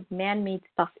you want to put man-made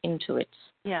stuff into it?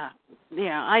 Yeah.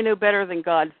 I know better than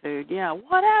God food. Yeah,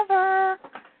 whatever.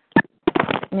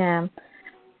 Yeah.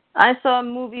 I saw a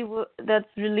movie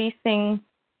that's releasing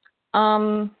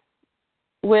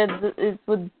with this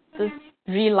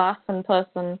Brie Larson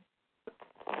person,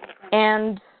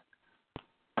 and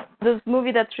this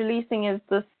movie that's releasing is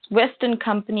this Western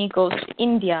company goes to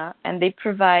India and they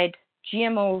provide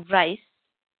GMO rice,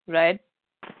 right?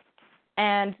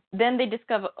 And then they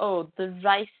discover, oh, the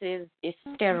rice is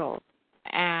sterile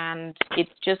and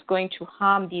it's just going to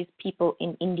harm these people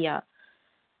in India.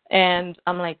 And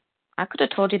I'm like, I could have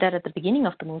told you that at the beginning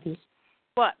of the movie.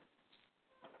 What?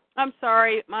 I'm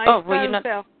sorry, my phone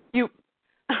fell.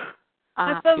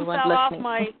 My phone fell off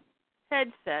my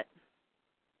headset.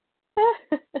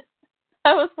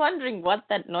 I was wondering what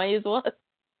that noise was.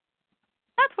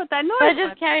 That's what that noise was. I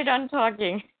just carried on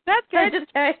talking. That's good. I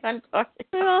just carried on talking.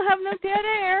 We don't have no dead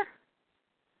air.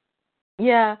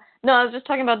 Yeah. No, I was just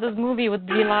talking about this movie with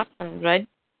Brie Larson, right?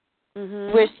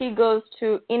 Mm-hmm. Where she goes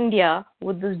to India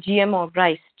with this GMO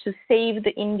rice to save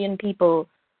the Indian people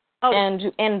and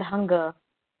to end hunger.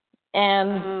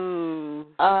 And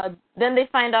then they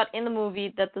find out in the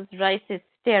movie that this rice is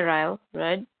sterile,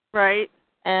 right? Right.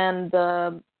 And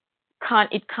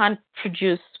it can't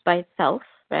produce by itself,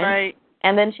 right? Right.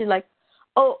 And then she's like,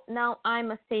 "Oh, now I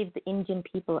must save the Indian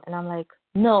people." And I'm like,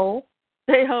 "No,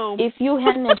 stay home. If you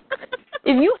hadn't,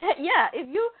 if you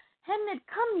hadn't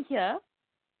come here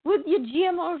with your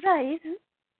GMO rice,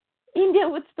 India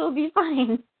would still be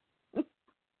fine.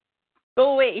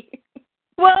 Go away."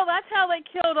 Well, that's how they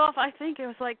killed off, I think it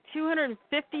was like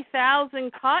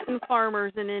 250,000 cotton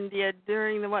farmers in India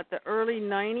during the early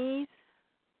 90s.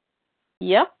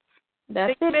 Yep. That's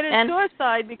they committed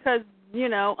suicide because, we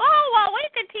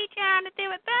could teach you how to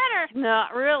do it better.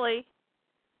 Not really.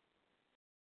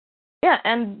 Yeah,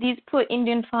 and these poor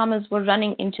Indian farmers were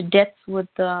running into debts with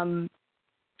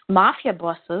mafia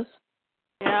bosses.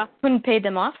 Yeah. Couldn't pay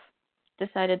them off.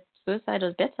 Decided suicide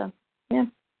was better. Yeah.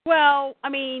 Well, I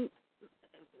mean,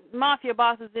 mafia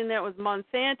bosses in there was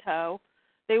Monsanto.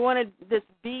 They wanted this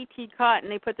BT cotton.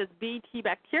 They put this BT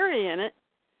bacteria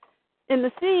in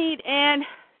the seed, and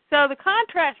so the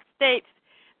contract states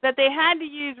that they had to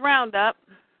use Roundup,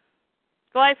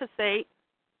 glyphosate.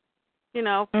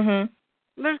 Mm-hmm.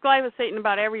 There's glyphosate in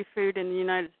about every food in the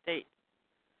United States.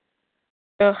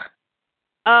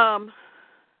 Ugh.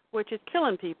 Which is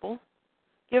killing people,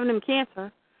 giving them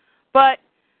cancer. But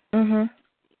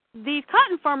these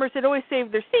cotton farmers had always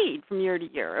saved their seed from year to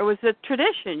year. It was a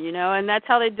tradition, and that's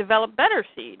how they developed better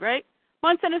seed, right?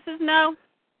 Monsanto says, no,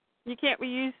 you can't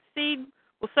reuse seed.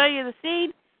 We'll sell you the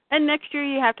seed, and next year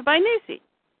you have to buy new seed.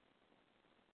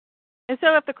 And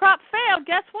so if the crop failed,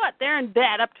 guess what? They're in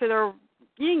debt up to their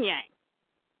yin-yang.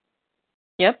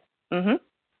 Yep. Mhm.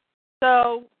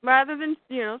 So rather than,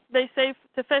 they save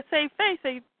face,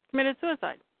 they committed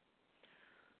suicide.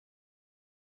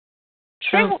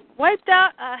 True. They wiped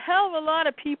out a hell of a lot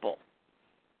of people.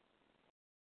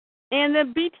 And the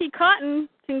BT cotton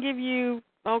can give you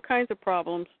all kinds of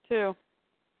problems, too.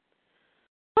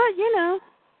 But,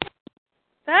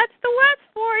 that's the West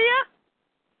for you.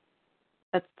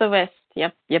 That's the West.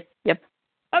 Yep.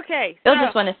 Okay. You'll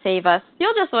just want to save us.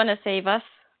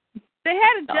 They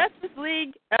had a Justice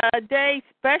League Day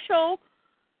special.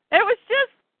 It was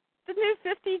just the new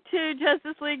 52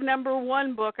 Justice League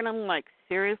 #1 book, and I'm like,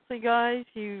 seriously, guys?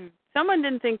 Someone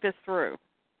didn't think this through.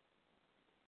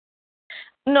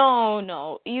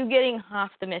 No. You're getting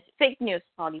half the message. Fake news,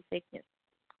 Holly. Fake news.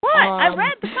 What? I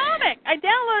read the comic. I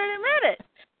downloaded and read it.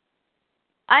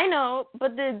 I know,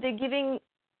 but they're giving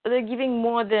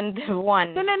more than the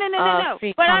one. No.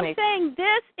 Free but comic. I'm saying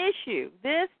this issue,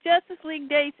 this Justice League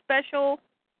Day special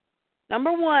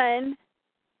 #1,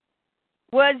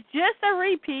 was just a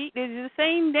repeat. It's the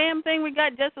same damn thing we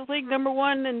got Justice League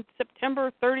 #1 in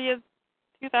September 30th,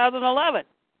 2011.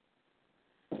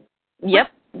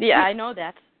 Yep. Yeah, I know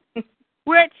that.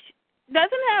 Which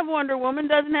doesn't have Wonder Woman,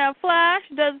 doesn't have Flash,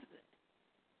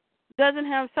 doesn't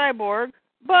have Cyborg,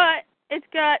 but it's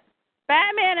got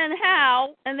Batman and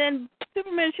Hal, and then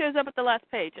Superman shows up at the last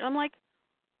page. And I'm like,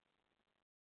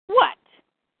 what?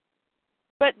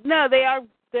 But no, they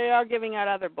are giving out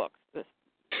other books.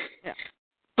 Yeah.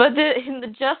 But in the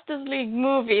Justice League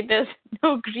movie, there's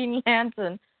no Green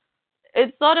Lantern.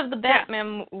 It's sort of the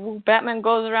Batman. Yeah. Batman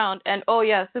goes around, and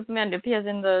Superman appears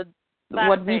in the last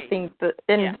what page. We think.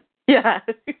 Yeah.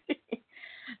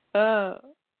 Oh,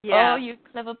 you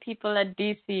clever people at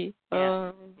DC.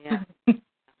 Yeah.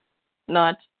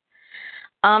 Not.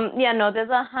 No, there's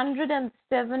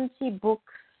 170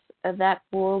 books that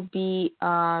will be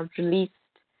released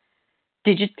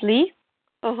digitally.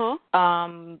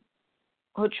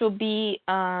 Which will be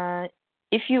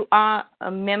if you are a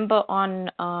member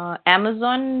on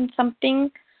Amazon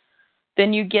something,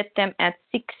 then you get them at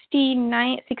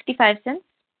 65 cents.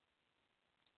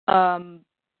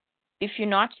 If you're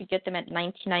not, you get them at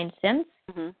 99 cents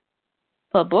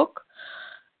per book.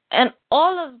 And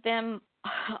all of them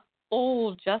are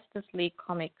old Justice League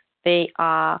comics. They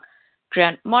are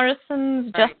Grant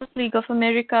Morrison's Right. Justice League of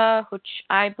America, which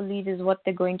I believe is what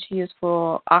they're going to use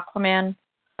for Aquaman.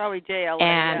 Probably JLA.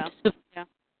 And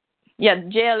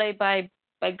JLA by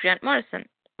Grant Morrison.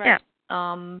 Right.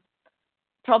 Yeah.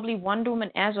 Probably Wonder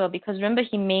Woman as well, because remember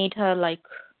he made her like,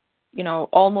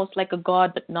 almost like a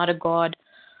god but not a god.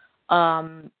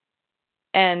 And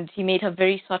he made her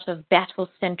very sort of battle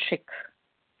centric,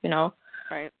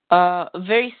 Right.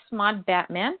 Very smart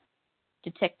Batman,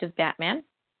 Detective Batman.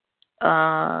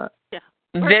 Yeah.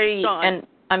 Very, Dawn? and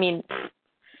I mean,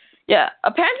 yeah.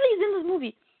 Apparently he's in this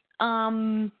movie.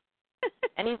 And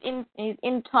he's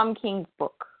in Tom King's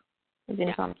book. He's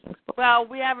in Tom King's book. Well,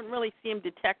 we haven't really seen him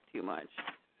detect too much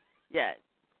yet.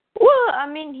 Well, I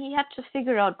mean, he had to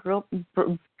figure out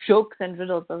jokes and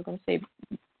riddles. I was going to say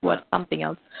something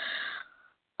else.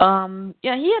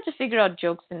 He had to figure out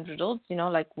jokes and riddles,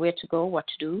 like where to go, what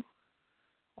to do,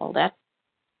 all that.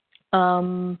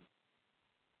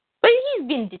 But he's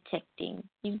been detecting.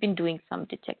 He's been doing some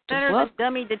detective Better work. than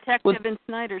dummy detective in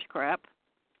Snyder's crap.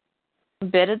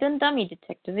 Better than dummy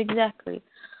detective, exactly.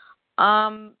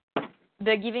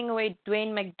 They're giving away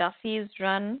Dwayne McDuffie's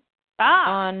run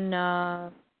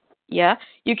on.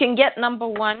 You can get number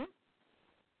 1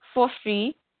 for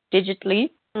free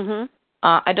digitally. Mhm.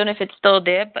 I don't know if it's still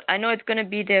there, but I know it's going to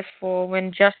be there for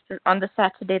on the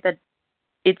Saturday that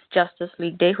it's Justice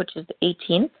League Day, which is the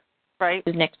 18th. Right.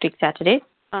 Is next week Saturday.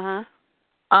 Uh-huh.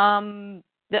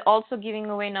 They're also giving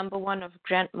away number 1 of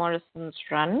Grant Morrison's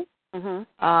run. Mhm.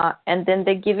 And then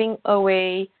they're giving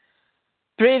away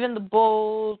Brave and the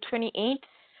Bold 28,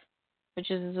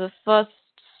 which is the first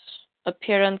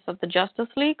appearance of the Justice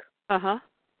League. Uh-huh.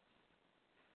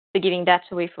 They're giving that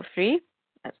away for free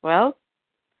as well.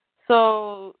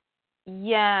 So,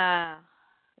 yeah,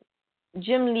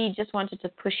 Jim Lee just wanted to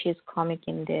push his comic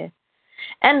in there.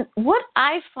 And what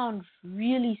I found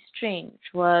really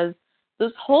strange was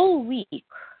this whole week,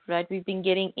 right, we've been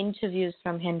getting interviews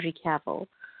from Henry Cavill.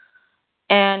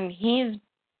 And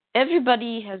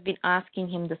everybody has been asking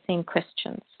him the same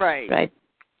questions. Right.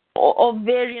 Or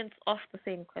variants of the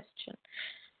same question.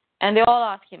 And they all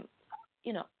ask him,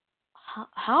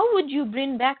 how would you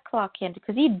bring back Clark Kent?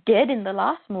 Because he's dead in the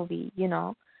last movie,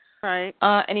 Right.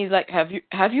 And he's like, have you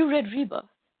read Rebirth?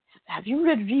 Have you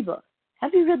read Rebirth?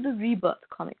 Have you read the Rebirth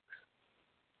comics?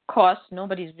 Of course,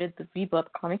 nobody's read the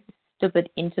Rebirth comics. Stupid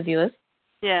interviewers.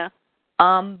 Yeah.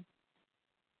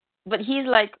 But he's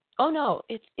like, oh no,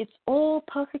 it's all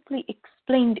perfectly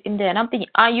explained in there. And I'm thinking,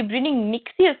 are you bringing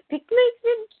Nixie as picnic?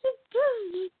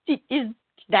 Is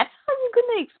that how you're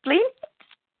gonna explain it?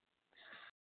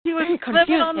 He was Very confused,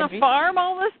 living on Henry. the farm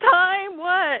all this time?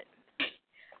 What?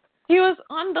 He was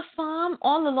on the farm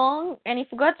all along, and he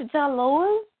forgot to tell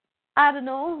Lois? I don't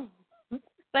know.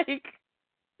 Like,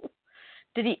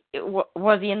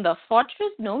 was he in the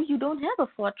fortress? No, you don't have a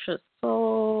fortress.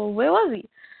 So where was he?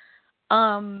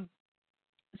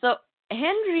 So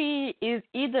Henry is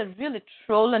either really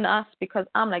trolling us, because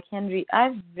I'm like, Henry,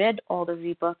 I've read all the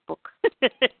Rebirth books.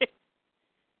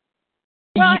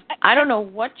 Well, I don't know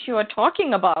what you are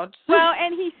talking about. Well,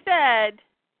 and he said,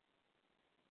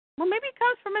 well, maybe it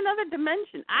comes from another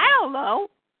dimension. I don't know.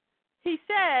 He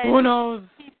said, who knows?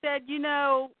 He said,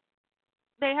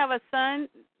 they have a son.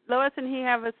 Lois and he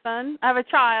have a son. I have a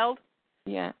child.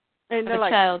 Yeah. And they're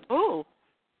like, child. oh,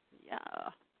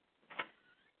 yeah.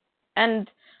 And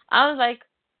I was like,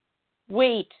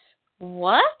 wait,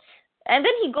 what? And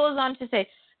then he goes on to say,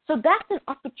 so that's an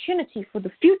opportunity for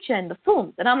the future in the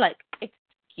films. And I'm like,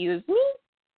 excuse me?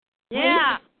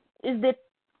 Yeah. Wait,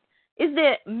 is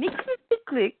there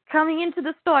Mixie coming into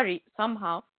the story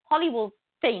somehow? Holly will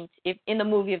faint if in the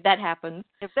movie if that happens.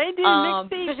 If they do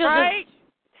Mixie, right?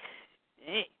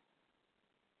 Hey,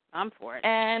 I'm for it.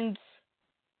 And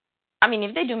I mean,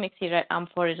 if they do Mixie right, I'm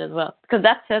for it as well, because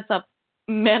that sets up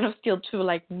Man of Steel 2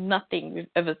 like nothing we've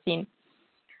ever seen.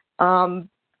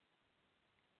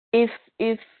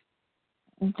 If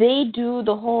they do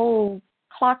the whole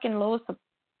Clark and Lois are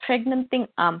pregnant thing,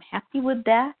 I'm happy with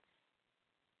that.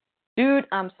 Dude,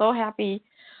 I'm so happy.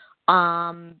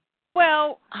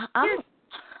 Well,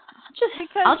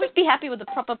 I'll just be happy with the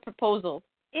proper proposal.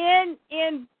 In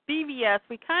BVS,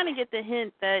 we kind of get the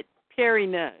hint that Perry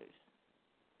knows,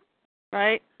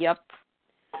 right? Yep.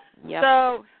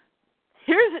 So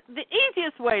here's the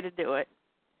easiest way to do it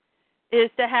is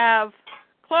to have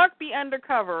Clark be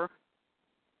undercover.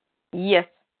 Yes.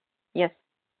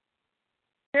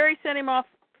 Perry sent him off.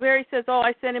 Perry says, "Oh,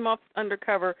 I sent him off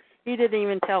undercover. He didn't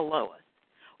even tell Lois,"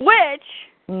 which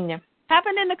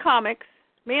happened in the comics,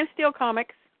 Man of Steel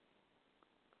comics,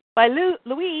 by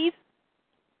Louise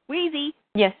Wheezy.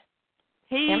 Yes.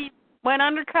 He Yep. went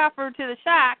undercover to the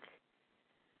shack,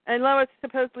 and Lois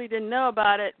supposedly didn't know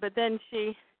about it, but then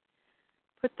she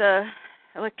put the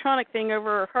electronic thing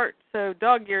over her heart so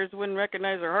dog ears wouldn't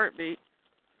recognize her heartbeat.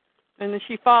 And then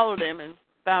she followed him and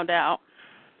found out.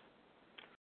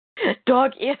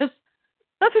 Dog ears.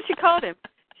 That's what she called him.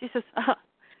 She says,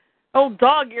 old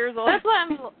dog ears. That's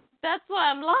why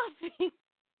I'm laughing.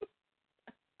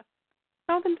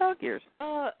 Call them dog ears.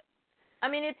 I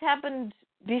mean, it's happened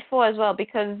before as well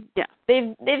because Yeah.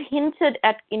 they've hinted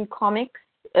at in comics.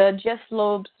 Jeff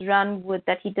Loeb's run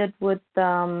that he did with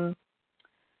McGinnis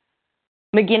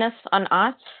on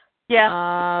Art.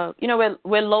 Yeah.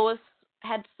 Where Lois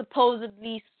had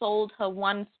supposedly sold her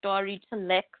one story to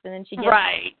Lex, and then she gets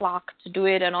Clark to do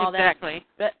it and all exactly.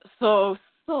 that. So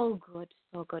good,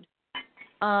 so good.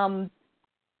 And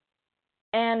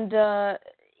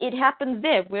it happens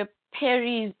there where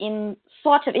Perry's in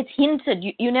sort of, it's hinted.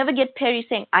 You never get Perry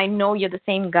saying, "I know you're the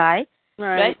same guy,"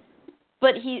 right?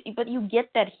 But you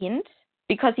get that hint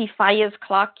because he fires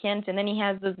Clark Kent, and then he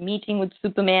has this meeting with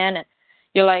Superman, and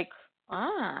you're like,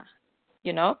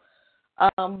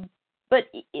 But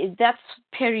that's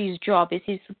Perry's job. Is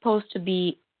he's supposed to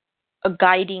be a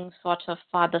guiding sort of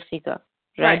father figure,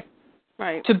 right?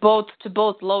 Right. To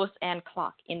both Lois and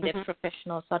Clark in their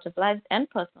professional sort of lives and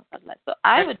personal sort of lives. So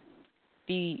I would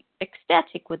be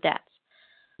ecstatic with that.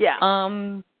 Yeah.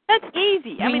 That's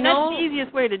easy. That's the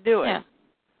easiest way to do it. Yeah.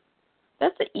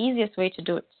 That's the easiest way to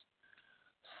do it.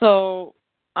 So,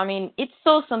 I mean, it's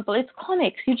so simple. It's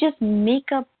comics. You just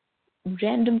make up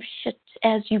random shit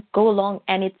as you go along,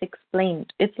 and it's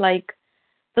explained. It's like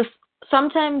this.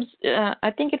 Sometimes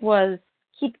I think it was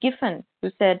Keith Giffen who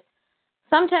said,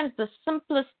 sometimes the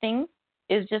simplest thing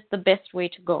is just the best way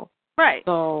to go. Right.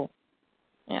 So,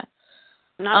 yeah.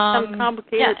 Not some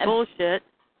complicated bullshit.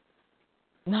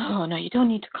 No, you don't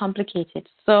need to complicate it.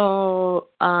 So,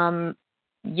 I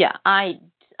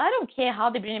don't care how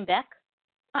they bring him back.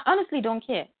 I honestly don't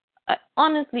care.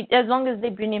 Honestly, as long as they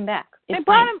bring him back. They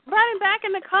brought him back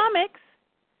in the comics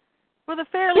with a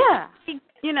fairly,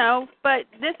 but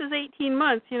this is 18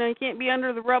 months. You can't be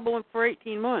under the rubble for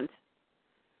 18 months.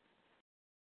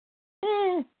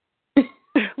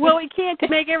 Well, we can't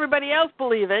make everybody else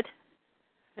believe it.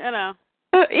 He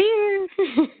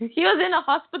was in a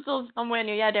hospital somewhere and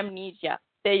he had amnesia.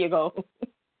 There you go.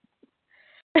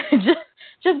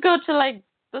 just go to like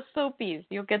the soapies.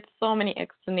 You'll get so many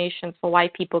explanations for why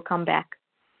people come back.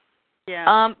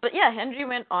 Yeah. But yeah, Henry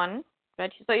went on,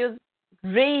 right? So he was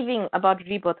raving about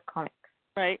Rebirth comics.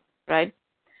 Right. Right?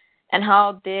 And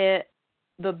how they're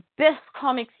the best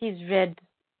comics he's read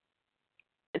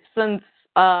since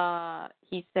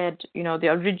he said, the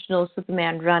original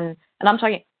Superman run. And I'm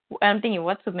thinking,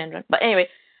 what Superman run? But anyway,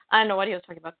 I don't know what he was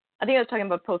talking about. I think he was talking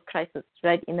about post-crisis,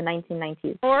 right, in the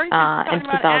 1990s. Or he's talking and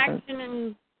about 2000s. action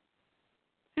and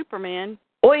Superman.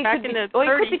 Or he could be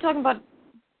talking about,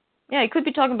 he could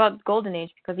be talking about Golden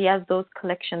Age because he has those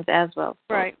collections as well.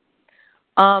 So. Right.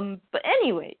 But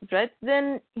anyway, right,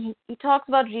 then he talks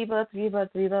about rebirth,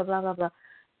 blah, blah, blah.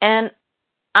 And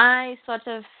I sort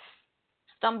of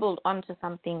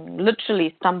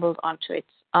literally stumbled onto it.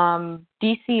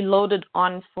 DC loaded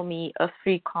on for me a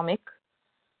free comic,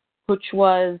 which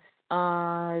was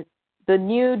the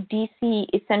new DC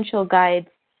Essential Guides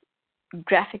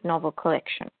graphic novel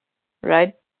collection,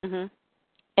 right? Mm-hmm.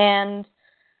 And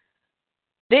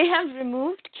they have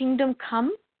removed Kingdom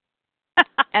Come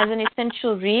as an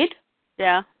essential read.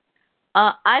 Yeah.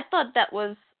 I thought that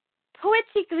was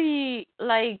poetically,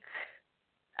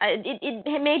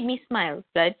 it made me smile,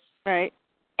 right? Right.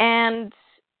 And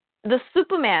the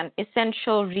Superman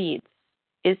essential reads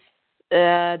is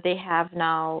they have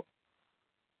now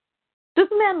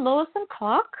Superman Lois and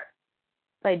Clark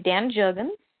by Dan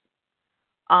Jurgens.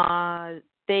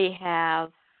 They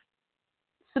have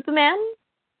Superman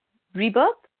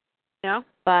Rebirth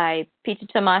by Peter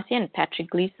Tomasi and Patrick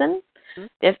Gleason. Mm-hmm.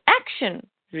 They have Action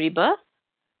Rebirth.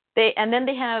 And then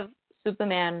they have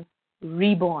Superman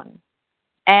Reborn.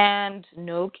 And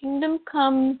no Kingdom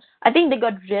Come. I think they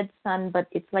got Red Sun, but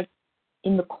it's like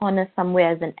in the corner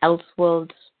somewhere as an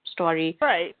Elseworld story.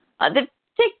 Right. They've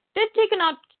taken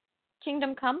out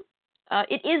Kingdom Come.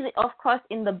 It is, of course,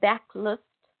 in the back list,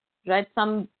 right?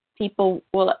 Some people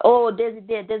will, there's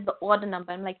the order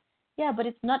number. I'm like, yeah, but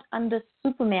it's not under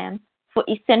Superman for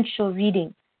essential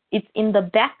reading. It's in the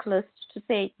back list to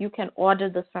say you can order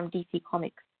this from DC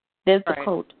Comics. There's the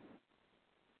code,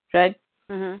 right?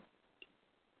 Mm-hmm.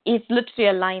 It's literally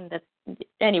a line that's...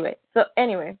 Anyway.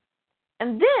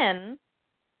 And then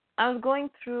I was going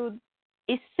through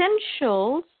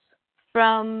essentials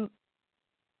from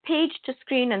page to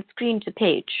screen and screen to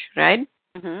page, right?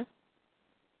 Mhm.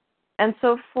 And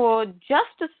so for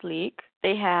Justice League,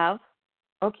 they have,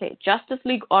 Justice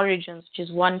League Origins, which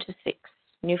is 1 to 6,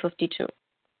 New 52.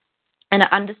 And I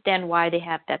understand why they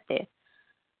have that there.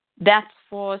 That's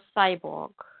for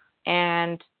Cyborg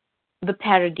and the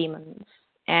Parademons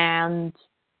and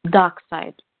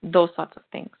Darkseid, those sorts of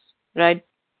things, right?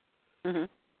 Mhm.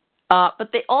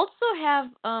 But they also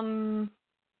have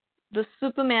the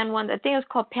Superman one. I think it's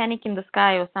called Panic in the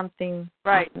Sky or something.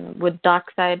 Right. With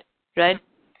Darkseid, right?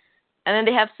 And then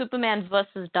they have Superman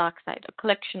versus Darkseid, a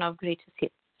collection of greatest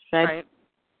hits, right? Right.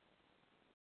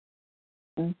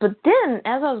 But then,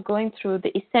 as I was going through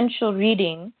the essential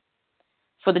reading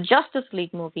for the Justice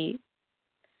League movie,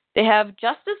 they have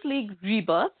Justice League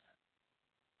Rebirth,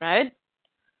 right?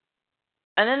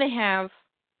 And then they have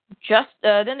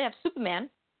Superman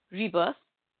Rebirth,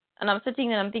 and I'm sitting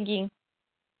there and I'm thinking,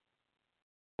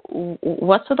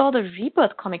 what's with all the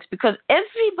Rebirth comics? Because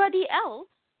everybody else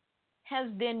has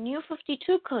their New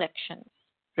 52 collections,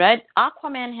 right?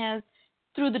 Aquaman has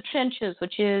Through the Trenches,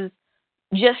 which is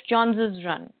Jeff Johns'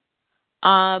 run.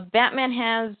 Batman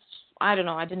has, I don't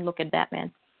know, I didn't look at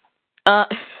Batman.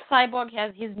 Cyborg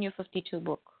has his New 52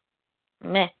 book.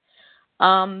 Meh.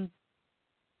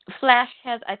 Flash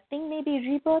has, I think, maybe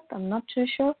Rebirth. I'm not too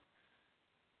sure.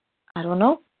 I don't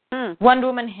know. Wonder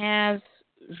Woman has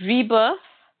Rebirth,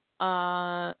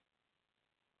 The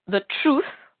Truth,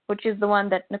 which is the one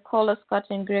that Nicola Scott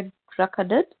and Greg Rucka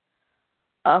did,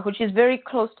 which is very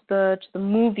close to the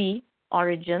movie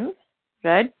Origins,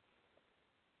 right?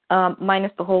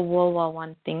 Minus the whole World War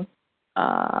I thing.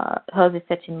 Hers is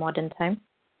set in modern time.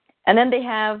 And then they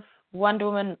have Wonder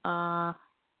Woman, I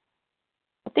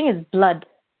think it's Blood,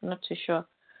 I'm not too sure,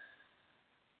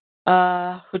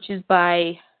 which is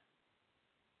by,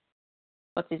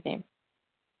 what's his name?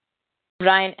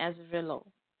 Brian Azzarello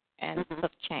and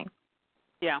Seth Chang.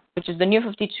 Yeah. Which is the New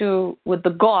 52 with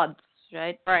the gods,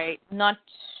 right? Right. Not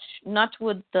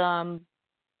with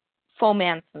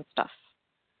foamance and stuff.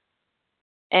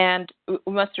 And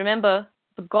we must remember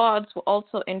the gods were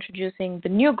also introducing the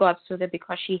new gods to her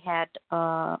because she had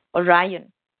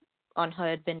Orion on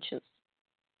her adventures.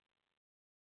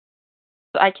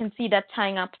 So I can see that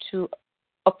tying up to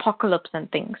Apocalypse and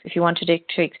things, if you wanted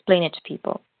to explain it to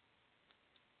people.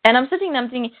 And I'm sitting there, I'm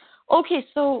thinking, okay,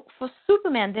 so for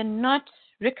Superman, they're not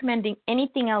recommending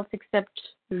anything else except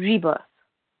Rebirth.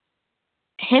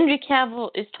 Henry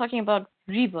Cavill is talking about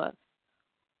Rebirth.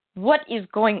 What is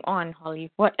going on,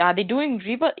 Holly? What are they doing?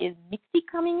 Rebirth? Is Nixie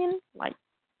coming in? Like,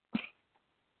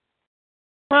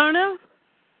 I don't know.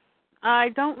 I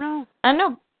don't know. I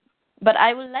know, but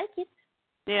I will like it.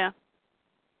 Yeah.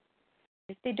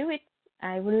 If they do it,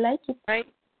 I will like it. Right.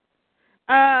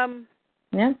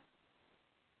 Yeah.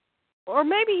 Or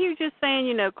maybe you're just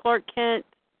saying, Clark Kent.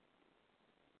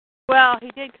 Well,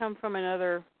 he did come from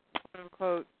another quote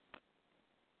unquote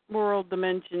world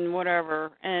dimension,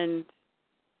 whatever, and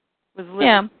was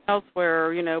living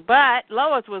elsewhere, but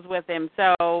Lois was with him,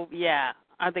 so yeah,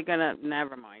 are they gonna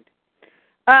never mind.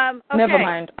 Okay. Never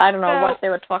mind. I don't know what they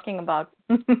were talking about.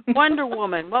 Wonder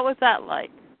Woman, what was that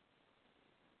like?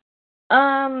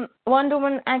 Wonder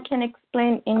Woman I can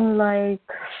explain in like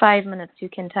 5 minutes. You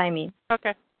can time me.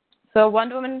 Okay. So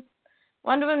Wonder Woman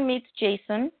meets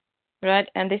Jason, right?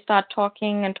 And they start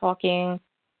talking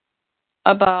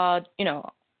about,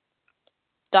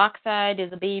 Darkseid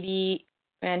is a baby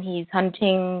and he's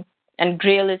hunting, and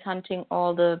Grail is hunting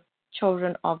all the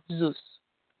children of Zeus.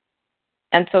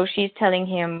 And so she's telling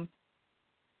him,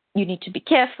 you need to be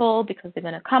careful because they're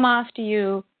going to come after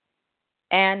you.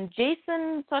 And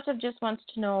Jason sort of just wants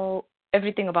to know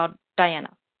everything about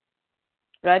Diana,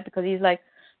 right? Because he's like,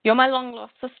 you're my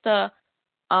long-lost sister.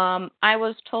 I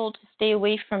was told to stay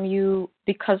away from you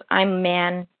because I'm a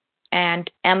man, and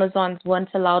Amazons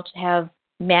weren't allowed to have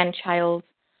male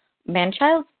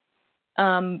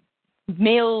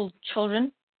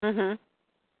children. Mhm.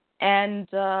 And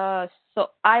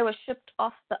so I was shipped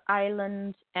off the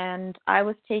island, and I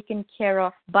was taken care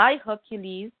of by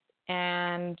Hercules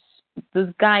and this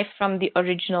guy from the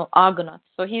original Argonauts.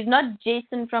 So he's not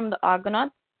Jason from the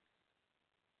Argonauts,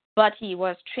 but he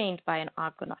was trained by an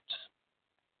Argonaut.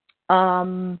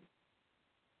 And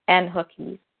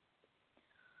Hercules.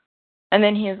 And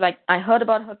then he's like, I heard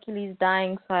about Hercules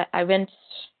dying, so I went,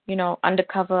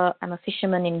 undercover. I'm a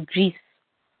fisherman in Greece,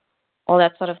 all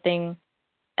that sort of thing.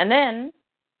 And then,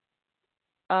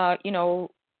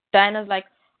 Diana's like,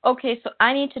 okay, so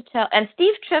I need to tell. And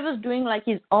Steve Trevor's doing like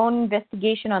his own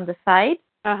investigation on the side.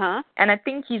 Uh-huh. And I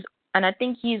think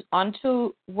he's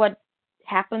onto what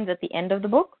happens at the end of the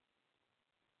book.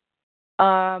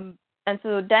 And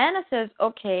so Diana says,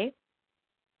 okay,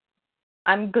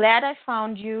 I'm glad I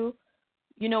found you.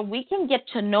 We can get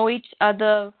to know each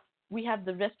other. We have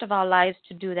the rest of our lives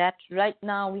to do that. Right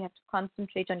now, we have to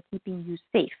concentrate on keeping you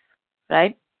safe,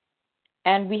 right?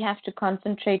 And we have to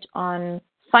concentrate on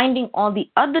finding all the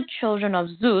other children of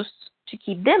Zeus to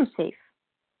keep them safe.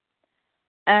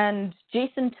 And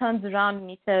Jason turns around and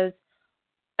he says,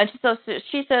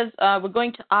 she says, we're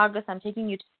going to Argus. I'm taking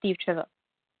you to Steve Trevor.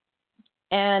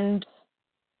 And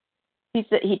he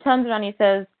turns around and he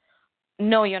says,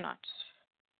 no, you're not.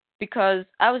 Because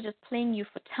I was just playing you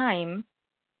for time.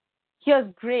 Here's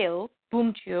Grail,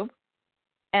 Boom Tube,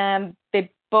 and they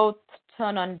both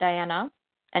turn on Diana.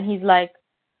 And he's like,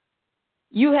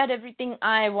 you had everything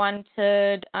I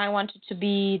wanted. I wanted to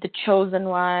be the chosen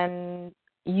one.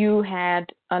 You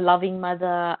had a loving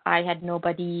mother. I had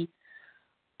nobody.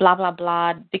 Blah, blah,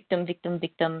 blah. Victim, victim,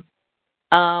 victim.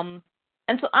 And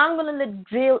so I'm going to let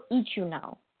Grail eat you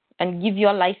now and give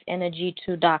your life energy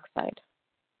to Darkseid.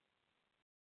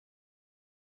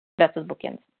 That's his book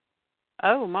ends.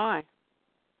 Oh, my.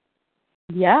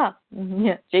 Yeah.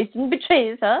 Jason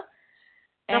betrays her.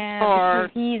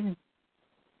 And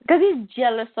because he's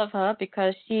jealous of her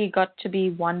because she got to be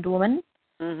Wonder Woman.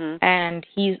 Mm-hmm. And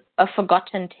he's a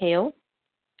forgotten tale.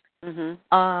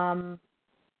 Mm-hmm.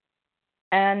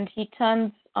 And he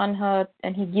turns on her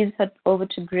and he gives her over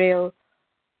to Grail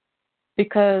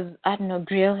because, I don't know,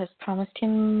 Grail has promised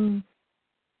him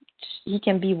he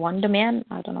can be Wonder Man.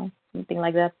 I don't know, something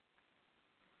like that.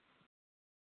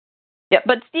 Yeah,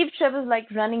 but Steve Trevor's like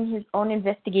running his own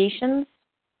investigations.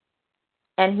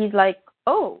 And he's like,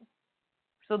 oh,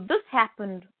 so this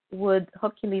happened with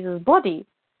Hercules' body.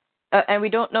 And we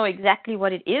don't know exactly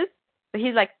what it is. But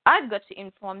he's like, I've got to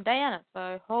inform Diana. So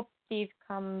I hope Steve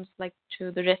comes like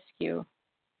to the rescue.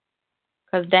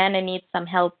 Because Diana needs some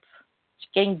help. She's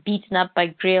getting beaten up by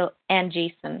Grail and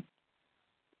Jason.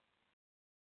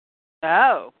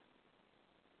 Oh.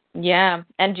 Yeah.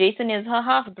 And Jason is her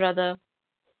half-brother.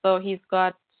 So he's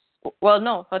got, well,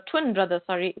 no, her twin brother,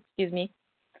 sorry, excuse me.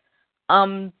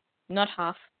 Not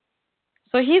half.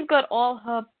 So he's got all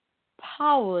her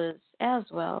powers as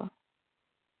well.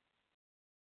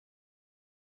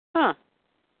 Huh.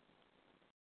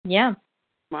 Yeah.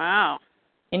 Wow.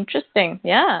 Interesting.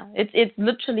 Yeah. It's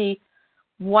literally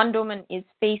Wonder Woman is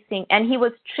facing, and he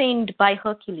was trained by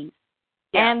Hercules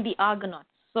and the Argonauts.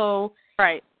 So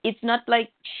right. It's not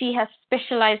like she has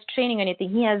specialized training or anything.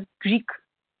 He has Greek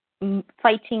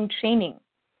fighting training.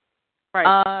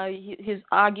 Right. He's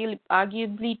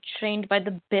arguably trained by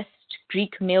the best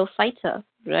Greek male fighter,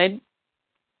 right?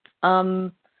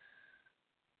 And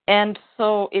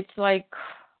so it's like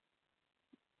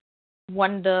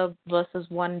wonder versus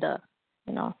wonder,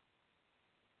 you know.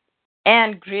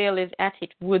 And Grail is at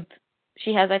it with,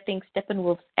 she has, I think,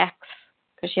 Steppenwolf's axe,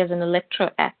 because she has an Electro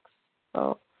axe.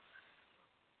 So,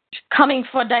 coming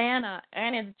for Diana,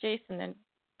 and it's Jason, and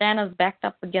Diana's backed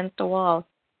up against the wall.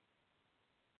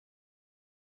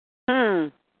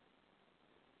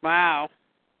 Wow.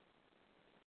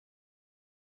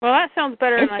 Well, that sounds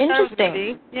better than I thought it was going to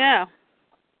be. Yeah.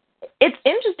 It's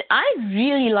interesting. I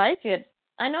really like it.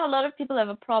 I know a lot of people have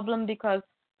a problem because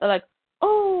they're like,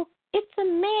 oh, it's a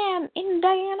man in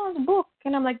Diana's book.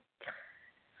 And I'm like,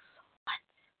 what?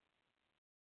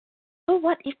 So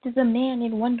what if there's a man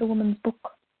in Wonder Woman's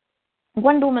book?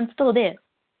 Wonder Woman's still there.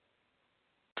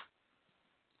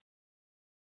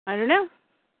 I don't know.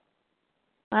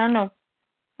 I don't know.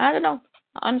 I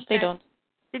honestly don't.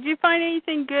 Did you find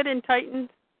anything good in Titans?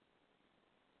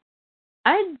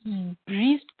 I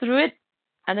breezed through it.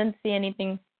 I didn't see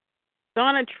anything.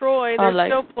 Donna Troy, they're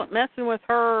still messing with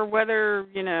her, whether,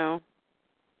 you know,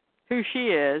 who she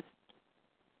is.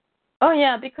 Oh,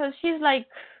 yeah, because she's like,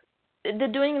 they're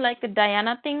doing like a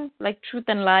Diana thing, like Truth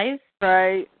and Lies.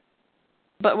 Right.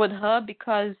 But with her,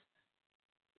 because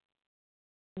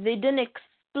they didn't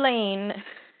explain,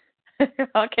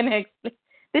 how can I explain?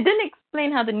 They didn't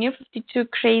explain how the New 52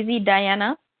 crazy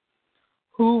Diana,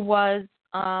 who was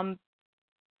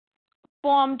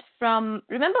formed from,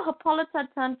 remember Hippolyta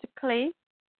turned to clay?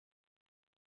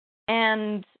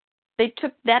 And they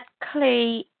took that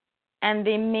clay and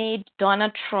they made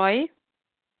Donna Troy.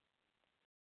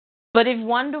 But if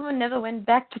Wonder Woman never went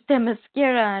back to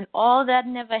Themyscira and all that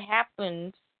never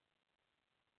happened,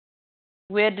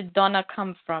 where did Donna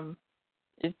come from?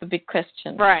 Is the big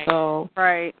question. Right. So,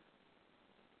 right.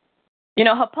 You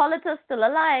know, Hippolyta's still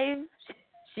alive.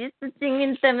 She's sitting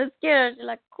in Themyscira. She's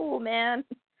like, cool, man.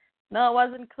 No, I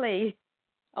wasn't clay.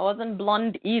 I wasn't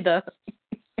blonde either.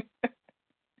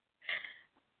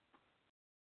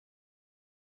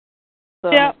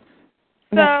 So, yeah.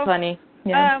 That's funny.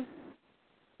 Yeah.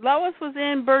 Lois was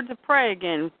in Birds of Prey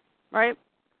again, right?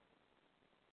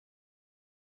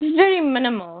 It's very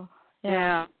minimal.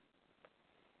 Yeah.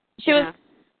 She was.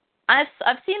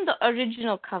 I've seen the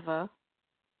original cover,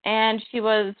 and she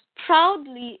was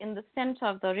proudly in the center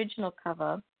of the original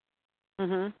cover.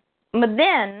 Mhm. But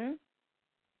then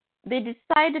they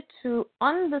decided to,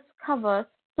 on this cover,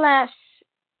 splash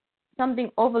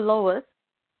something over Lois,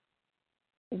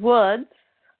 words,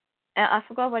 and I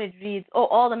forgot what it reads. Oh,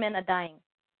 all the men are dying.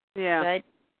 Yeah. Right?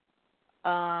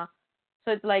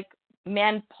 So it's like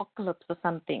manpocalypse or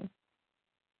something.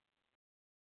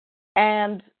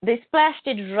 And they splashed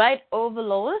it right over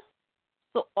Lois,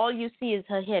 so all you see is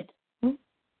her head.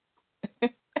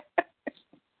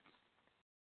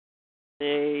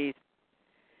 Jeez.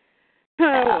 Oh,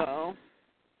 Yeah. well.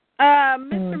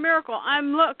 Mr. Miracle.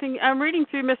 I'm reading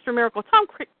through Mr. Miracle. Tom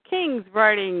King's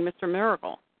writing Mr.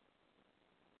 Miracle.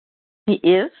 He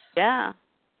is? Yeah.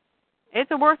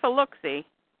 It's worth a look-see.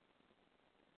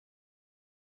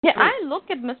 Yeah, I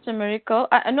look at Mr. Miracle.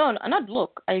 No, not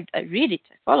look. I read it.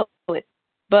 I follow it.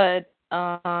 But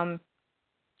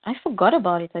I forgot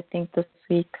about it, I think, this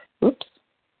week. Oops.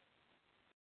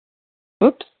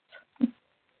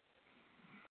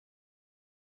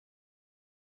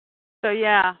 So,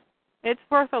 yeah, it's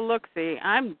worth a look-see.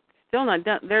 I'm still not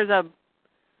done.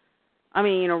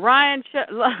 Orion,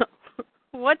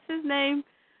 what's his name?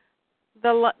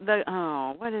 What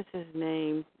is his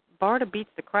name? Barda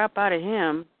beats the crap out of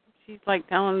him. She's like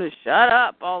telling him to shut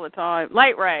up all the time.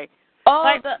 Light Ray.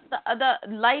 Oh, the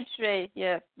Light Ray,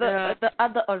 yeah. The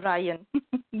other Orion.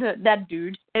 that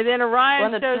dude. And then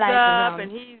Orion shows up, around.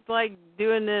 and he's like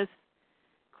doing this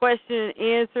question and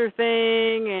answer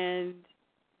thing, and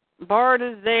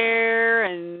Barda's there,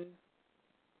 and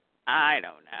I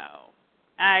don't know.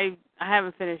 I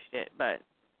haven't finished it, but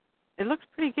it looks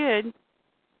pretty good.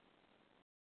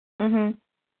 Mhm.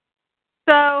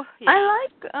 So yeah. I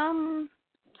like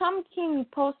Tom King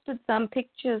posted some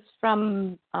pictures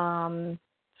from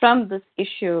this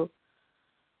issue.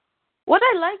 What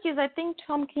I like is I think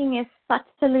Tom King is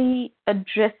subtly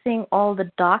addressing all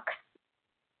the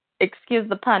excuse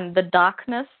the pun, the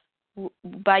darkness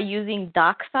by using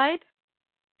Darkseid,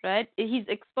 right? He's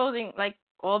exposing like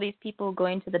all these people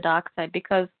going to the dark side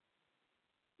because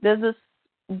there's this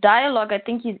dialogue. I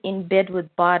think he's in bed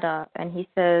with Barda, and he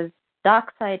says,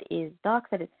 Darkseid is.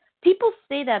 People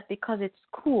say that because it's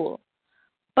cool,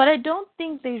 but I don't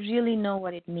think they really know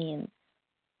what it means.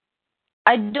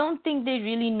 I don't think they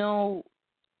really know,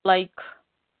 like,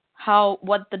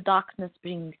 what the darkness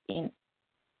brings in.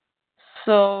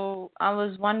 So I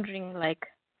was wondering, like,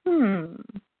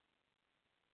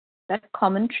 that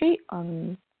commentary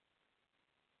on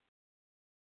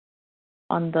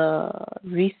the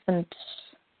recent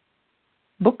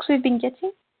books we've been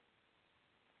getting.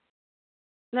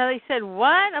 Now they said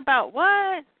what about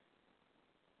what?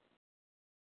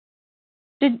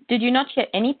 Did you not hear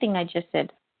anything I just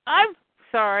said? I'm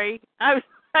sorry. I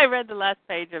read the last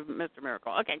page of Mr.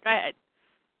 Miracle. Okay, go ahead.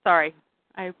 Sorry.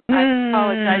 I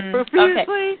apologize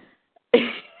profusely.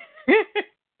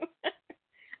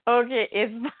 Okay,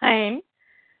 it's fine.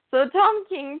 So Tom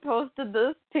King posted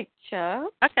this picture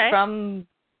from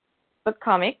the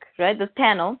comic, right? This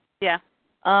panel. Yeah.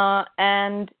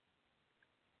 And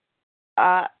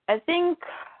I think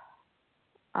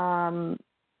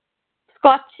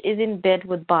Scott is in bed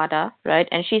with Barda, right?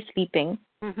 And she's sleeping.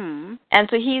 Mm-hmm. And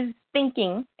so he's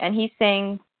thinking, and he's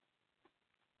saying,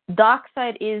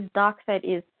 Darkseid is.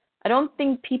 I don't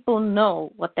think people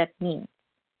know what that means.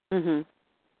 Mm-hmm.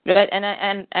 Right?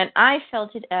 And I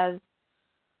felt it as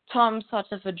Tom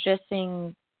sort of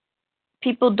addressing,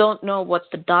 people don't know what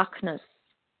the darkness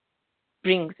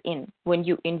brings in when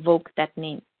you invoke that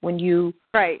name, when you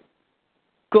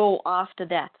go after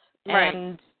that. Right.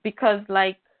 And because,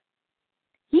 like,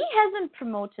 he hasn't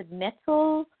promoted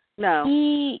metal. No.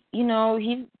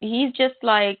 He's just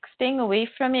like staying away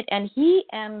from it, and he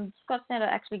and Scott Snyder are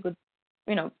actually good,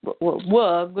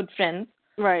 were good friends.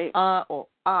 Right. Or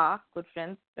are good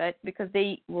friends, right? Because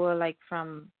they were like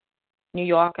from New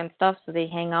York and stuff, so they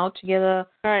hang out together.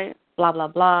 Right. Blah blah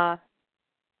blah.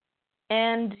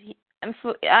 And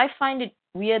I find it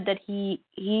weird that he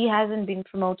hasn't been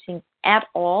promoting at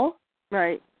all.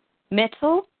 Right.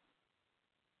 Metal.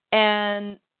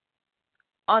 And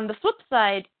on the flip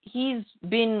side, he's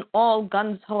been all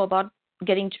guns ho about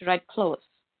getting to write clothes.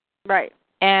 Right.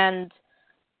 And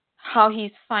how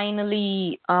he's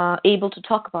finally able to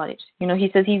talk about it. He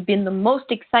says he's been the most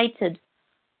excited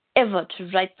ever to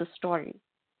write the story.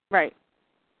 Right.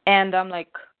 And I'm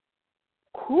like,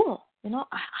 cool.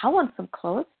 I want some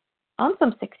clothes. I want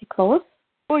some sexy clothes.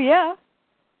 Well, yeah.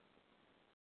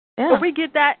 Yeah. But we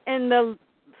get that in the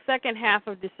second half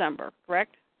of December,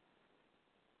 correct?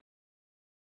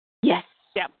 Yes.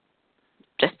 Yep.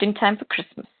 Just in time for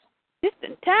Christmas. Just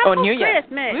in time Oh, for New Year.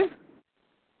 Christmas. Woo.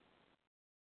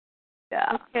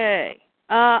 Yeah. Okay.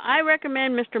 I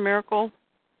recommend Mr. Miracle.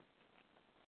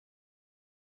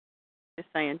 Just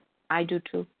saying. I do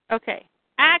too. Okay.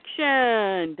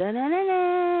 Action.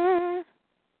 Da-na-na-na.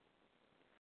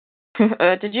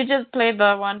 Did you just play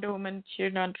the Wonder Woman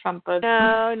tune on trumpet?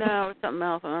 No, it's something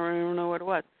else. I don't even know what it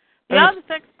was. The Opposite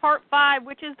Sex Part 5,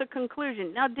 which is the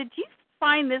conclusion. Now, did you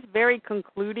find this very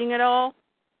concluding at all?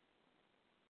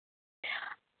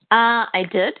 I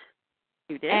did.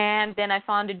 You did? And then I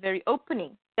found it very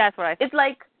opening. That's what I thought. It's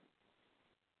like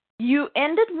you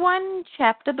ended one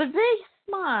chapter, but very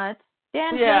smart.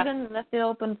 Dan Jurgens left it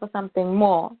open for something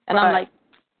more. And I'm like,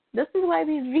 this is why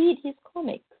we read his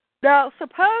comics. Now,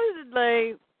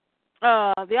 supposedly,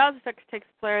 the Opposite Sex takes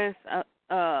place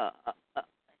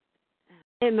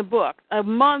in the book a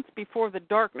month before the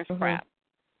Darkness crap.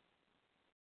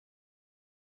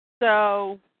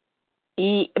 So,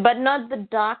 but not the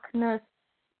Darkness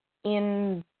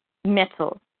in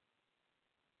Metal.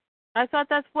 I thought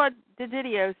that's what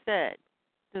Didio said.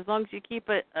 As long as you keep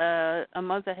it a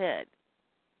month ahead.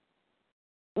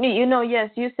 You know, yes,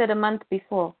 you said a month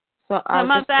before. So a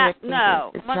month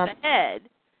ahead.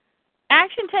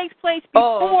 Action takes place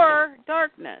before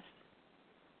Darkness.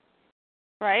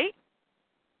 Right?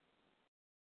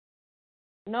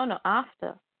 No,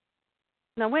 after.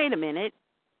 Now wait a minute.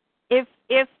 If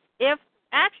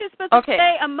action is supposed to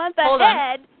stay a month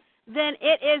ahead, then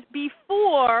it is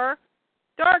before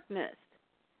Darkness.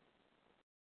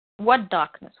 What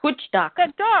Darkness? Which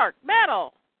Darkness? The Dark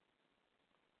Metal.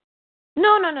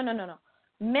 No.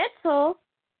 Metal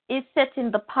is set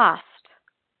in the past.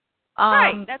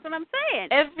 Right, that's what I'm saying.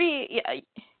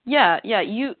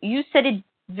 You said it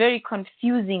very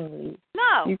confusingly.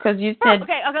 No. Because you said...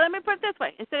 Okay, let me put it this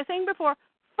way. Instead of saying before,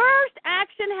 first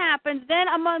action happens, then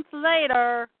a month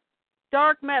later,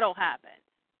 Dark Metal happens.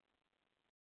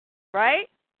 Right?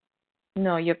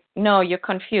 No, you're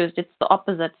confused. It's the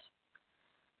opposite.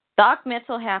 Dark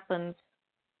Metal happens,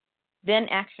 then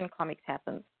Action Comics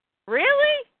happens.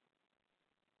 Really?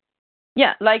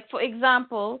 Yeah, like for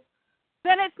example,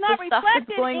 then it's not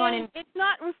reflected it's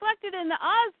not reflected in the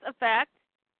Oz effect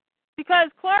because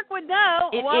Clark would know.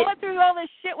 I went through all this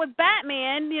shit with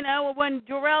Batman, you know, when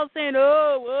Jor-El's saying,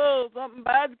 "Oh, something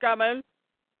bad's coming."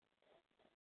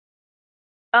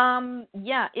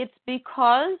 Yeah, it's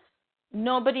because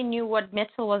nobody knew what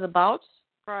Metal was about.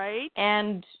 Right.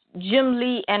 And Jim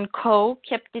Lee and co.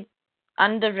 kept it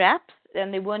under wraps,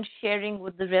 and they weren't sharing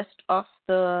with the rest of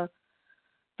the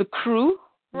crew,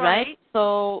 right?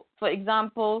 So, for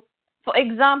example,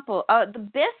 the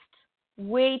best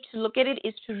way to look at it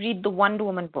is to read the Wonder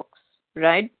Woman books,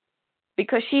 right?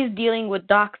 Because she's dealing with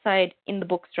Darkseid in the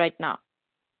books right now.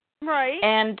 Right.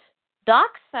 And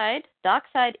Darkseid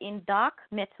in Dark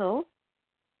Metal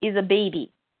is a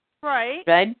baby. Right.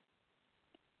 Right?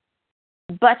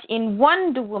 But in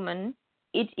Wonder Woman,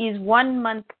 it is 1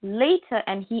 month later,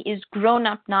 and he is grown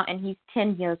up now, and he's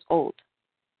 10 years old.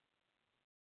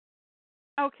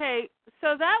 Okay,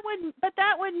 so that would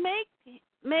make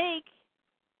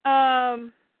well,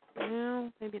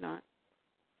 maybe not.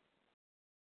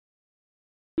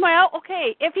 Well,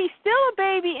 okay, if he's still a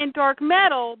baby in Dark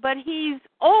Metal, but he's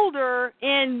older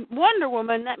in Wonder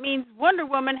Woman, that means Wonder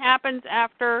Woman happens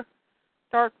after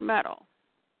Dark Metal.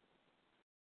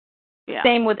 Yeah.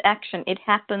 Same with Action. It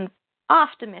happens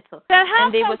after Metal. Then how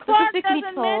and they were Clark specifically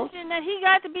doesn't told mention that he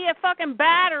got to be a fucking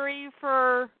battery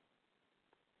for...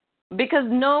 Because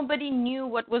nobody knew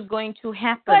what was going to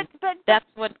happen. But that's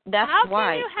why. How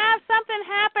can you have something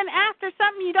happen after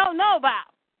something you don't know about?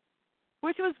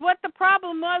 Which was what the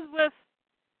problem was with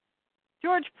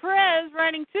George Perez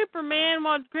writing Superman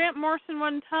while Grant Morrison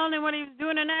wasn't telling him what he was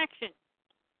doing in Action.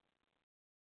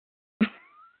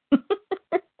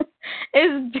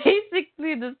 It's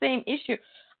basically the same issue.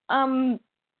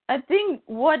 I think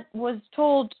what was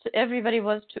told to everybody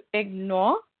was to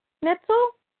ignore Metal.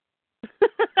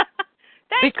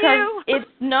 Because it's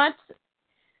not.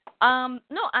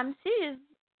 No, I'm serious.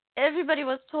 Everybody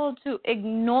was told to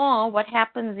ignore what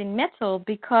happens in Metal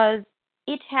because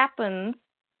it happens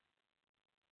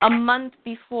a month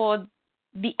before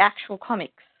the actual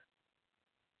comics.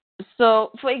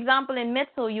 So, for example, in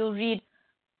Metal, you'll read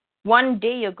 1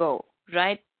 day ago,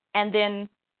 right? And then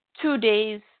 2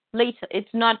 days later.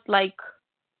 It's not like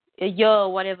a year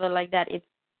or whatever like that. It's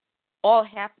all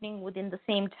happening within the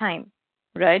same time,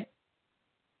 right?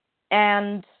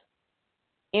 And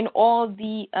in all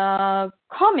the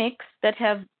comics that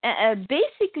have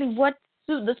basically what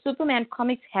the Superman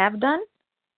comics have done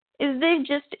is they've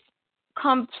just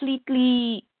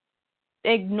completely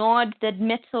ignored that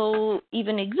metal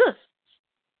even exists.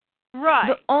 Right.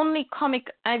 The only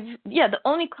comic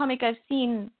I've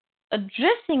seen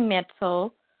addressing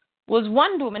metal was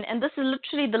Wonder Woman, and this is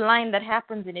literally the line that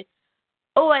happens in it.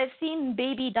 Oh, I've seen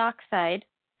Baby Darkseid.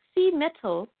 See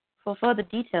metal for further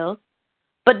details,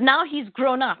 but now he's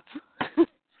grown up.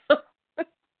 So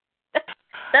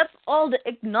that's all the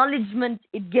acknowledgement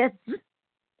it gets.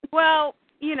 Well,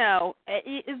 the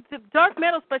dark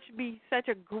metal's supposed to be such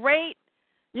a great,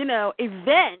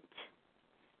 event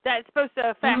that's supposed to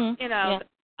affect,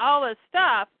 all this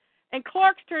stuff. And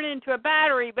Clark's turned into a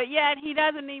battery, but yet he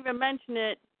doesn't even mention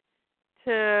it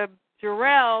to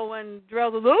Jor-El when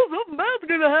Jor-El says, "Oh, something bad's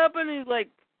going to happen." He's like,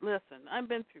 "Listen, I've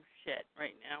been through shit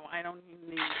right now. I don't even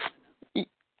need to know."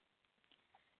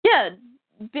 Yeah,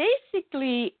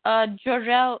 basically,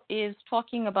 Jor-El is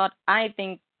talking about, I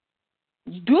think,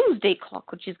 Doomsday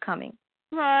Clock, which is coming.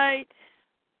 Right.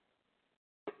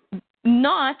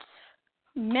 Not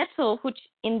metal, which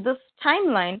in this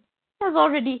timeline has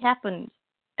already happened.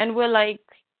 And we're like,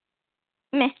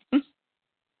 meh.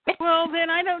 Well, then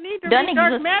I don't need to Doesn't read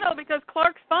dark exist. metal because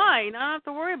Clark's fine. I don't have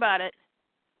to worry about it.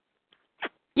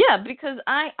 Yeah, because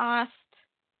I asked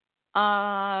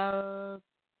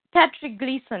Patrick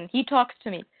Gleason. He talks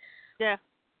to me. Yeah.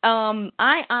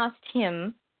 I asked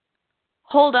him,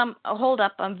 hold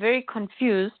up, I'm very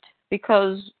confused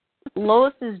because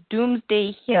Lois is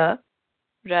Doomsday here,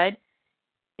 right?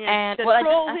 Yeah, And the I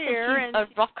troll said here she's and a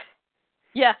rock.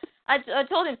 Yeah, I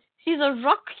told him she's a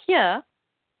rock here,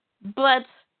 but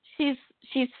she's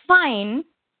fine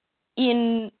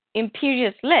in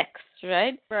Imperious Lex,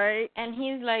 right? right. And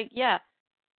he's like, yeah,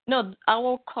 no,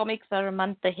 our comics are a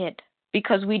month ahead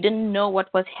because we didn't know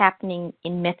what was happening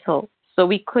in metal, so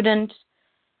we couldn't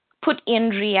put in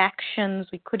reactions,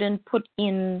 we couldn't put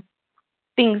in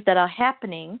things that are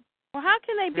happening. Well, how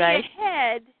can they be right?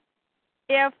 ahead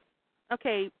if?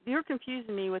 Okay, you're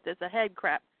confusing me with this ahead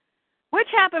crap. Which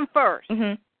happened first?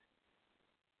 Mm-hmm.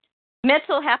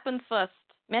 Metal happened first.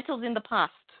 Metal's in the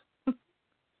past.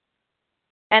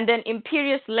 And then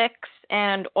Imperious Lex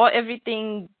and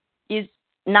everything is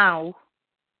now.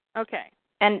 Okay.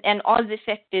 And Oz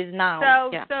Effect is now.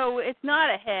 So it's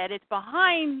not ahead, it's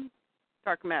behind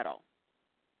dark metal.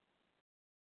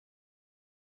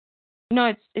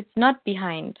 No, it's not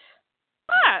behind.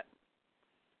 What?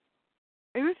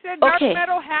 You said dark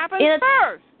metal happened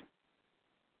first.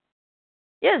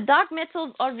 Yes, dark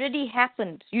metal's already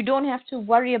happened. You don't have to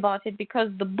worry about it because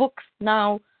the books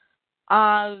now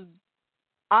are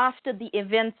after the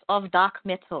events of dark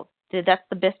metal. That's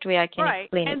the best way I can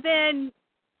explain it. And then,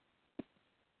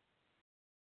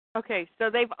 okay, so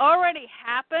they've already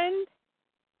happened,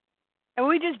 and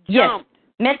we just jumped.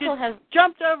 Metal has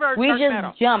jumped over we dark just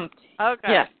metal. Jumped.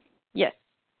 Okay. Yes.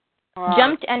 Right.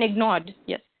 Jumped and ignored.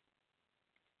 Yes.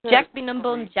 Good. Jack be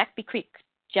nimble and Jack be quick.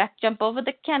 Jack jump over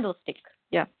the candlestick.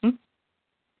 Yeah.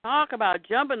 Talk about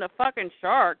jumping the fucking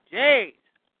shark. Jeez.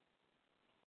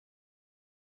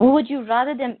 Would you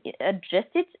rather them address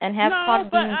it and have No,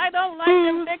 but I don't like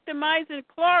them victimizing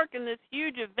Clark in this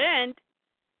huge event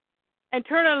and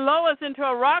turning Lois into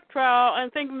a rock trial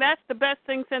and thinking that's the best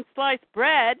thing since sliced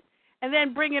bread and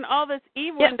then bringing all this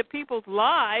evil into people's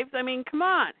lives. I mean, come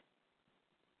on.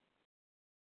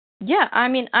 Yeah, I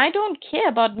mean, I don't care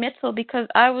about metal because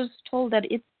I was told that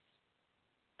it's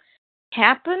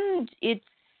happened. It's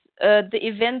the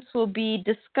events will be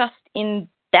discussed in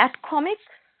that comic,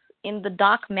 in the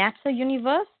Dark Matter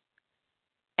universe,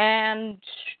 and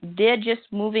they're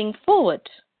just moving forward.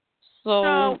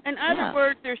 So in other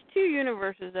words, there's two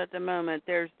universes at the moment.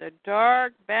 There's the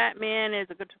Dark Batman is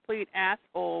a complete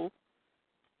asshole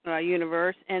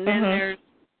universe, and then there's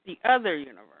the other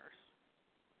universe.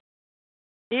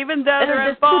 Even though they're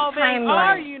involving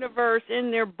our universe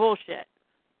in their bullshit.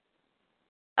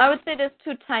 I would say there's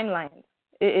two timelines.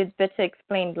 It's better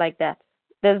explained like that.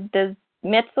 There's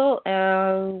metal,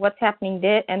 what's happening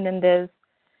there, and then there's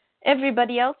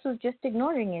everybody else who's just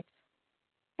ignoring it.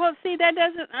 Well, see, that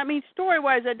doesn't, I mean,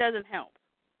 story-wise, that doesn't help.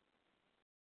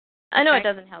 I know it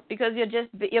doesn't help because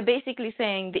you're basically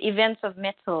saying the events of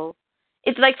metal,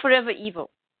 it's like Forever Evil.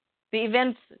 The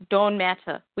events don't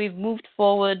matter. We've moved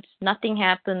forward. Nothing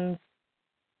happens.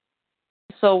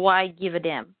 So why give a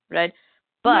damn, right?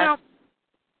 But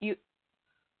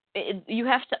you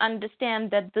have to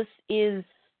understand that this is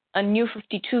a New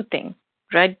 52 thing,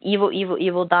 right? Evil, evil,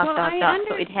 evil, dark, dark, dark.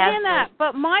 So it has. I understand that,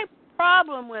 but my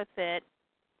problem with it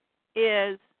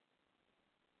is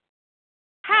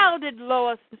how did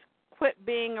Lois quit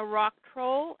being a rock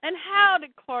troll, and how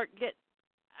did Clark get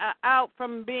out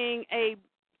from being a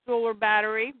solar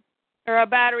battery or a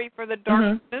battery for the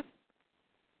darkness.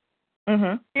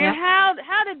 Mhm. And how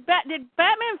did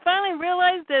Batman finally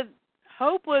realize that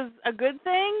hope was a good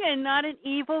thing and not an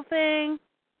evil thing?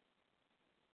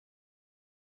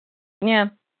 Yeah.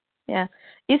 Yeah.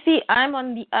 You see, I'm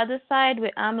on the other side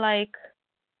where I'm like,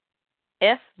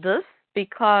 F this,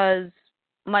 because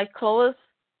my Clovis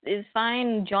is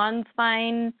fine, John's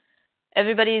fine,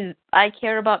 everybody I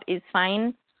care about is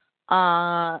fine.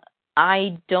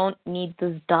 I don't need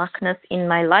this darkness in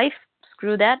my life.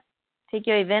 Screw that. Take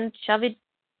your event, shove it,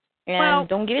 and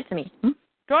don't give it to me.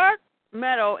 Dark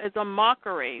Metal is a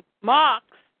mockery.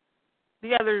 Mocks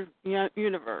the other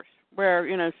universe where,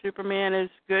 Superman is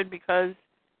good because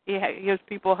he gives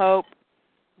people hope.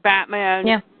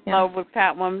 Batman, love with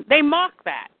Catwoman. They mock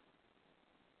that.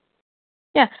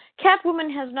 Yeah.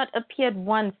 Catwoman has not appeared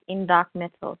once in Dark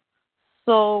Metal.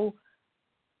 So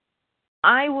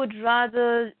I would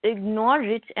rather ignore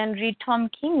it and read Tom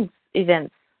King's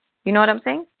events. You know what I'm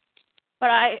saying?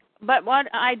 But what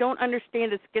I don't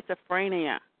understand is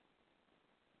schizophrenia.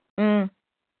 Mm.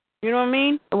 You know what I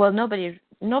mean? Well,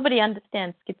 nobody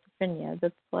understands schizophrenia.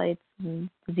 That's why it's a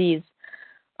disease.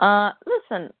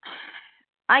 Listen,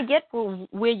 I get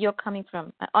where you're coming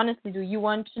from. I honestly do. You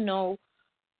want to know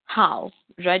how,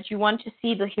 right? You want to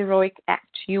see the heroic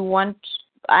act.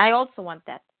 I also want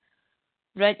that,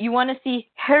 right? You want to see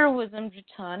heroism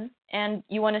return, and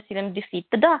you want to see them defeat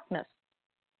the darkness.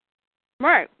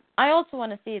 Right. I also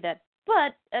want to see that.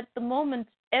 But at the moment,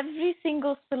 every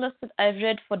single solicit I've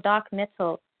read for Dark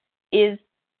Metal it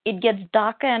gets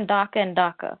darker and darker and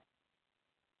darker.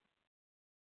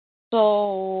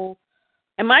 So,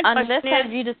 and my unless question I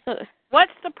read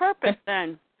what's the purpose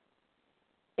then?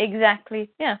 Exactly.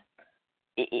 Yeah.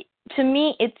 To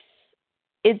me,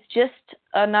 it's just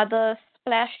another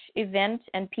splash event,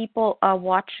 and people are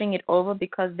watching it over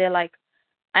because they're like,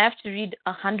 I have to read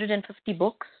 150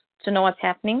 books to know what's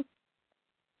happening,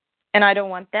 and I don't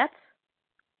want that,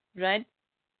 right?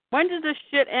 When does this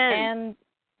shit end? And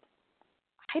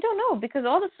I don't know, because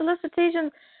all the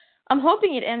solicitations, I'm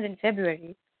hoping it ends in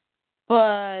February,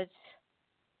 but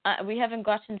we haven't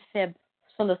gotten Feb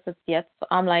solicits yet, so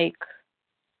I'm like,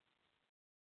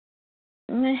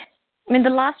 meh. I mean, the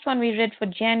last one we read for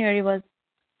January was,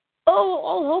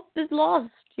 all hope is lost,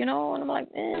 and I'm like,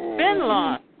 It's been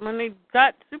lost when they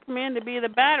got Superman to be the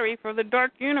battery for the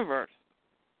Dark Universe.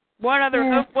 What other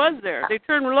hope was there? They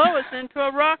turned Lois into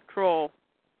a rock troll.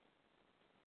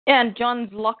 Yeah, and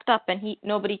John's locked up and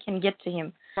nobody can get to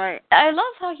him. Right. I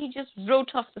love how he just wrote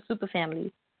off the super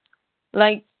family.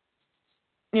 Like,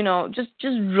 just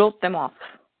wrote them off.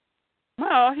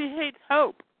 Well, he hates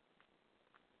hope.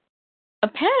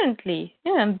 Apparently.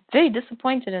 Yeah, I'm very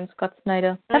disappointed in Scott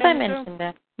Snyder. Have I mentioned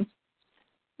that?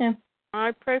 Yeah.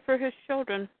 I pray for his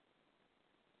children.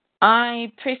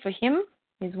 I pray for him,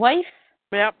 his wife,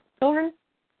 children.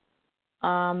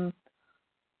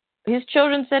 His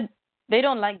children said they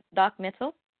don't like Dark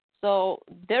Metal, so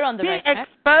they're on the right track. He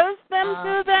exposed them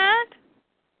to that?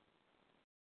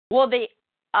 Well, they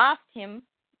asked him,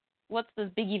 what's this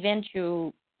big event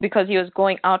because he was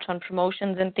going out on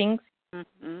promotions and things.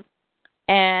 Mm-hmm.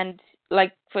 And,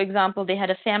 like, for example, they had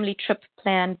a family trip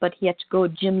planned, but he had to go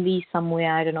Jim Lee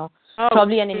somewhere, I don't know.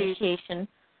 Probably an initiation.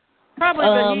 Probably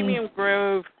Bohemian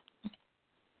Grove.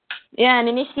 Yeah, an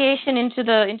initiation into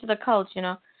the cult,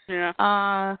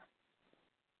 Yeah.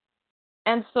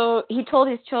 And so he told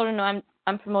his children, no,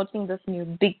 I'm promoting this new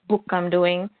big book I'm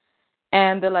doing.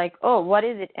 And they're like, oh, what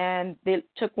is it? And they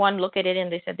took one look at it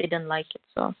and they said they didn't like it.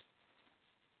 So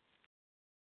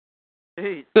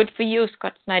Jeez. Good for you,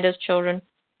 Scott Snyder's children.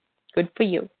 Good for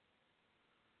you.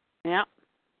 Yeah.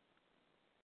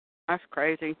 That's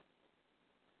crazy.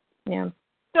 Yeah.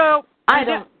 So I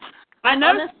know.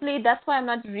 Honestly, that's why I'm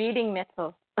not reading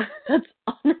metal. That's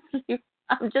honestly,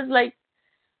 I'm just like,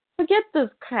 forget this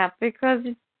crap because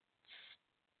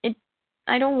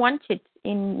I don't want it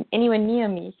anywhere near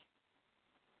me.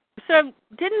 So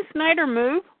didn't Snyder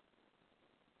move?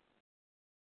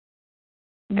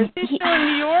 Is he still in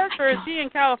New York or is he in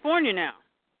California now?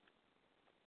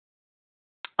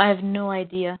 I have no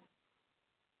idea.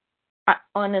 I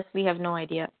honestly have no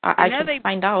idea. I should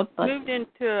find out. But moved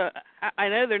into. I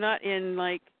know they're not in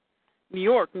like New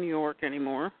York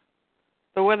anymore.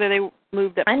 So whether they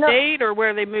moved upstate or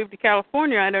where they moved to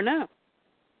California, I don't know.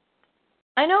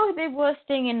 I know they were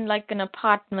staying in like an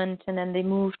apartment and then they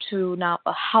moved to now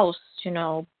a house,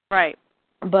 Right.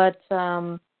 But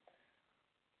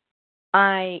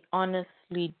I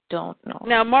honestly don't know.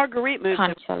 Now Marguerite moved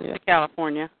to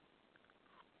California.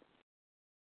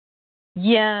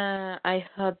 Yeah, I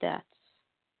heard that.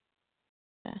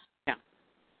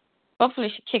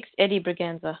 Hopefully she kicks Eddie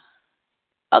Braganza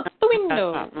out the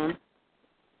window.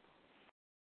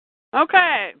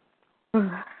 Okay. The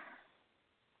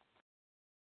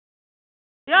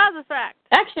other fact.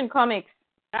 Action Comics.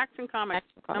 Action Comics.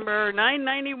 Number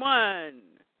 991.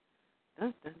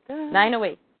 Dun, dun, dun.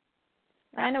 908.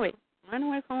 908.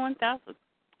 908 from 1,000.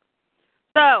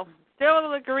 So,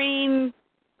 still the green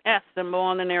S symbol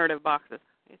on the narrative boxes.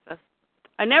 It says,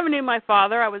 I never knew my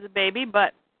father. I was a baby,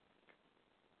 but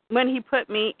when he put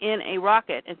me in a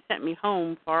rocket and sent me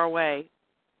home far away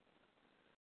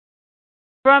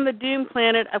from the doomed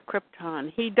planet of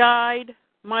Krypton, he died.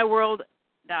 My world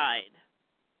died.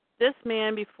 This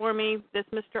man before me, this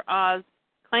Mr. Oz,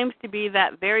 claims to be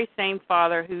that very same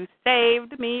father who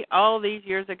saved me all these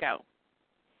years ago.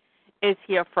 Is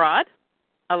he a fraud?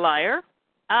 A liar?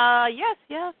 Yes.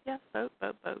 Vote.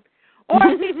 Or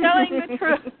is he telling the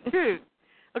truth?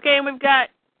 Okay, and we've got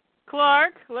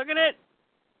Clark looking at,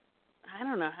 I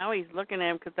don't know how he's looking at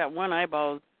him because that one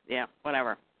eyeball is, yeah,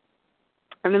 whatever.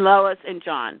 And then Lois and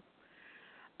John.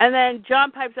 And then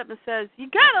John pipes up and says, you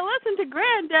got to listen to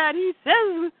Granddad. He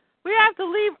says we have to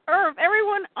leave Earth.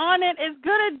 Everyone on it is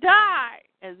going to die.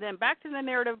 And then back to the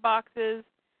narrative boxes.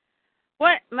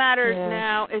 What matters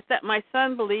now is that my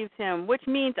son believes him, which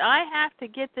means I have to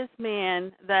get this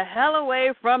man the hell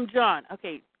away from John.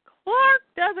 Okay, Clark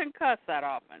doesn't cuss that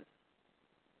often.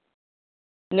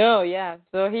 No, yeah.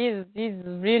 So he's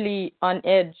really on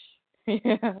edge.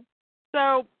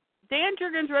 So Dan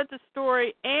Jurgens read the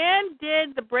story and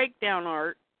did the breakdown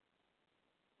art.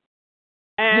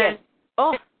 And yes.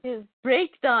 Oh, his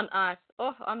breakdown art.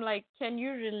 Oh, I'm like, can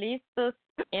you release this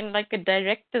in like a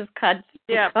director's cut?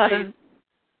 Yeah, please.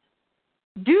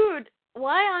 Dude,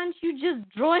 why aren't you just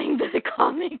drawing the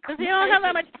comic? Because he don't have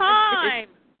that much time.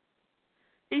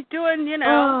 He's doing,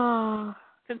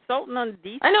 consulting on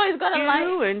DC. I know he's got a line.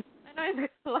 And I know he's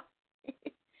got a line.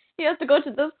 He has to go to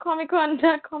this Comic-Con,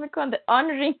 that Comic-Con, they're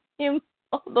honoring him,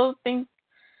 all those things.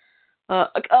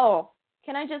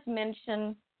 Can I just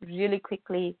mention really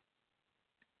quickly,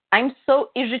 I'm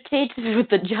so irritated with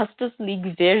the Justice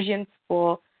League variants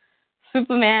for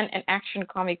Superman and Action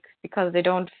Comics because they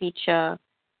don't feature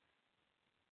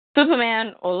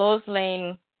Superman or Lois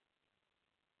Lane,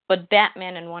 but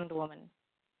Batman and Wonder Woman.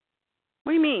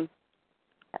 What do you mean?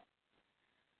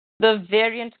 The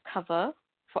variant cover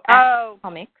for Action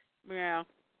Comics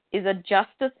is a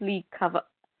Justice League cover.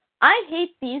 I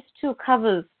hate these two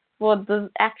covers for the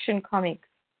Action Comics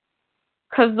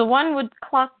because the one with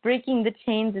Clark breaking the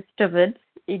chains is stupid.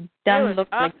 It doesn't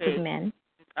look like Superman.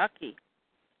 It's ucky.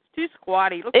 Too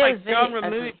squatty. It looks like John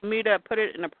Romita put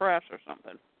it in a press or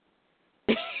something.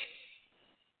 Excuse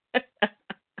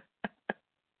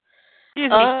me.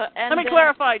 Let me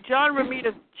clarify. John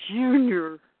Romita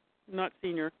Jr., not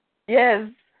Senior. Yes,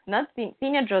 not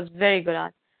Senior draws very good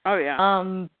art. Oh, yeah.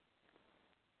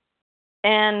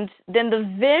 And then the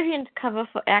variant cover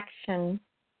for Action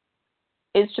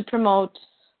is to promote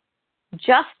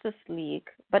Justice League,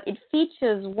 but it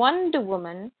features Wonder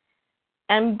Woman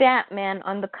and Batman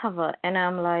on the cover, and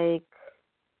I'm like,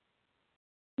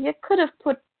 you could have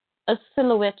put a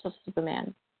silhouette of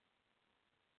Superman.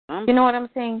 You know what I'm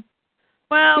saying?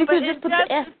 Well, but in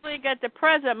Justice League at the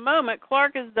present moment,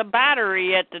 Clark is the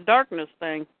battery at the darkness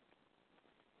thing.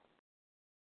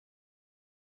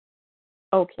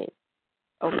 Okay.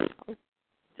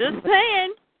 Just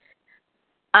saying.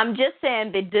 I'm just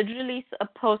saying they did release a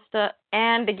poster,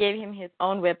 and they gave him his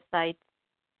own website.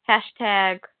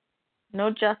 # No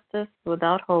Justice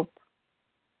Without Hope.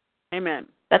 Amen.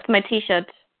 That's my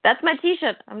T-shirt.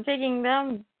 I'm taking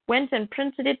them, went and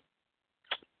printed it.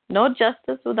 No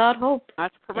Justice Without Hope.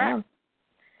 That's correct.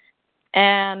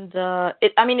 Yeah. And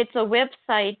it's a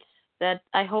website that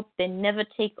I hope they never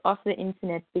take off the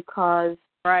internet because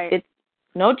it's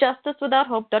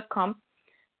nojusticewithouthope.com.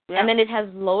 Yeah. And then it has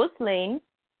Lois Lane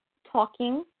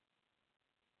talking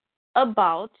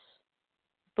about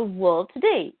the world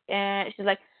today. And she's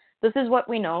like, this is what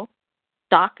we know.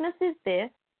 Darkness is there,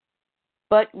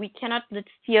 but we cannot let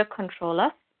fear control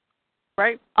us.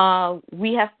 Right.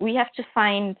 We have to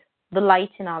find the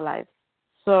light in our lives.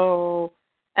 So,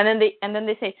 and then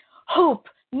they say, hope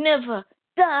never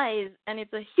dies, and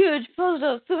it's a huge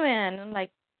poster of Superman. I'm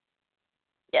like,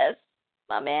 yes,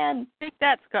 my man. Take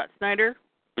that, Scott Snyder.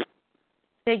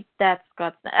 Take that,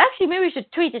 Scott Snyder. Actually, maybe we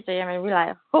should tweet it to him and be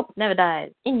like, hope never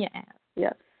dies in your ass.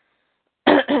 Yeah.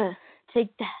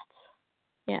 Take that.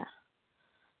 Yeah.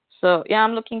 So, yeah,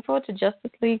 I'm looking forward to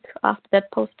Justice League after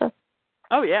that poster.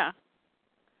 Oh, yeah.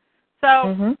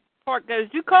 So, Clark goes,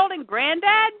 you called him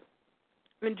Granddad?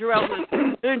 And Jarrell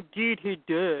says, indeed he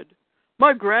did.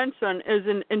 My grandson is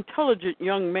an intelligent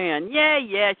young man.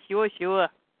 Yeah, sure.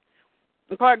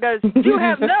 And Clark goes, you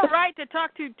have no right to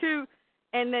talk to.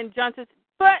 And then John says,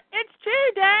 but it's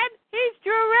true, Dad. He's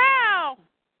Jor-El.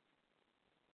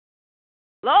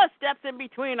 Lois steps in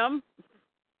between them.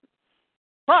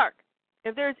 Clark,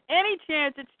 if there's any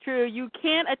chance it's true, you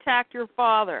can't attack your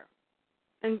father.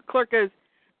 And Clark goes,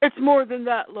 it's more than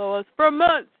that, Lois. For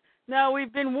months now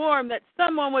we've been warned that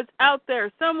someone was out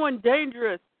there, someone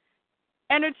dangerous.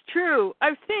 And it's true.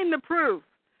 I've seen the proof.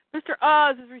 Mr.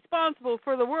 Oz is responsible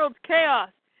for the world's chaos,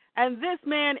 and this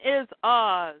man is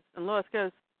Oz. And Lois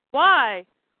goes, why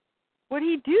would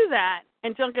he do that?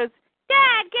 And John goes,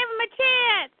 Dad, give him a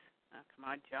chance. Oh,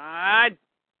 come on, John.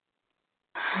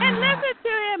 And listen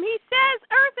to him. He says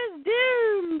Earth is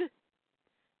doomed.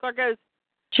 Clark goes,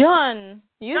 John,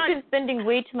 you've been spending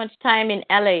way too much time in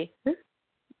L.A.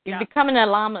 You've become an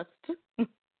alarmist.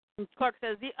 And Clark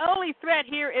says, the only threat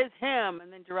here is him.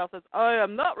 And then Jor-El says, I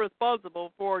am not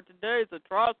responsible for today's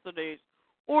atrocities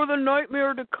or the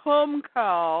nightmare to come,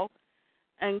 Cal.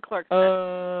 And Clark says,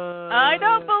 I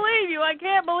don't believe you. I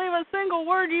can't believe a single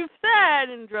word you've said.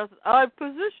 And Jor-El says, I've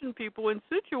positioned people in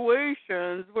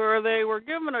situations where they were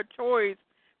given a choice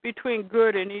between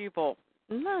good and evil.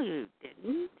 No, you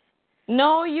didn't.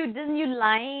 No, you didn't. You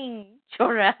lying,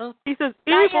 Jor-El. He says,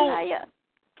 liar.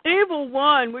 Evil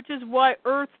won, which is why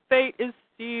Earth's fate is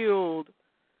sealed.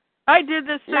 I did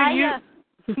this so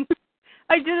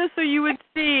I did this so you would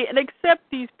see and accept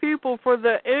these people for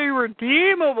the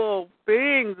irredeemable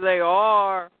beings they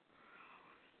are.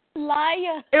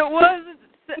 Liar.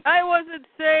 I wasn't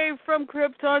saved from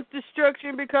Krypton's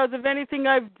destruction because of anything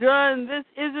I've done. This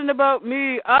isn't about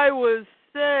me. I was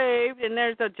saved. And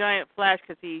there's a giant flash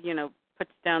because he,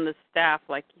 puts down the staff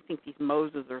like he thinks he's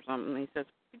Moses or something. He says,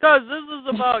 because this is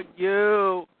about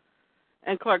you.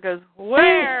 And Clark goes,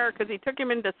 where? Because he took him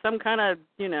into some kind of,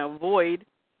 void.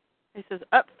 He says,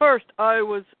 at first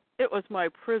it was my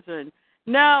prison.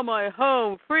 Now my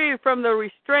home, free from the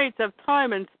restraints of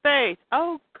time and space.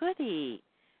 Oh, goody.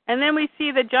 And then we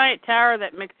see the giant tower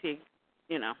that Mixie,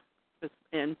 was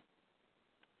in.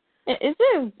 Is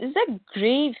that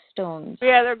gravestones?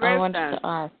 Yeah, they're gravestones. I wanted to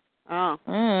ask. Oh.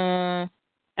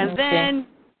 And then,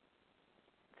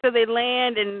 so they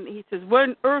land, and he says,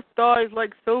 when Earth dies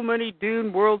like so many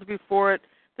doomed worlds before it,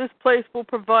 this place will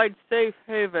provide safe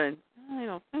haven. I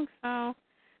don't think so.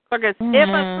 Clark goes, if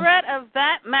a threat of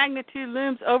that magnitude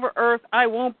looms over Earth, I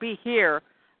won't be here.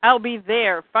 I'll be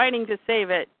there, fighting to save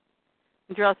it.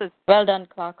 And Jor-El says, well done,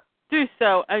 Clark. Do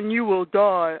so, and you will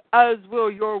die, as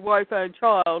will your wife and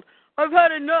child. I've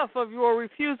had enough of your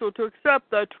refusal to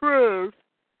accept the truth.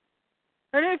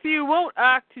 And if you won't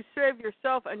act to save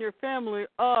yourself and your family,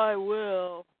 I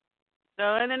will.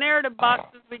 So in the narrative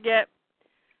boxes we get,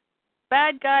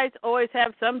 bad guys always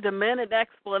have some demented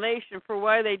explanation for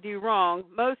why they do wrong.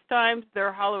 Most times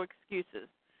they're hollow excuses.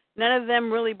 None of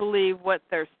them really believe what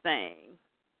they're saying.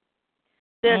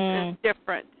 This is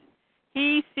different.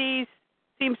 He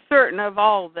seems certain of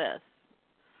all this.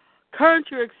 Can't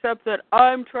you accept that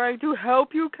I'm trying to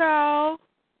help you, Cal?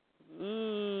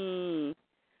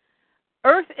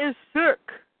 Earth is sick.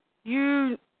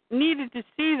 You needed to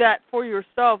see that for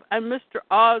yourself, and Mr.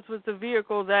 Oz was the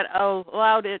vehicle that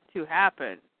allowed it to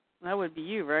happen. That would be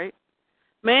you, right?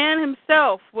 Man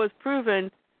himself has proven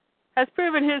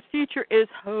his future is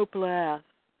hopeless.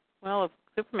 Well, if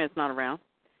Superman's not around.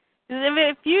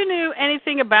 If you knew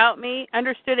anything about me,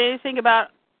 understood anything about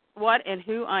what and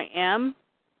who I am.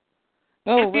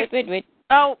 Oh, wait.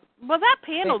 Oh, well, that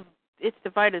panel, it's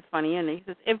divided funny, isn't it? He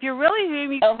says, if you're really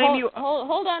who you claim you are.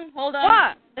 Hold on.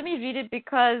 What? Let me read it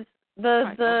because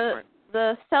the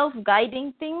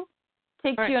self-guiding thing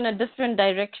takes you in a different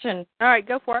direction. All right,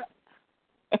 go for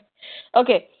it.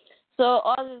 Okay, so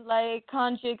Oz is like,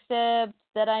 can't you accept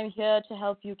that I'm here to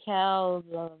help you, Cal,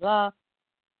 blah, blah, blah.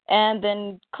 And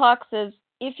then Clark says,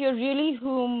 if you're really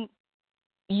whom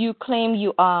you claim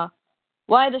you are,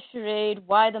 why the charade,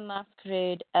 why the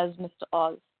masquerade as Mr.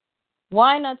 Oz?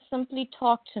 Why not simply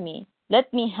talk to me?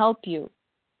 Let me help you.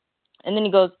 And then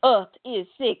he goes, Earth is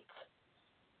sick.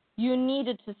 You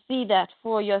needed to see that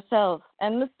for yourself.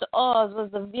 And Mr. Oz was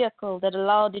the vehicle that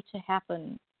allowed it to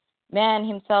happen. Man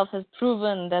himself has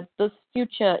proven that this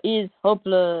future is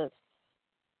hopeless.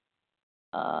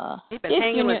 He's been if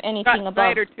hanging you knew with anything Scott about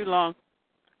Snyder too long.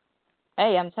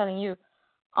 Hey, I'm telling you.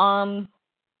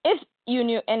 If you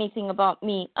knew anything about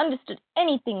me, understood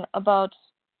anything about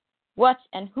what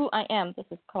and who I am, this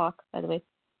is Clark, by the way,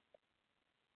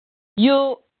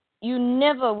 you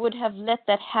never would have let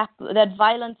that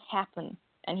violence happen.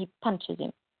 And he punches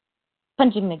him.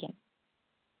 Punch him again.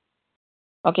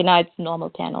 Okay, now it's normal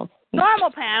panels.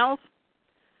 Normal panels.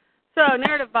 So,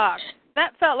 narrative box.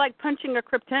 That felt like punching a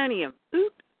Kryptonian.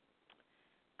 Oops.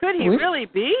 Could he really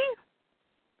be?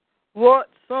 What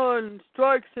son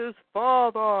strikes his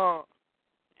father?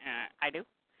 I do.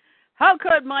 How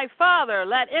could my father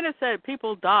let innocent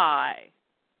people die?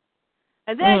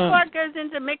 And then Clark goes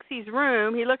into Mixie's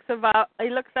room. He looks out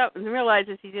and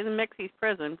realizes he's in Mixie's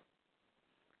prison.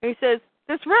 And he says,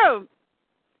 "This room,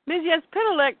 Ms.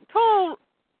 Yespitalik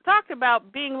talked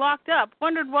about being locked up.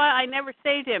 Wondered why I never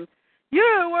saved him.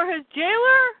 You were his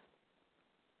jailer?"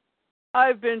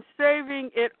 "I've been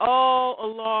saving it all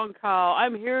along, Kyle.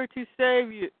 I'm here to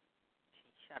save you."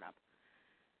 Shut up.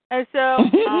 And so,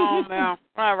 oh man,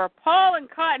 whatever. Paul and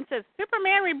Cotton says,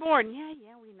 "Superman Reborn."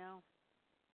 Yeah, we know.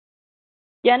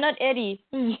 Yeah, not Eddie.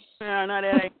 No, not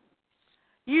Eddie.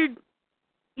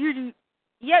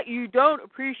 Yet you don't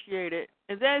appreciate it.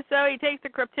 And then so he takes the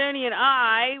Kryptonian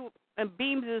eye and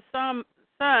beams his sun.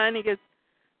 He goes,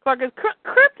 Clark goes,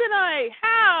 "Kryptonite,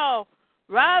 how?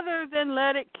 Rather than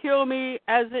let it kill me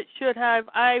as it should have,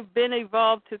 I've been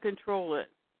evolved to control it."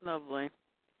 Lovely.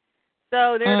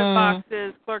 So there the box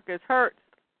is. Clark is hurt.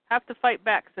 Have to fight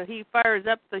back. So he fires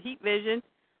up the heat vision.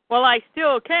 "Well, I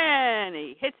still can."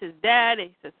 He hits his dad.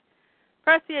 He says,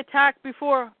 "Press the attack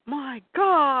before." My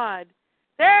God.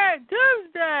 There,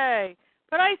 Doomsday.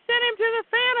 But I sent him to the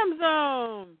Phantom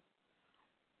Zone.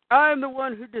 "I'm the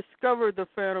one who discovered the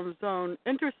Phantom Zone.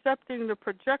 Intercepting the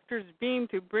projector's beam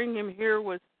to bring him here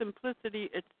was simplicity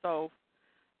itself.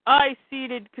 I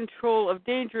ceded control of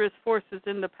dangerous forces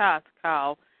in the past,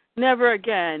 Cal. Never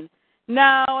again.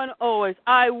 Now and always,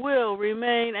 I will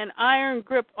remain an iron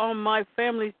grip on my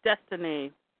family's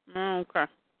destiny." Okay.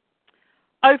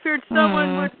 "I feared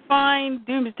someone would find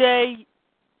Doomsday,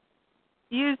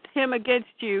 used him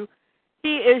against you.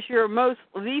 He is your most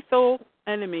lethal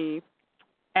enemy,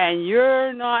 and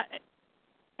you'll not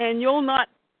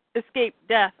escape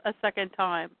death a second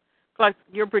time. Like,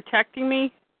 you're protecting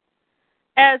me?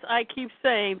 As I keep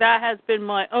saying, that has been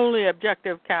my only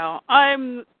objective, Cal.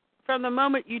 From the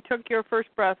moment you took your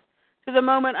first breath to the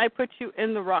moment I put you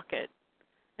in the rocket.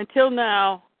 Until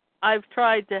now, I've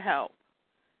tried to help."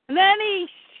 And then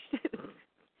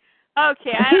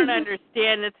okay, I don't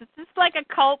understand this. Is this like a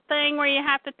cult thing where you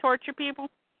have to torture people?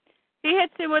 He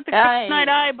hits him with the kryptonite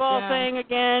eyeball thing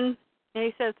again. And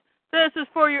he says, "This is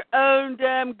for your own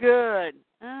damn good."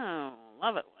 Oh,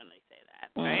 love it when they say that,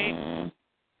 right?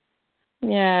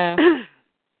 Yeah.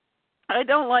 "I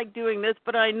don't like doing this,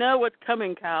 but I know what's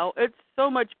coming, Cal. It's so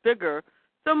much bigger,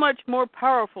 so much more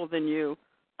powerful than you.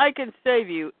 I can save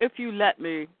you if you let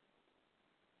me."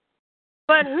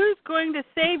 "But who's going to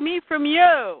save me from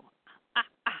you?"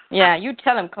 Yeah, you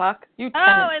tell him, Clark. You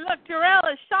tell him. And look, Jor-El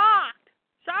is shocked.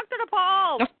 Shocked and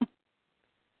appalled.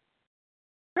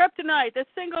 "Kryptonite, the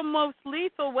single most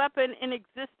lethal weapon in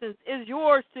existence, is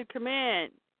yours to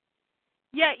command.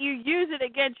 Yet you use it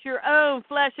against your own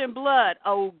flesh and blood."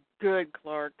 Oh, good,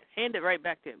 Clark. Hand it right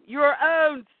back to him. "Your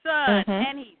own son."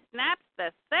 And he snaps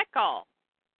the sickle.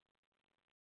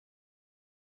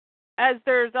 As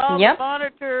there's all the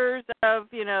monitors of,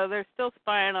 they're still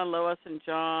spying on Lois and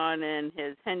John and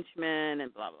his henchmen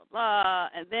and blah, blah, blah.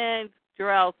 And then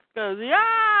Jor-El goes,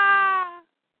 "Yeah!"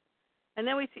 And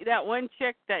then we see that one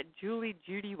chick, that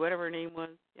Judy, whatever her name was.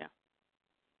 Yeah.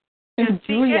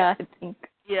 Julia, I think.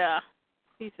 Yeah.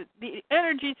 He said, "The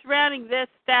energy surrounding this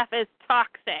staff is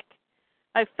toxic.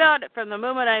 I felt it from the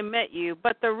moment I met you.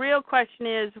 But the real question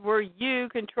is, were you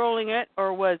controlling it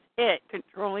or was it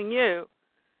controlling you?"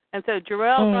 And so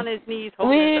Jor-El's on his knees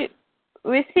holding it.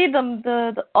 We see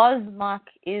the Oz mark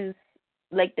is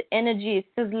like the energy is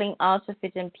sizzling out of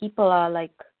it, and people are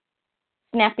like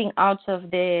snapping out of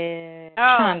their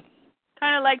trance.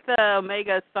 Kind of like the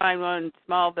Omega sign on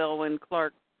Smallville when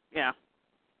Clark, yeah.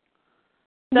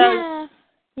 So,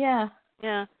 yeah.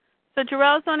 So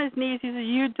Jor-El's on his knees. He says,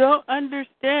 "You don't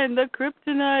understand the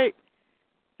kryptonite."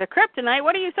 "The kryptonite?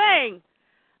 What are you saying?"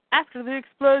 "After the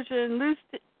explosion,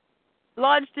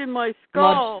 lodged in my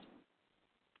skull.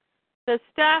 The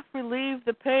staff relieved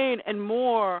the pain and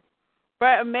more.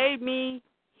 But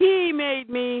he made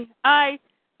me. I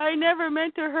never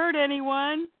meant to hurt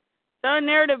anyone." So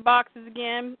narrative boxes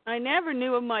again. "I never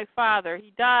knew of my father.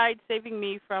 He died saving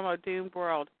me from a doomed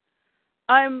world.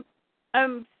 I'm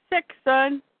sick,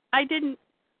 son.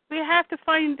 We have to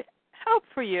find help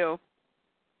for you."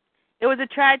 It was a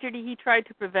tragedy he tried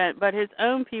to prevent, but his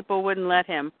own people wouldn't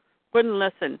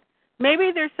listen.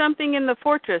 "Maybe there's something in the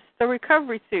fortress, the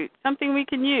recovery suit, something we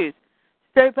can use."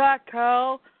 "Stay back,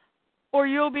 Cal, or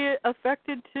you'll be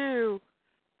affected too.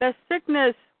 The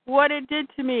sickness, what it did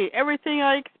to me, everything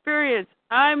I experienced.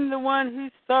 I'm the one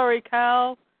who's sorry,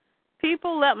 Cal.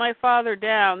 people let my father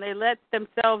down, they let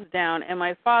themselves down, and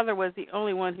my father was the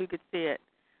only one who could see it.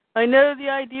 I know the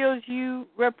ideals you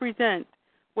represent,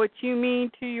 what you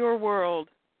mean to your world.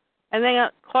 And then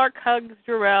Clark hugs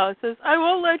Jor-El and says, I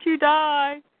won't let you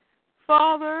die,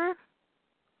 Father.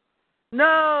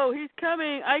 No, he's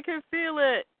coming. I can feel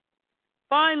it.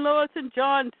 Find Lois and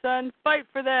John, son. Fight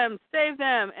for them. Save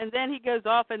them. And then he goes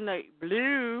off in the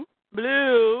blue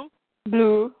tunnel.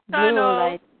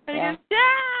 Light. And he goes,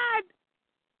 Dad!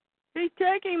 He's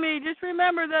taking me. Just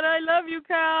remember that I love you,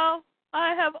 Cal.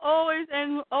 I have always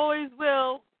and always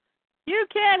will. You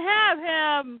can't have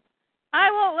him. I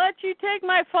won't let you take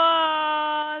my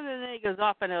father. And then he goes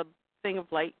off in a thing of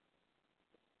light.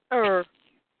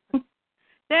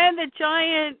 Then the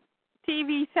giant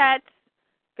TV sets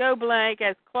go blank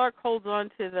as Clark holds on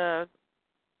to the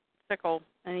sickle,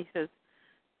 and he says,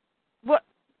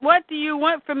 What do you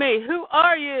want from me? Who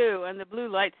are you? And the blue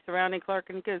light's surrounding Clark,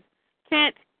 and he goes,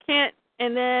 Can't.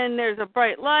 And then there's a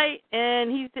bright light,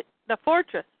 and he's at the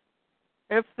fortress.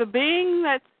 If the being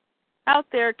that's out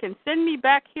there can send me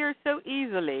back here so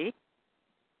easily,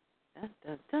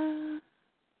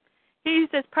 he's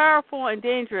as powerful and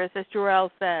dangerous as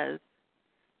Jor-El says.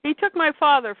 He took my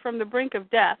father from the brink of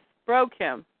death, broke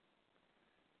him,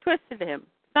 twisted him,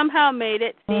 somehow made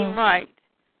it seem right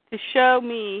to show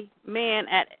me man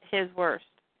at his worst.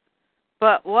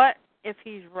 But what if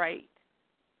he's right?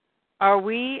 Are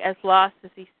we as lost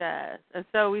as he says? And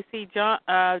so we see John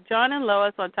and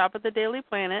Lois on top of the Daily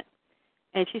Planet,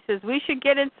 and she says, we should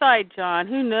get inside, John.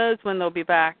 Who knows when they'll be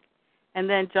back? And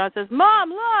then John says,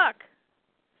 Mom, look!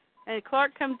 And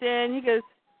Clark comes in. He goes,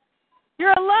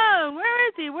 You're alone. Where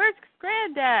is he? Where's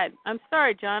Granddad? I'm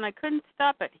sorry, John. I couldn't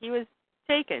stop it. He was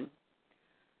taken.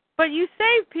 But you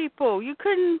saved people.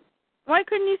 Why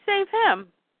couldn't you save him?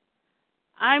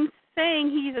 I'm saying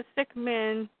he's a sick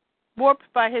man,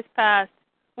 warped by his past.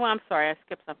 Well, I'm sorry. I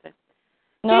skipped something.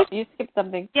 No, you skipped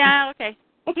something. Yeah, okay.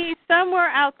 He's somewhere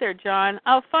out there, John.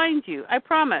 I'll find you. I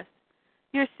promise.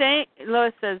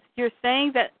 Lois says, you're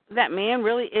saying that man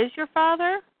really is your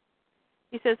father?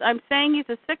 He says, I'm saying he's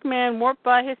a sick man warped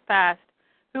by his past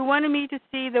who wanted me to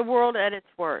see the world at its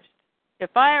worst.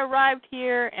 If I arrived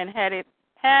here and had an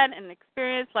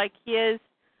experience like his,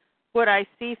 would I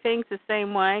see things the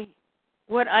same way?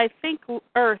 Would I think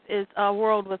Earth is a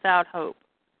world without hope?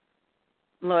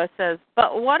 Lois says,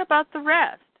 but what about the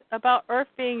rest? About Earth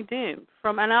being doomed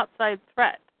from an outside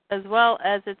threat as well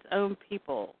as its own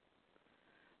people.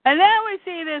 And then we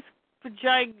see this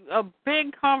a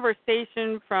big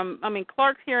conversation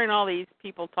Clark's hearing all these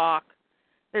people talk.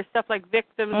 There's stuff like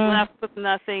victims left with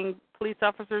nothing, police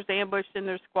officers ambushed in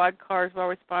their squad cars while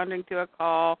responding to a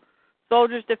call,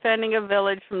 soldiers defending a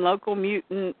village from local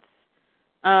mutants,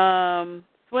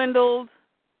 swindled,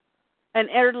 an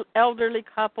elderly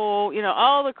couple,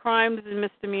 all the crimes and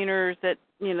misdemeanors that,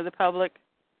 the public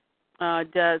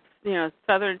does,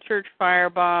 Southern Church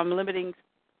firebomb, limiting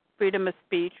freedom of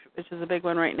speech, which is a big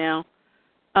one right now.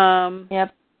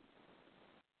 Yep.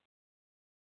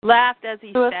 Laughed as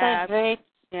he Suicide stabbed. rate.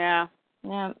 Yeah.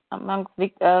 Yeah, amongst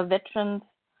veterans.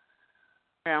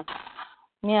 Yeah.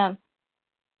 Yeah.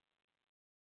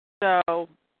 So,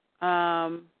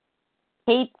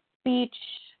 hate speech,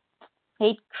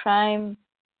 hate crime.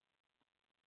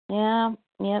 Yeah.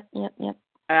 Yep.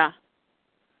 Yeah.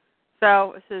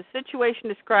 So it's a situation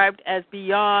described as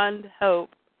beyond hope.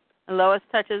 And Lois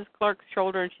touches Clark's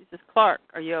shoulder and she says, Clark,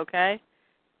 are you okay?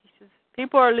 He says,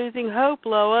 people are losing hope,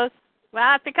 Lois. Well,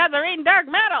 that's because they're eating dark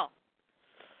metal.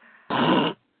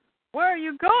 Where are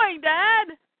you going, Dad?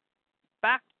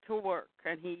 Back to work.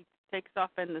 And he takes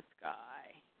off in the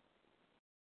sky.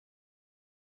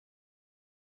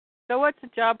 So what's the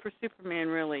job for Superman,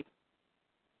 really?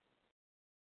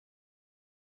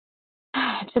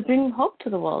 To bring hope to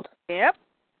the world. Yep.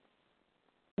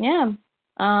 Yeah.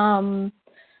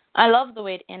 I love the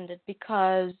way it ended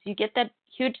because you get that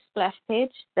huge splash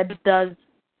page that does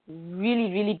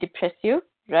really, really depress you,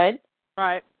 right?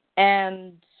 Right.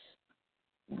 And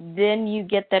then you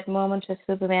get that moment where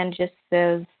Superman just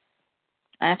says,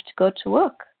 I have to go to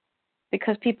work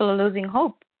because people are losing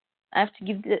hope. I have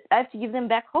to give them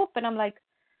back hope. And I'm like,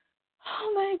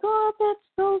 oh my God, that's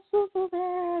so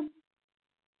Superman.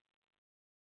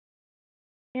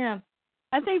 Yeah.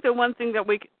 I think the one thing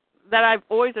that I've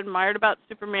always admired about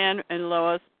Superman and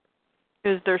Lois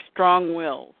is their strong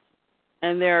wills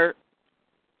and their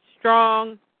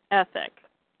strong ethic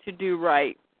to do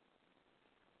right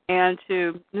and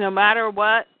to, no matter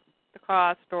what the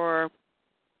cost or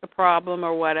the problem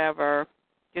or whatever,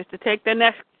 just to take the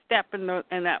next step in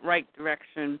that right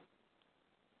direction.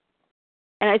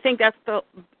 And I think that's a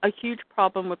huge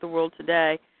problem with the world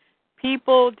today.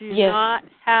 People do Yes. not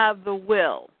have the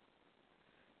will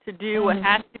to do what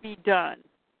has to be done.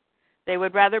 They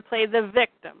would rather play the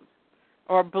victim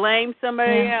or blame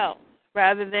somebody else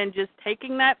rather than just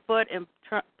taking that foot and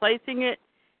placing it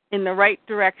in the right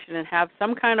direction and have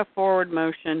some kind of forward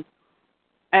motion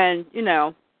and,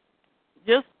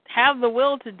 just have the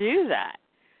will to do that.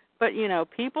 But,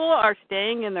 people are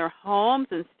staying in their homes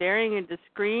and staring into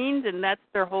screens, and that's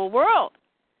their whole world.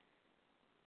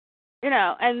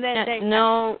 And then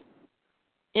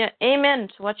amen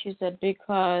to what you said,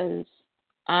 because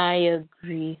I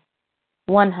agree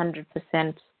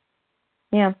 100%.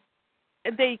 Yeah.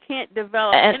 They can't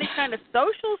develop any kind of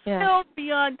social skills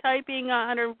beyond typing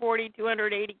 140,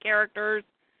 280 characters,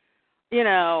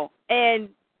 and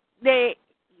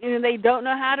they don't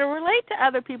know how to relate to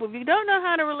other people. If you don't know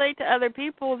how to relate to other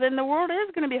people, then the world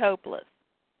is going to be hopeless.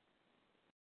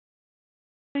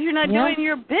 Because you're not doing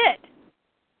your bit.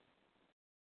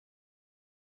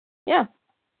 Yeah.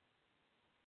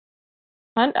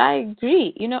 And I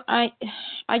agree.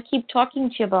 I keep talking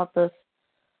to you about this.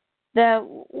 That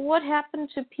what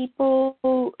happened to people,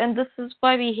 and this is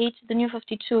why we hate the New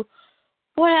 52,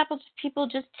 what happened to people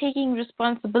just taking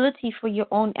responsibility for your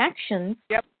own actions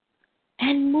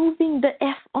and moving the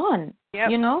F on,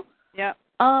 Yep.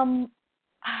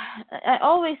 I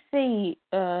always say,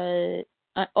 I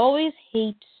always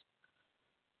hate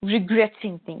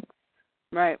regretting things.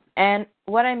 Right. And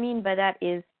what I mean by that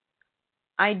is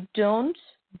I don't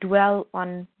dwell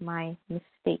on my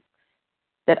mistakes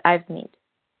that I've made,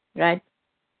 right?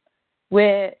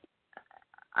 Where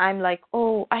I'm like,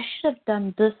 oh, I should have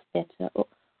done this better.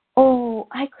 Oh,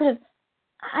 I could have.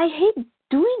 I hate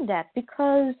doing that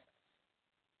because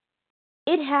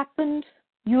it happened.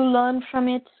 You learn from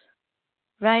it,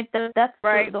 right? That's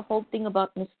right. The whole thing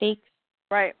about mistakes.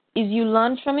 Right. Is you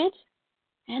learn from it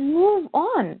and move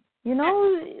on.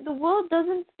 The world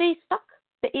doesn't stay stuck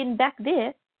in back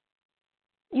there.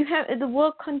 The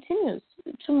world continues.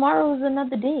 Tomorrow is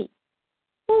another day.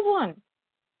 Move on.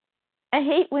 I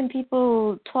hate when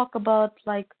people talk about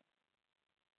like,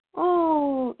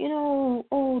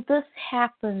 this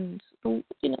happened,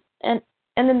 and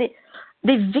then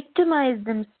they victimize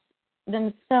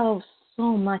themselves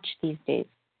so much these days.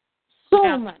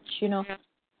 So much, Yeah.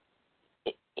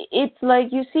 It's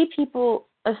like you see people,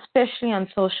 especially on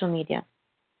social media.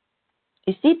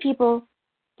 You see people,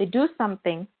 they do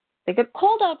something, they get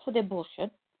called out for their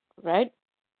bullshit, right?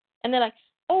 And they're like,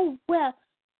 oh, well,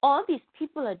 all these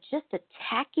people are just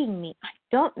attacking me. I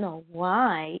don't know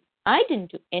why. I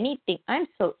didn't do anything. I'm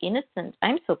so innocent.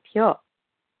 I'm so pure.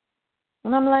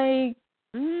 And I'm like,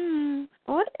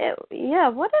 whatever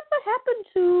happened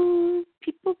to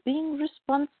people being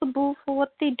responsible for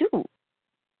what they do?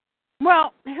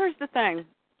 Well, here's the thing.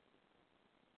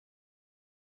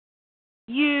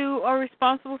 You are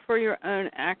responsible for your own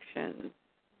actions.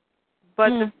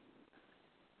 But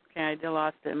I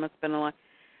lost it. It must have been a lie.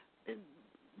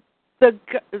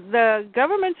 The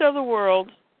governments of the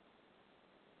world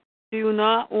do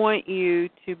not want you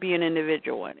to be an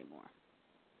individual anymore.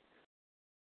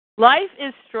 Life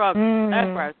is struggle. That's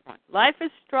where I was going. Life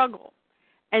is struggle.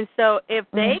 And so if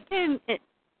they can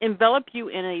envelop you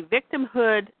in a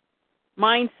victimhood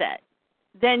mindset,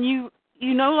 then you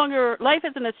no longer, life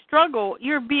isn't a struggle,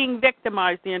 you're being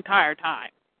victimized the entire time.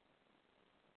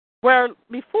 Where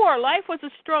before, life was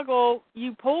a struggle,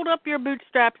 you pulled up your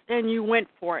bootstraps and you went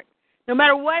for it. No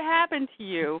matter what happened to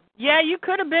you, you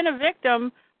could have been a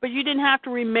victim, but you didn't have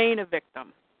to remain a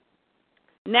victim.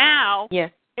 Now,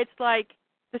 it's like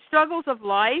the struggles of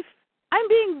life, I'm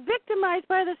being victimized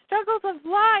by the struggles of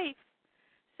life.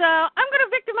 So I'm going to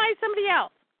victimize somebody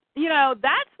else.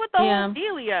 That's what the whole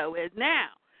dealio is now.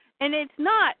 And it's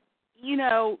not,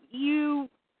 life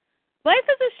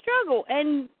is a struggle,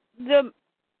 and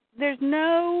there's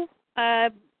no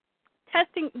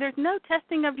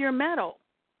testing of your mettle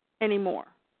anymore.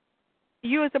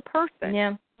 You as a person.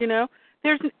 Yeah.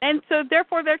 And so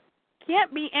therefore there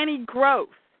can't be any growth.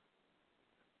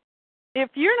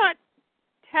 If you're not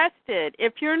tested,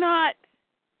 if you're not,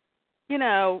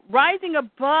 rising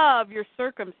above your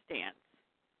circumstance,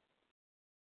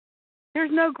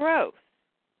 there's no growth.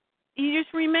 You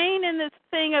just remain in this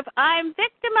thing of, I'm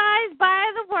victimized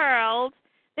by the world,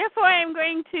 therefore I'm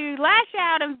going to lash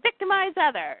out and victimize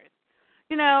others.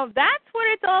 That's what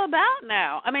it's all about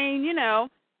now. I mean, or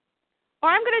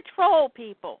I'm going to troll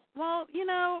people. Well,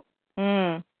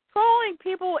 trolling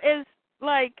people is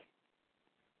like,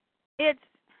 it's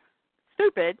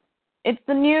stupid. It's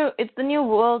the new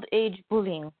world age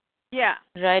bullying. Yeah.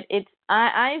 Right? It's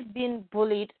I've been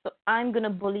bullied, so I'm gonna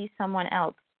bully someone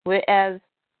else. Whereas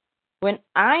when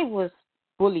I was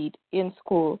bullied in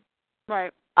school,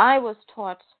 Right. I was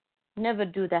taught never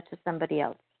do that to somebody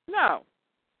else. No.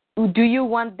 Do you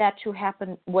want that to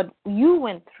happen, what you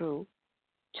went through,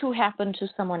 to happen to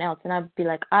someone else? And I'd be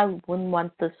like, I wouldn't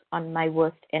want this on my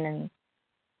worst enemy,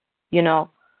 you know.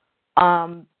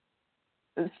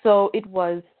 So it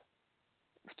was,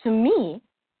 to me,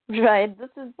 right, this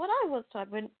is what I was taught.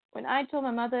 When I told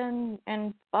my mother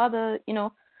and father, you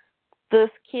know, this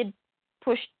kid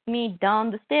pushed me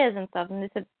down the stairs and stuff, and they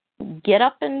said, get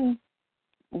up and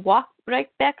walk right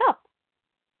back up.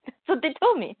 That's what they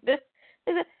told me. They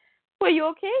said, were you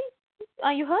okay?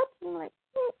 Are you hurt? And I'm like,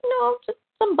 no, just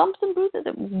some bumps and bruises.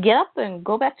 Get up and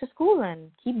go back to school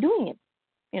and keep doing it,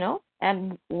 you know?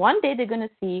 And one day they're going to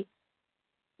see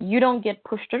you don't get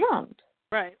pushed around.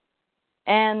 Right.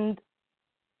 And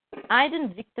I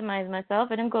didn't victimize myself.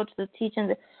 I didn't go to the teacher and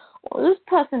say, oh, this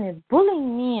person is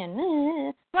bullying me. And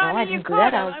well, no, I didn't do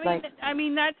that. I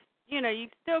mean, that's, you know, you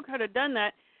still could have done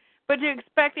that. But to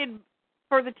expect it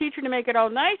for the teacher to make it all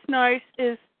nice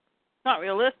is not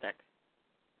realistic.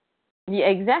 Yeah,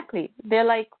 exactly. They're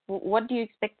like, what do you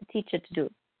expect the teacher to do?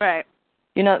 Right.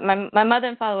 You know, my mother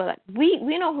and father were like,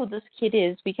 we know who this kid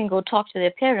is. We can go talk to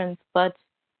their parents, but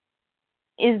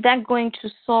is that going to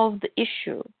solve the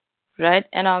issue, right?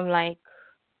 And I'm like,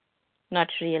 not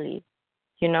really,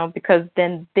 you know, because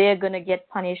then they're going to get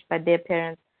punished by their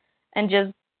parents and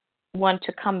just want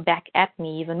to come back at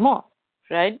me even more,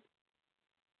 right?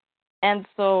 And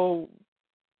so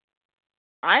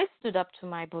I stood up to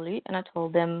my bully and I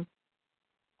told them,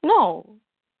 no,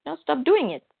 stop doing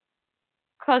it,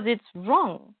 because it's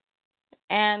wrong.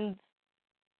 And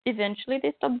eventually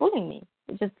they stopped bullying me.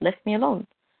 They just left me alone.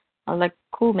 I was like,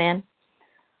 cool, man.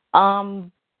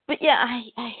 But yeah,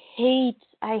 I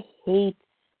hate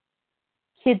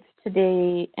kids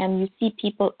today, and you see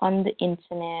people on the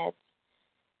internet,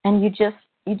 and you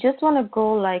just want to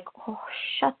go like, oh,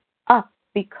 shut up,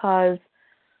 because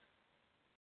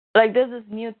like there's this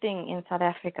new thing in South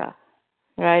Africa,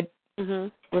 right? Mm-hmm.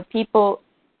 Where people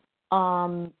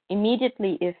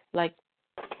immediately, if like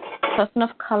a person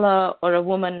of color or a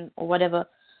woman or whatever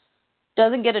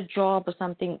doesn't get a job or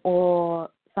something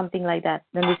like that,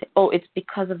 then they say, oh, it's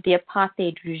because of the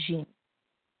apartheid regime,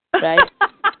 right?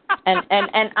 and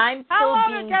I'm still How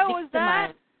long being ago victimized. was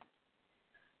that?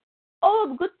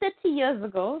 Oh, a good 30 years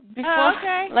ago. Before, oh,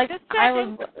 okay. like, just I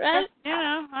was, right? Just, you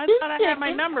know, I Just thought I had my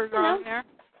checking, numbers you know. on there.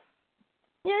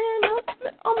 Yeah, no,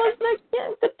 almost like, yeah,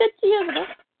 good 30 years ago.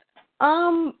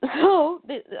 So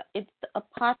it's the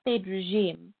apartheid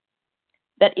regime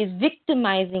that is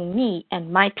victimizing me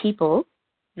and my people,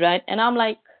 right? And I'm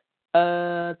like,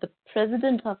 the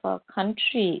president of our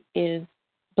country is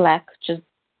black, just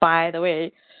by the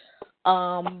way.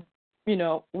 You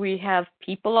know, we have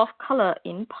people of color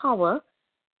in power.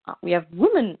 We have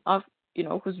women of, you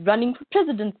know, who's running for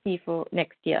presidency for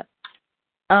next year.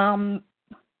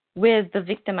 Where's the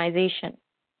victimization,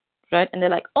 right? And they're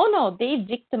like, oh no, they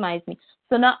victimized me.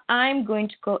 So now I'm going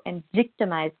to go and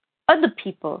victimize other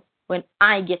people when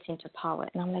I get into power.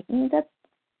 And I'm like,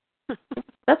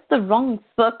 that's the wrong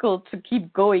circle to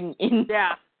keep going in.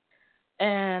 Yeah.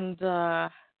 And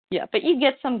yeah, but you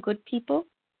get some good people.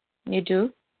 You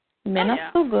do. Men are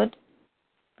still good.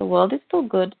 The world is still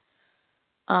good.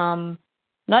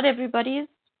 Not everybody is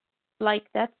like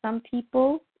that. Some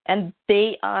people, and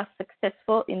they are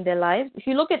successful in their lives. If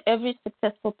you look at every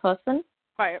successful person,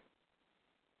 Right.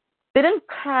 they didn't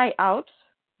cry out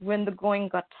when the going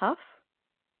got tough,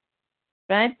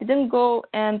 right? They didn't go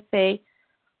and say,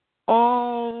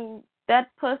 oh,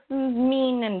 that person's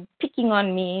mean and picking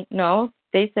on me. No,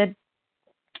 they said,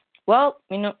 well,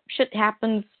 you know, shit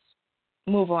happens,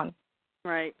 move on.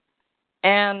 Right.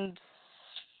 And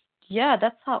yeah,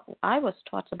 that's how I was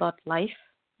taught about life.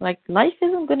 Like, life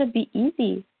isn't going to be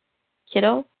easy,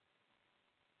 kiddo.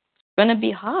 It's going to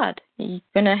be hard. You're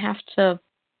going to have to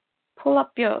pull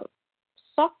up your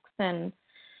socks and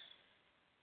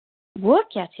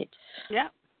work at it. Yeah.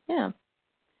 Yeah.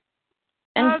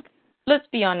 And let's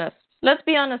be honest. Let's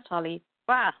be honest, Holly.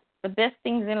 Wow. The best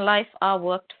things in life are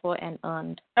worked for and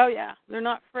earned. Oh, yeah. They're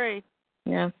not free.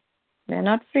 Yeah. They're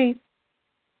not free.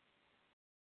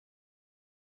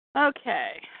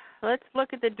 Okay. Let's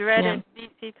look at the dreaded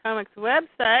DC Comics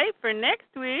website for next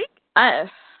week. I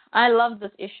love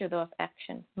this issue, though, of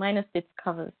Action, minus its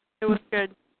covers. It was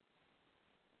good.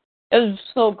 It was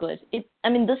so good. I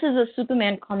mean, this is a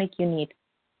Superman comic you need.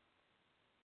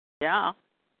 Yeah.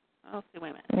 Oh, see,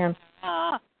 wait a minute.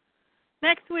 Yeah.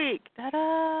 Next week.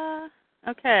 Ta-da!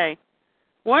 Okay.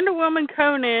 Wonder Woman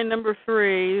Conan, number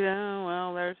 3. Oh,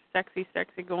 well, there's sexy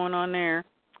going on there.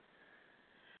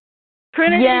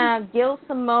 Trinity? Yeah, Gail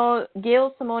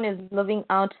Simone is living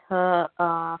out her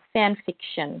fan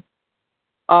fiction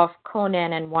of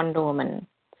Conan and Wonder Woman.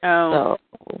 Oh.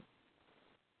 So,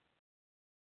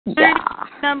 yeah.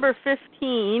 Number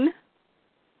 15.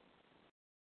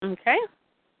 Okay.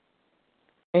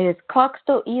 Is Clark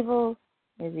still evil?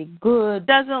 Is he good?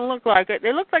 Doesn't look like it.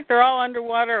 They look like they're all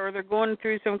underwater or they're going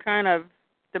through some kind of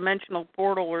dimensional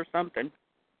portal or something.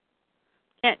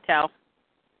 Can't tell.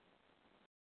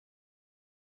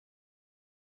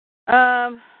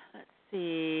 Let's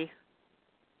see.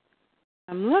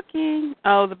 I'm looking.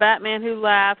 Oh, the Batman Who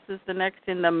Laughs is the next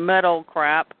in the metal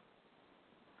crap.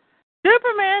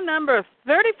 Superman number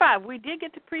 35. We did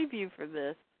get the preview for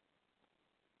this.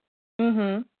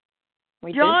 Mm-hmm.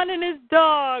 John and his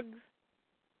dogs.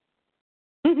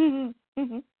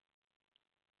 Mm-hmm.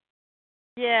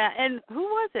 Yeah, and who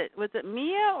was it? Was it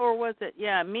Mia or was it?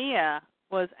 Yeah, Mia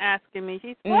was asking me.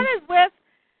 She's what is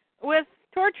with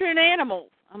torturing animals?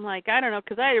 I'm like, I don't know,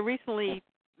 because I recently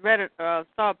saw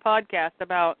a podcast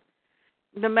about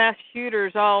the mass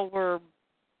shooters all were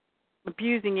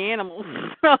abusing animals.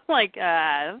 I'm like,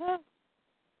 I don't know.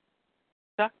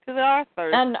 Stuck to the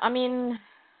authors. And I mean,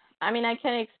 I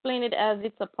can explain it as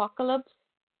it's apocalypse.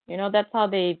 You know, that's how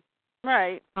they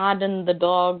harden the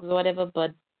dogs or whatever.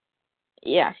 But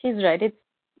yeah, she's right. It's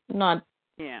not.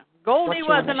 Yeah, Goldie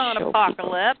wasn't on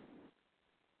Apocalypse. People.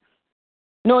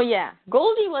 No, yeah,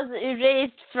 Goldie was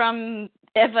erased from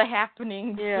ever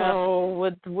happening. Yeah.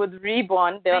 So with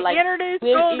Reborn, they were like, introduced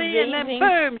Goldie and then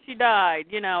boom, she died.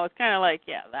 You know, it's kind of like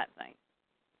that thing.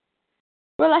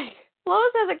 We're like,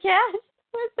 Lois has a cat.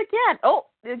 Where's the cat? Oh,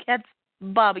 the cat's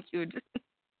barbecued.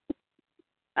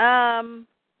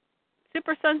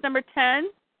 Super Sons number 10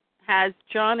 has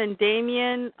John and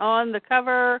Damian on the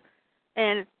cover,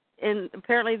 and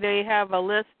apparently they have a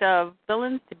list of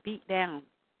villains to beat down,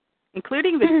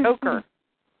 including the Joker.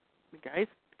 You guys,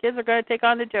 kids are going to take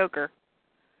on the Joker.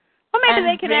 Well, maybe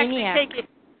they can Brainiac. actually take it.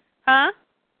 Huh?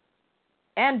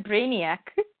 And Brainiac.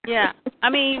 Yeah. I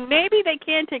mean, maybe they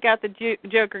can take out the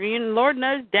Joker. Lord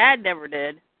knows Dad never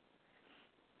did.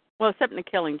 Well, except in the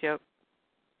Killing Joke.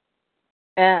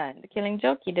 The Killing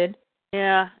Joke, he did.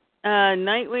 Yeah.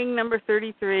 Nightwing number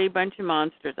 33, bunch of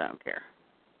monsters. I don't care.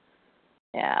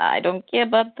 Yeah, I don't care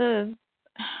about the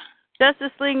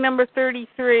Justice League number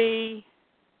 33.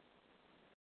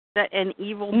 That an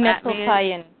evil metal Batman.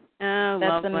 tie-in. Oh,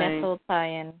 that's lovely. a metal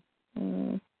tie-in.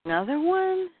 Another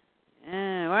one?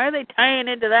 Why are they tying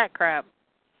into that crap?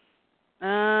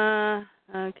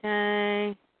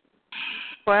 Okay.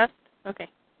 Quest? Okay.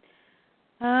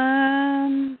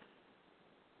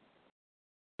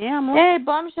 Yeah, I'm looking. Hey,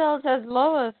 Bombshells has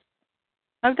Lois.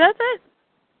 Oh, does it?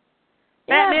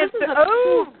 Yeah, Batman's this is a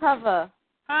cool cover.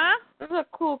 Huh? This is a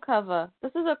cool cover.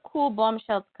 This is a cool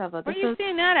Bombshells cover. Where are you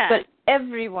seeing that at? But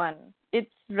everyone.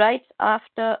 It's right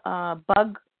after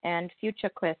Bug and Future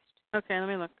Quest. Okay, let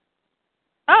me look.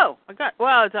 Oh,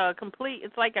 it's a complete,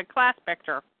 it's like a class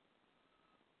picture.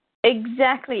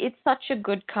 Exactly. It's such a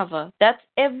good cover. That's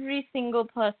every single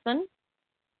person,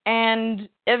 and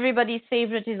everybody's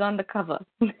favorite is on the cover.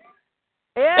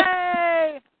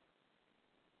 Yay!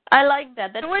 I like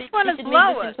that. So which one is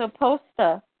Lois? Lois? Into a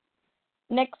poster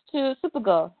next to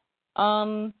Supergirl.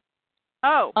 On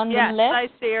yes, the left. I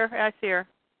see her.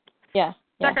 Yeah.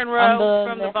 Second row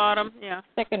from the bottom. Yeah.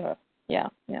 Second row. Yeah.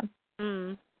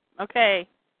 Okay.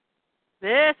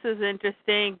 This is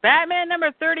interesting. Batman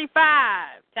number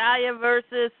 35, Talia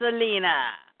versus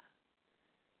Selena.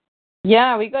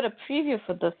 Yeah, we got a preview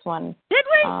for this one. Did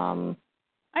we? I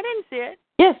didn't see it.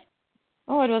 Yes.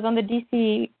 Oh, it was on the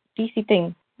DC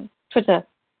thing, Twitter.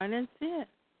 I didn't see it.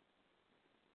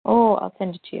 Oh, I'll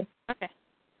send it to you. Okay.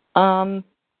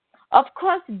 Of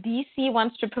course, DC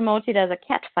wants to promote it as a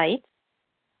cat fight.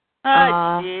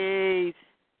 Oh, jeez.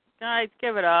 Guys,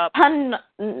 give it up. Pun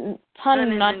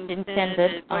not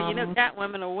intended. Well,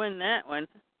 Catwoman will win that one.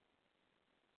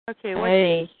 Okay, what?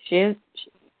 Hey, she's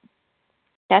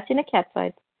cat in a cat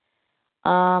fight.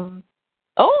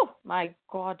 Oh my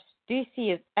God, DC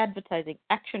is advertising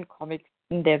Action Comics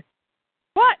in their.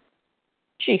 What?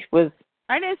 She was.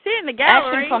 I didn't see it in the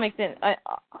gallery. Action Comics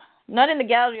not in the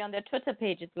gallery, on their Twitter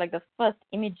page. It's like the first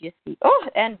image you see. Oh,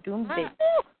 and Doomsday.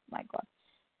 Oh my God.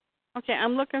 Okay,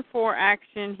 I'm looking for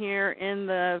action here in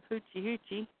the Hoochie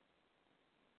Hoochie.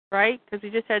 Right? Because we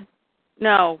just had...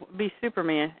 No, it'd be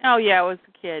Superman. Oh, yeah, it was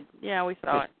the kid. Yeah, we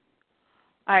saw it.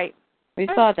 All right. We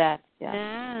saw that,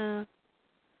 yeah.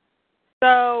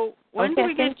 So, when do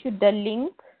we get... I sent you the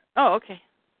link. Oh, okay.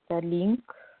 The link.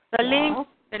 The link.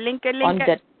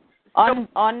 On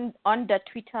the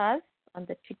Twitters. On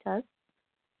the Twitters.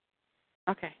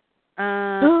 Okay.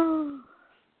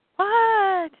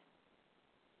 What?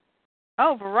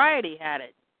 Oh, Variety had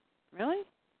it. Really?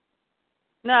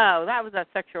 No, that was a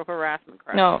sexual harassment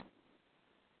crime.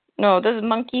 No, this is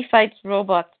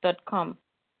monkeyfightsrobots.com.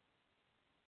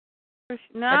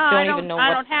 No, I don't even know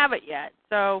I don't have it yet.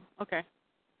 So, okay.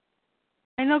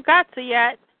 I know Gotsa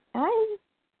yet. I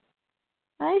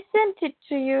sent it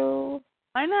to you.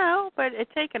 I know, but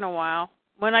it's taken a while.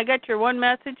 When I get your one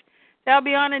message, that'll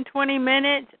be on in 20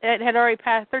 minutes. It had already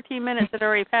passed. 13 minutes had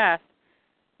already passed.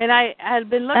 And I had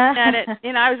been looking at it.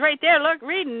 I was right there,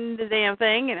 reading the damn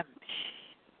thing. And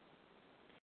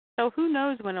so who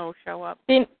knows when it'll show up?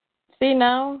 See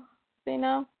now?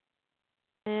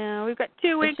 Yeah, we've got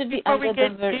 2 weeks before we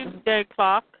get Doomsday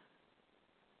Clock.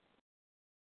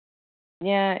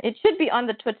 Yeah, it should be on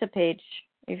the Twitter page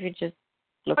if you just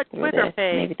look what through Twitter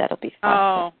there. Page? Maybe that'll be faster.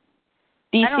 Oh.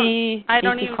 DC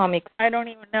Comics. I don't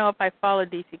even know if I follow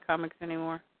DC Comics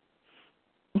anymore.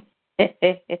 I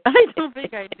I don't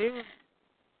think I do.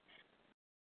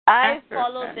 I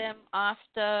follow them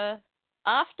after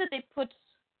they put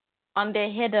on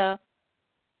their header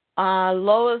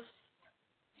Lois,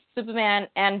 Superman,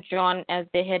 and John as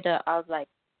their header. I was like,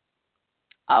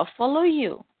 I'll follow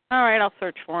you. All right, I'll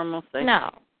search for them. We'll see.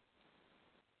 No.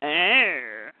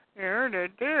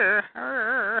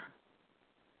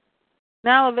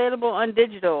 Now available on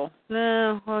digital.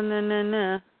 No.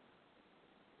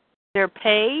 Their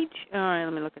page? All right,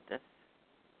 let me look at this.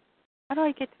 How do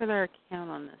I get to their account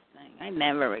on this thing? I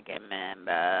never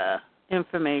remember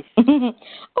information.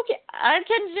 Okay, I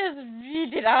can just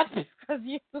read it out because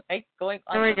you like going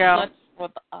on There we the go. search for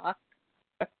the arc.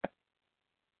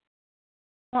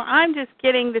 Well, I'm just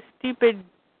getting the stupid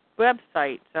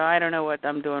website, so I don't know what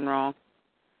I'm doing wrong.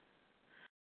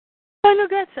 I know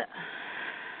that's it.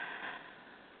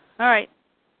 All right.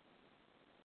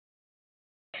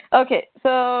 Okay,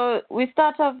 so we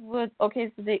start off with,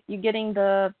 you're getting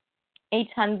the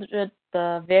 800,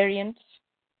 the variant.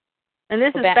 And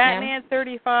this is Batman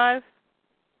 35?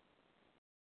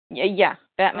 Yeah,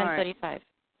 Batman right. 35.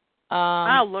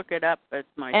 I'll look it up as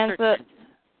my search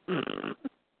engine.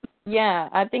 Yeah,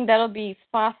 I think that'll be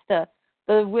faster.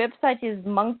 The website is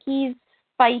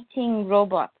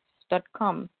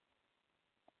monkeysfightingrobots.com.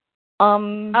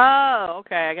 Oh,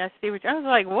 okay. I gotta see what I was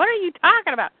like. What are you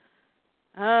talking about?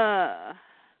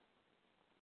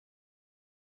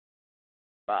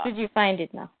 Did you find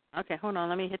it now? Okay, hold on.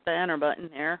 Let me hit the enter button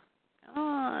here.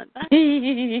 Oh, that's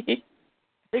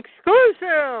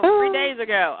exclusive. 3 days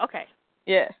ago. Okay.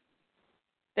 Yeah.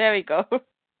 There we go.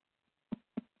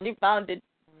 You found it.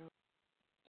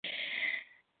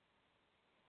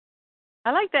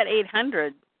 I like that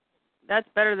 800. That's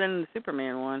better than the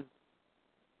Superman one.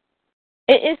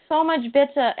 It is so much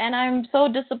better, and I'm so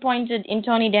disappointed in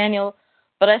Tony Daniel,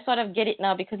 but I sort of get it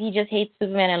now because he just hates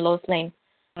Superman and Lois Lane.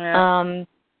 Yeah. Don't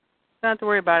have to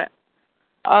worry about it.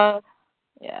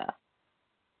 Yeah.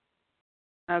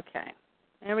 Okay.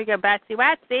 There we go, Batsy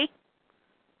Watsy.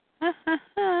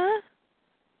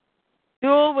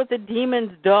 Duel with the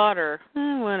Demon's Daughter.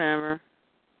 Whatever.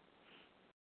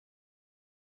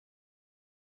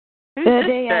 Who's The this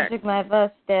day I chick? took my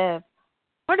first step.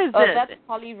 What is this? That's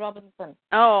Holly Robinson.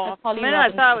 Oh, that's Holly a minute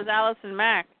Robinson. I thought it was Allison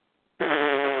Mack.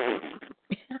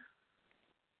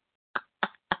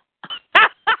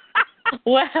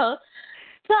 Well,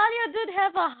 Talia did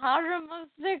have a harem of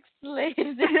 6 slaves.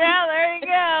 Yeah, there you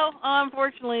go.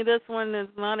 Unfortunately, this one is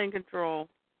not in control.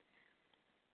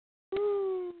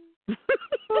 Oh,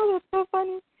 that's so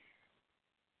funny.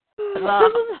 This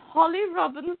is Holly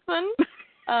Robinson.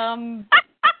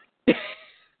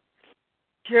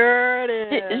 Sure it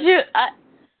is.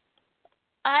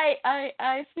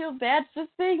 I feel bad for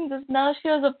saying this now. She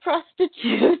was a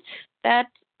prostitute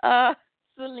that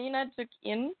Selena took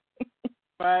in.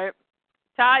 Right.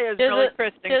 Talia's really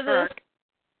Kristen Kirk.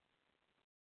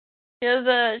 She was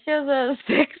a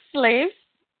sex slave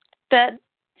that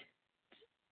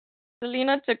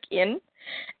Selena took in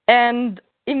and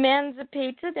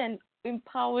emancipated and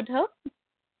empowered her.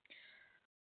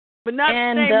 But not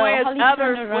and, the same way as Holly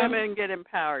other turned around. women get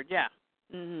empowered. Yeah.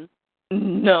 Mm-hmm.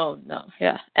 No,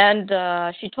 yeah. And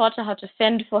she taught her how to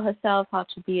fend for herself, how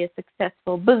to be a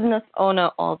successful business owner,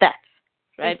 all that.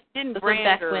 Right? Didn't this brand was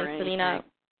back her when or Selena.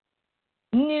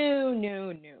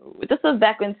 No. This was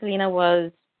back when Selena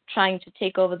was trying to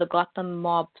take over the Gotham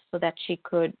mob so that she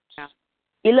could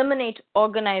eliminate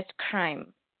organized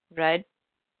crime, right?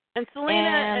 And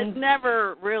Selena has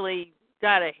never really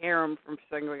got a harem from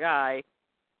a single guy,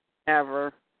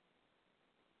 ever.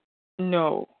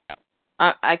 No.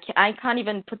 I can't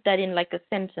even put that in like a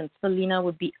sentence. Selena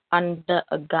would be under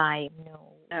a guy.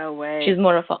 No way. She's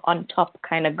more of an on top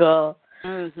kind of girl.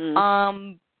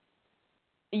 Mm-hmm.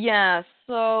 Yeah,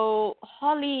 so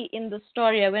Holly in the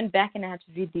story, I went back and I had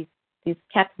to read these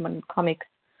Catwoman comics.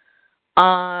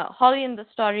 Holly in the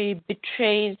story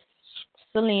betrays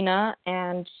Selena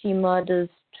and she murders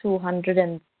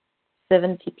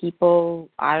 270 people.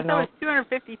 I don't That was know.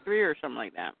 253 or something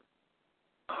like that.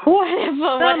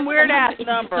 Whatever. Some weird ass It's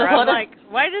number. a I'm lot of- like,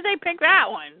 why did they pick that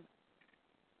one?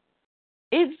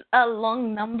 It's a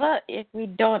long number if we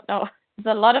don't know. It's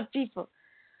a lot of people.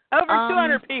 Over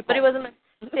 200 people. But it was a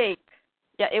mistake.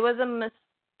 Yeah, it was a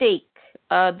mistake.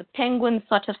 The Penguins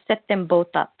sort of set them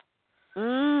both up.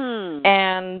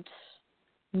 And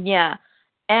yeah,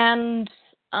 and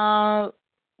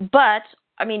but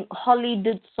I mean, Holly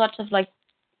did sort of like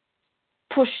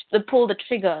pull the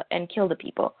trigger and kill the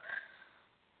people.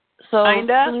 So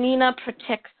Kinda? Selena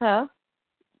protects her.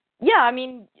 Yeah, I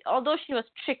mean, although she was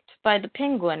tricked by the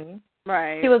Penguin,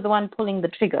 Right. she was the one pulling the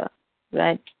trigger,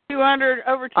 right? 200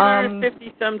 over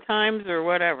 250 sometimes or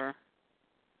whatever.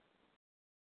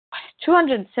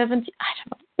 270. I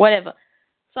don't know. Whatever.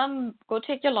 Some go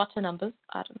take your lotto numbers.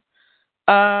 I don't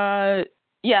know.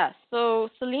 Yeah. So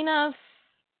Selena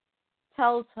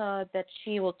tells her that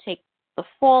she will take the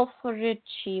fall for it.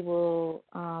 She will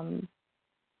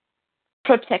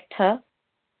protect her,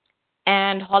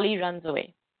 and Holly runs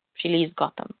away. She leaves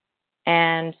Gotham,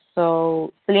 and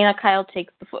so Selena Kyle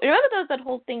takes the fall. Remember, there was that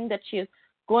whole thing that she is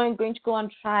going to go on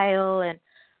trial, and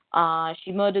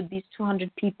she murdered these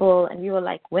 200 people, and we were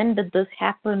like, when did this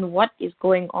happen? What is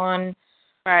going on?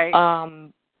 Right.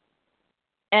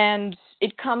 And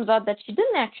it comes out that she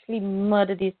didn't actually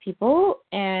murder these people,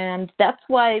 and that's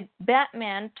why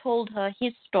Batman told her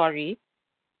his story,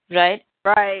 right?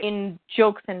 Right. In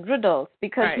jokes and riddles,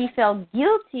 because he felt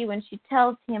guilty when she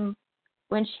tells him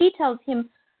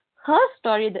her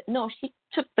story that no, she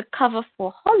took the cover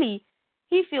for Holly.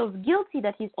 He feels guilty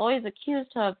that he's always accused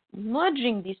her of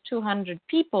murdering these 200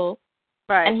 people,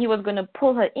 Right. and he was going to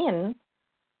pull her in.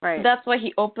 Right. So that's why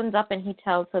he opens up and he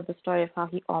tells her the story of how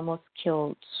he almost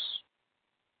killed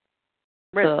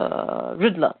the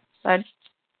Riddler, right?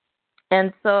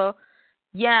 And so,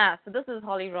 yeah, so this is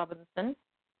Holly Robinson.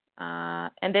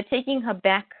 And they're taking her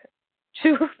back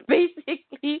to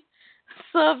basically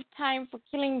serve time for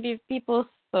killing these people.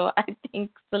 So I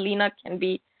think Selena can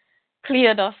be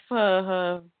cleared of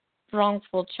her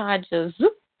wrongful charges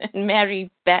and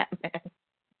marry Batman.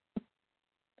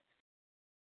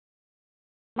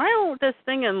 Why won't this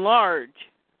thing enlarge?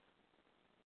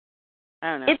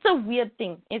 I don't know. It's a weird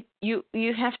thing.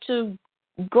 You have to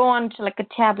go onto like a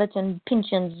tablet and pinch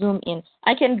and zoom in.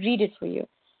 I can read it for you.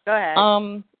 Go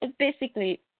ahead. It's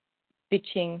basically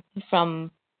bitching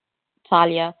from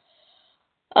Talia.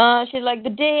 She's like, the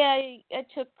day I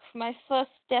took my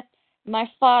first step, my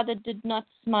father did not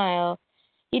smile.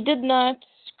 He did not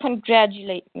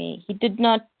congratulate me. He did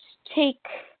not take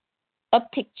a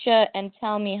picture and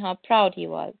tell me how proud he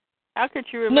was. How could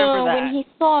you remember that? When he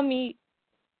saw me,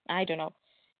 I don't know.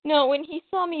 No, when he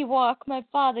saw me walk, my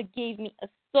father gave me a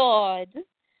sword.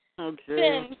 Okay.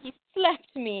 Then he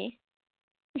slapped me.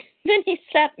 Then he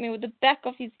slapped me with the back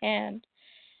of his hand,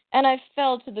 and I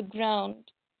fell to the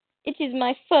ground. It is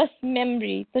my first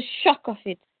memory, the shock of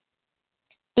it.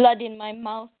 Blood in my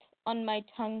mouth, on my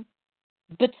tongue,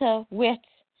 bitter, wet.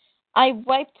 I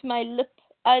wiped my lip.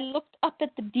 I looked up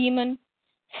at the demon.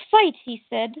 Fight, he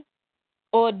said,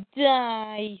 or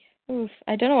die. Oof,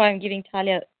 I don't know why I'm giving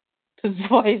Talia the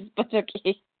voice, but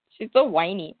okay. She's so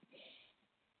whiny.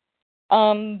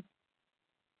 And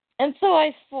so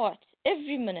I fought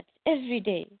every minute, every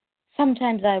day.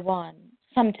 Sometimes I won,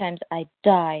 sometimes I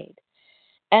died.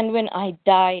 And when I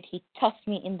died, he tossed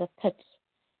me in the pit.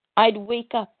 I'd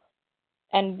wake up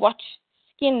and watch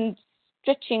skin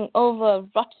stretching over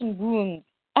rotten wounds.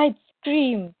 I'd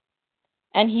scream,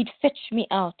 and he'd fetch me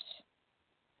out.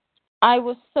 I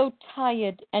was so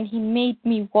tired, and he made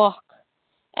me walk,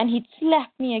 and he'd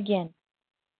slap me again.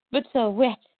 Bitter,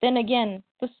 wet, then again,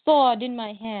 the sword in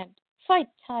my hand. Fight,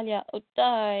 Talia, or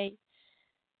die.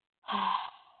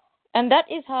 And that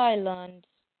is how I learned.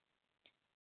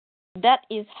 That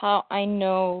is how I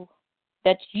know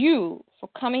that you, for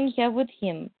coming here with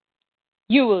him,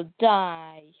 you will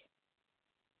die.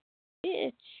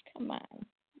 Bitch, come on.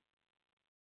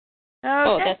 Okay.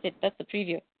 Oh, that's it. That's the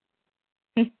preview.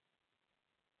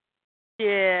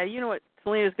 Yeah, you know what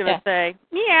Selena's going to say?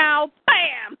 Meow,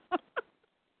 bam!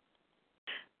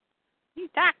 You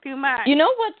talk too much. You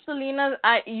know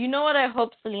what I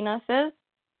hope Selena says?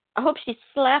 I hope she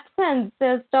slaps her and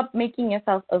says, stop making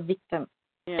yourself a victim.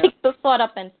 Yeah. Pick the sword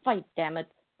up and fight, damn it.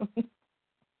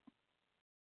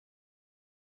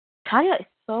 Talia is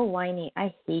so whiny.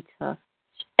 I hate her.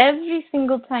 Every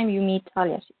single time you meet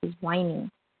Talia, she is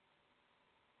whining.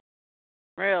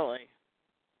 Really.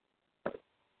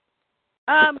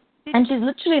 And she's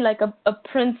literally like a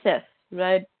princess,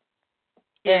 right?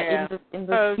 Yeah. In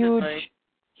this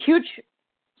huge,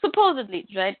 supposedly,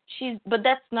 right? But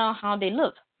that's not how they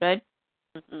live, right?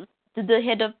 Mm-hmm. The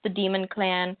head of the demon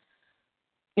clan,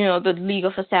 the League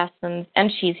of Assassins,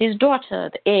 and she's his daughter,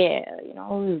 the heir,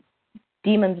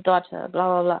 demon's daughter, blah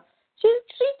blah blah. She's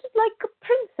treated like a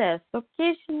princess,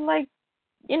 okay? She's like,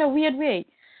 in a weird way,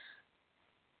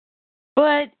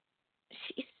 but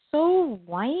she's so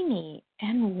whiny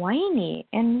and whiny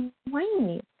and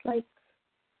whiny. It's like,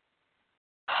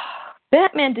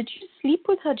 Batman, did you sleep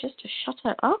with her just to shut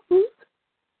her up?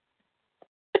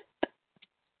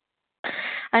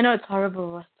 I know it's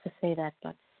horrible to say that,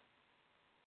 but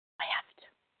I have to.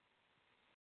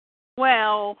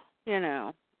 Well,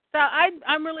 so I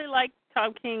really like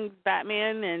Tom King's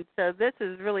Batman, and so this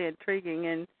is really intriguing.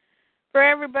 And for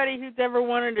everybody who's ever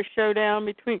wanted a showdown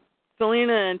between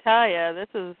Selena and Talia, this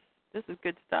is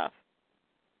good stuff.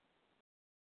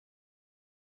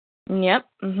 Yep.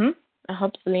 I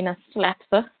hope Selena slaps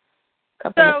her a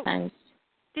couple of times.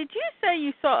 Did you say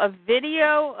you saw a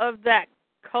video of that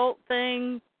cult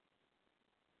thing?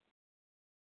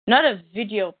 Not a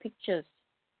video, pictures.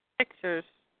 Pictures.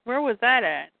 Where was that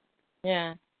at?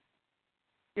 Yeah.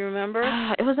 You remember?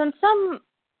 It was on some.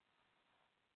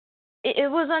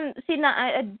 It was on. See,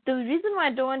 now the reason why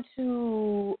I don't want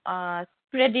to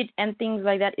spread it and things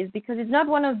like that is because it's not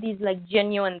one of these like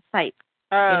genuine sites.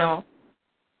 Oh.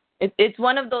 It's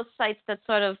one of those sites that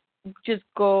sort of just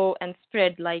go and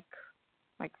spread like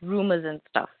rumors and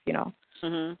stuff,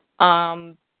 Mhm.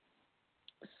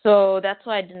 So that's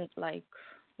why I didn't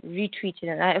retweet it.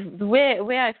 And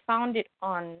where I found it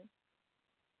on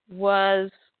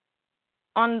was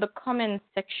on the comment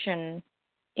section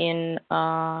in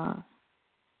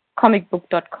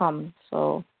comicbook.com.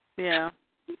 So yeah.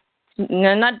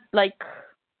 No, not like.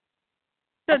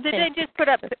 So did they just put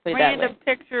up random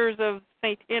pictures of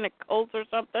satanic cults or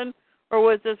something, or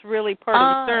was this really part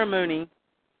of the ceremony?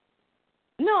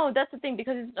 No, that's the thing,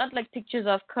 because it's not like pictures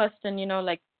of Kirsten,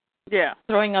 yeah,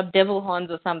 throwing up devil horns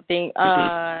or something.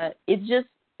 It's just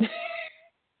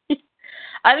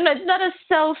I don't know. It's not a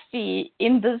selfie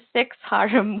in the sex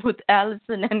harem with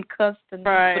Allison and Kirsten.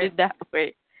 Right. Put it that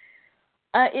way.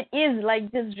 It is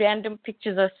like just random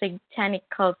pictures of satanic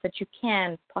cults that you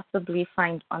can possibly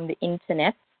find on the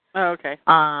internet. Oh, okay.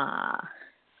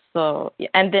 So,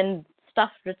 and then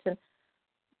stuff written.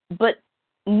 But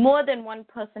more than one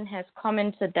person has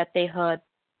commented that they heard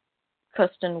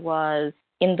Kirsten was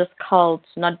in this cult,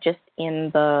 not just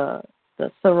in the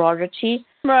sorority.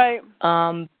 Right.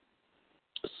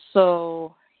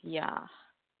 So, yeah.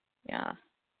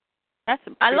 I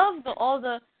love all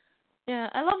the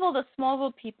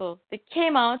Smallville people. They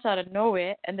came out of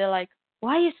nowhere and they're like,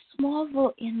 why is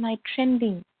Smallville in my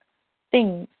trending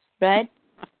things, right?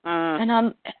 And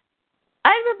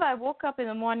I remember I woke up in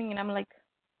the morning and I'm like,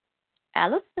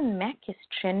 Allison Mack is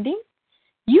trending?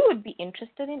 You would be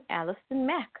interested in Allison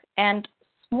Mack and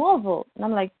Smallville. And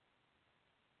I'm like,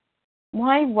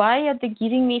 why are they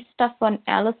giving me stuff on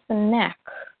Allison Mack,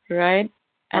 right?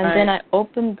 And then I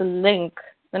opened the link.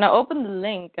 And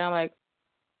I'm like,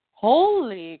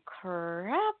 holy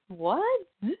crap, what?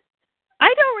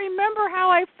 I don't remember how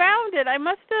I found it. I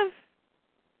must have.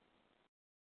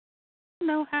 I don't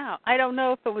know how. I don't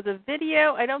know if it was a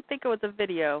video. I don't think it was a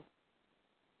video.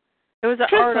 It was an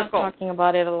article. Chris was talking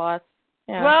about it a lot.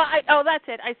 Yeah. Well, that's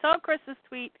it. I saw Chris's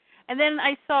tweet, and then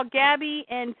I saw Gabby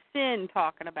and Sin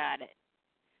talking about it.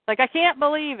 Like, I can't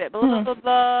believe it, blah, blah, blah,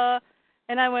 blah.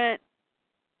 And I went,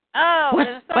 oh,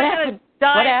 and so I kind of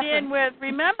dived in with,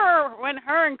 remember when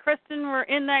her and Kristen were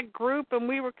in that group, and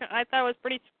I thought it was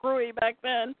pretty screwy back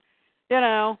then,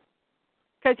 because,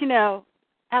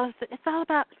 Allison, it's all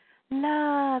about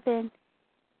love and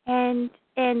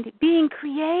being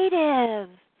creative.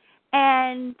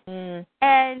 And it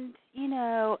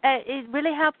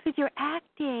really helps with your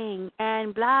acting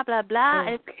and blah, blah, blah.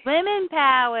 Okay. It's women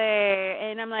power.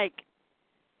 And I'm like,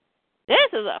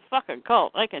 this is a fucking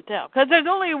cult, I can tell. Because there's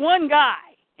only one guy,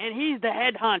 and he's the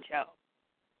head honcho.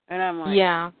 And I'm like,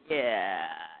 yeah,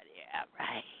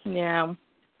 right. Yeah.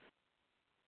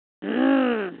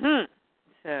 Mm-hmm.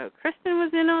 So Kristen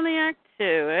was in on the act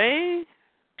too, eh?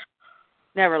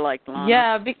 Never liked Lana.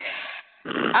 Yeah, because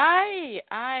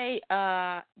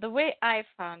the way I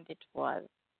found it was,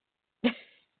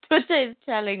 Twitter is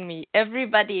telling me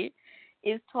everybody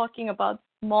is talking about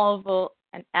Smallville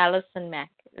and Allison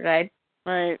Mack, right?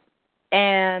 Right.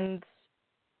 And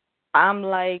I'm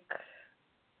like,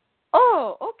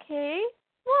 oh, okay,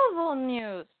 Smallville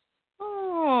news.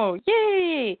 Oh,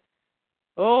 yay.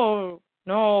 Oh,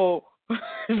 no.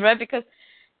 right? Because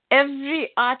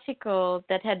every article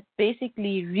that had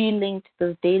basically relinked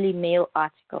this Daily Mail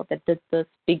article that did this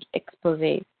big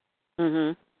expose,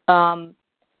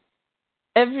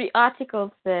 every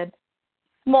article said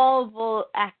Smallville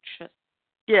actress.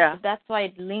 Yeah. That's why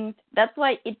it linked. That's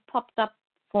why it popped up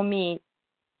for me.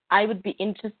 I would be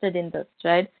interested in this,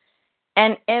 right?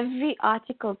 And every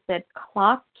article said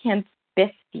Clark Kent's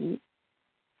bestie,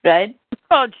 right?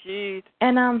 Oh, jeez.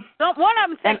 And one of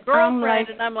them said girlfriend, like,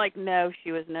 and I'm like, no,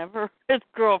 she was never his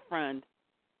girlfriend.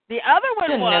 The other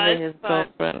one was never his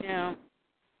girlfriend. Yeah.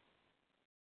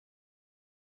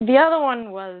 The other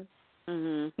one was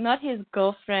Mm-hmm. not his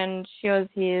girlfriend. She was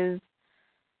his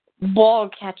ball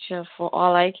catcher, for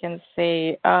all I can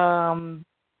say.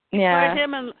 Yeah. Put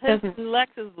him and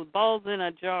Lex's balls in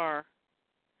a jar.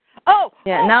 Oh.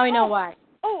 Yeah. Now we know why.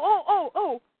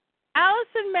 Oh.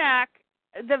 Allison Mack.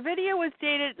 The video was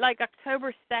dated like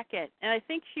October 2nd, and I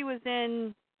think she was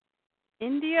in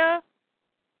India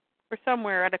or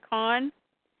somewhere at a con,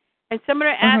 and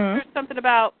somebody asked her something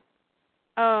about,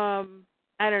 I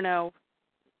don't know,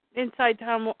 inside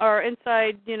Tom or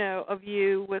inside, of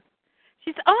you with.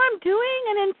 She said, "Oh, I'm doing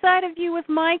an inside of you with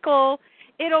Michael.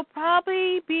 It'll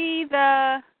probably be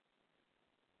the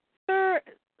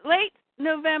late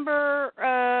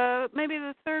November, maybe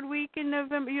the third week in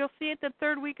November. You'll see it the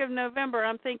third week of November."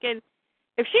 I'm thinking,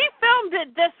 if she filmed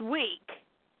it this week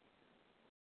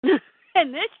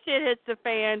and this shit hits the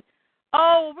fan,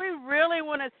 oh, we really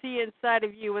want to see inside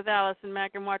of you with Allison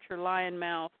Mack and watch her lion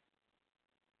mouth.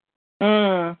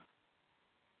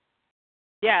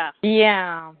 Yeah.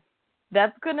 Yeah.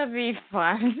 That's gonna be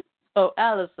fun. So,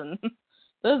 Allison,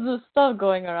 there's this stuff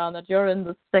going around that you're in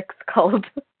the sex cult.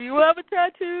 Do you have a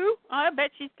tattoo? I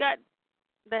bet she's got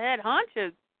the head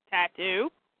honcho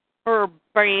tattoo. Or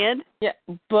brand. Yeah,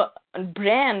 but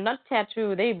brand, not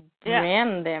tattoo. They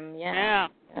brand them. Yeah.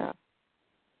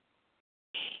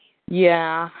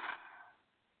 Yeah.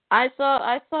 I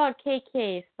saw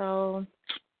KK, so.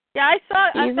 Yeah, I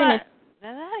thought, is that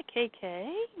a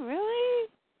KK? Really?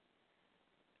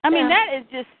 I mean, that is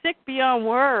just sick beyond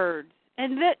words.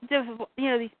 And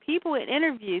these people in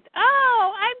interviews,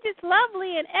 oh, I'm just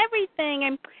lovely and everything,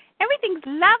 and everything's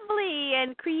lovely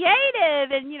and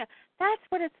creative, and that's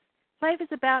what life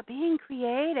is about, being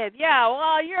creative. Yeah,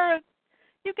 well,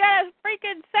 you got a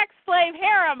freaking sex slave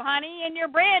harem, honey, and you're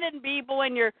branding people,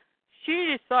 and she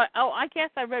just thought, I guess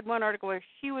I read one article where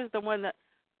she was the one that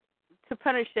to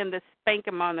punish them to spank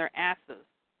them on their asses.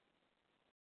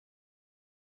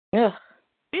 Yeah.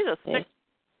 She's a sick.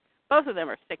 Both of them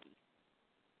are sicky.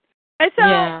 And so,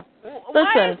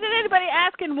 why isn't anybody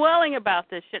asking Welling about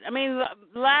this shit? I mean,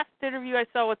 the last interview I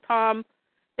saw with Tom,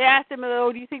 they asked him,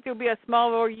 "Oh, do you think there'll be a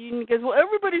small reunion?" He goes, "Well,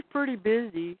 everybody's pretty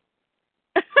busy."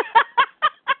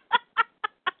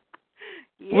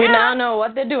 We now know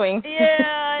what they're doing.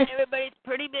 Yeah, everybody's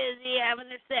pretty busy having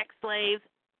their sex slaves.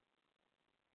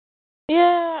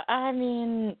 Yeah, I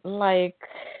mean, like,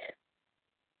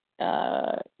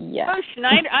 yeah. Oh,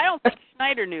 Schneider. I don't think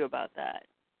Schneider knew about that.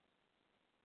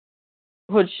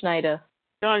 Who's Schneider?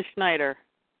 John Schneider.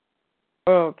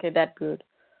 Oh, okay, that good.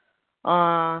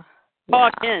 Paul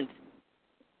Kent.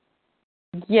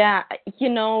 Yeah,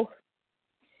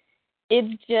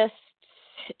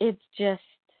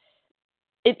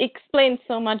 it explains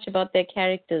so much about their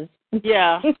characters.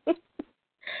 Yeah.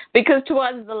 Because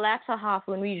towards the latter half,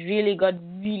 when we really got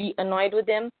really annoyed with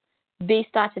them, they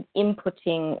started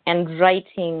inputting and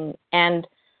writing and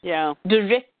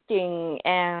directing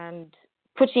and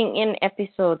putting in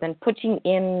episodes and putting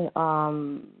in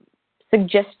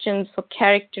suggestions for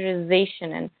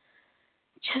characterization, and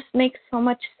it just makes so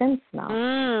much sense now.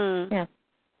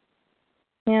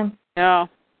 Yeah.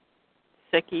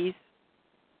 Sickies.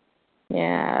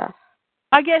 Yeah.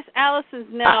 I guess Allison's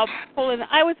now pulling.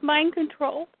 I was mind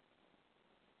controlled.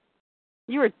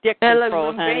 You were dick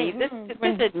controlled, honey. Just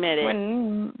admit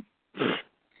it.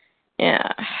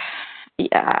 Yeah.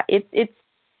 It's.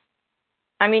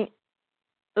 I mean,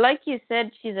 like you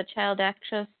said, she's a child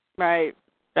actress. Right.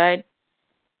 Right.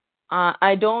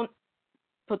 I don't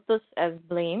put this as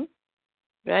blame,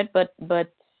 right? But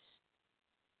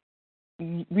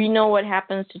we know what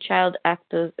happens to child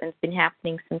actors, and it's been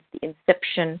happening since the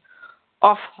inception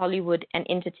of Hollywood and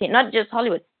not just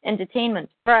Hollywood, entertainment,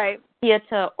 right,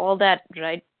 theater, all that,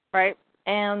 right? Right.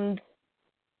 And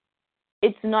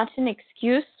it's not an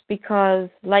excuse because,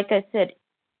 like I said,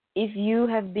 if you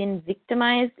have been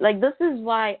victimized, like this is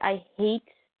why I hate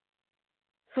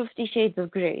 50 Shades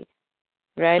of Grey,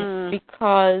 right?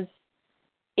 Because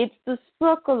it's the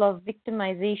circle of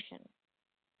victimization,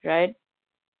 right?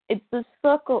 It's the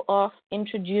circle of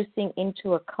introducing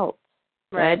into a cult,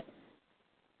 right?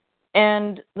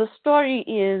 And the story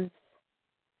is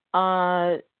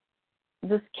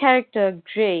this character,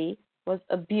 Gray, was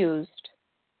abused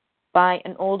by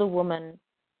an older woman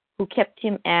who kept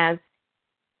him as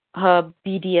her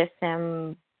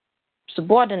BDSM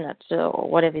subordinate or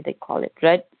whatever they call it,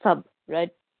 right? Sub,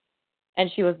 right?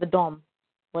 And she was the dom,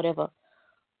 whatever.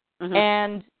 Mm-hmm.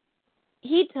 And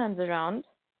he turns around,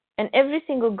 and every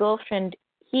single girlfriend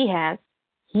he has,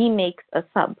 he makes a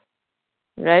sub,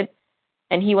 right?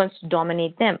 And he wants to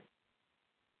dominate them.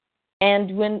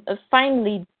 And when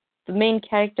finally the main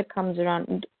character comes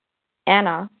around,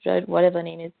 Anna, right, whatever her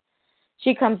name is,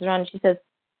 she comes around and she says,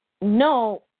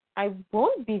 no, I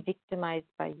won't be victimized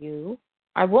by you.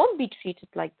 I won't be treated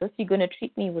like this. You're going to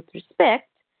treat me with respect.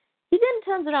 He then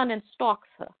turns around and stalks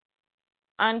her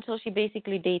until she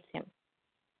basically dates him.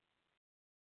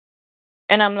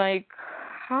 And I'm like,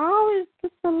 how is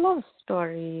this a love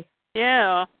story?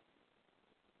 Yeah.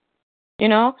 You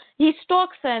know, he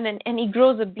stalks her and he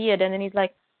grows a beard and then he's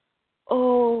like,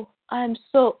 oh, I'm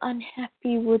so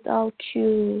unhappy without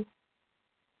you.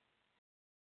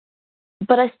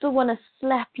 But I still want to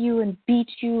slap you and beat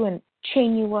you and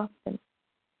chain you up and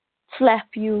slap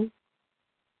you.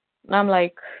 And I'm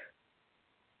like,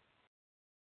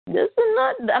 this is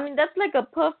not, I mean, that's like a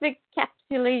perfect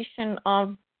encapsulation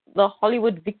of the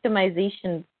Hollywood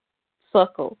victimization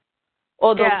circle.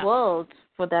 Or the world,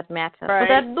 for that matter.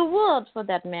 Right. The world, for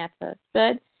that matter.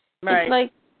 Right? Right. It's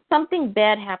like something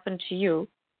bad happened to you,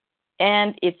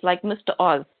 and it's like Mr.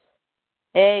 Oz.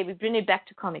 Hey, we bring it back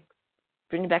to comics.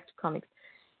 Bring it back to comics.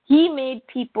 He made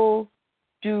people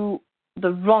do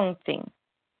the wrong thing,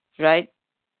 right?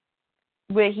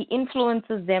 Where he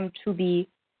influences them to be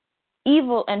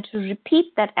evil and to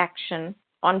repeat that action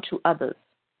onto others,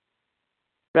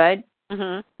 right?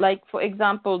 Mm-hmm. Like, for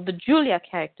example, the Julia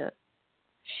character.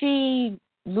 She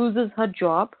loses her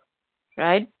job,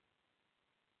 right?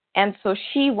 And so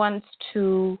she wants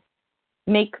to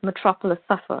make Metropolis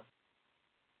suffer.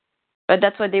 But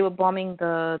that's why they were bombing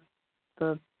the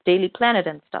Daily Planet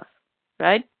and stuff,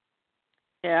 right?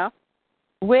 Yeah.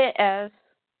 Whereas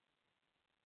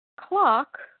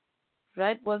Clark,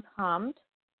 right, was harmed.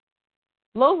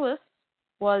 Lois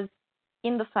was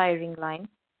in the firing line.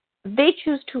 They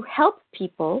choose to help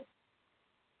people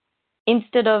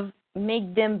instead of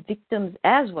make them victims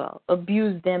as well,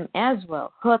 abuse them as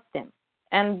well, hurt them.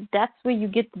 And that's where you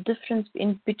get the difference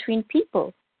in between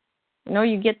people. You know,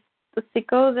 you get the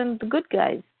sickos and the good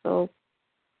guys. So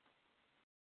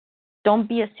don't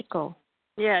be a sicko.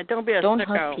 Yeah, don't be a Don't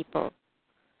sicko. hurt people.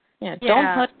 Yeah, Yeah. don't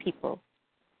hurt people.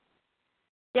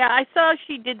 Yeah, I saw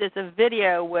she did a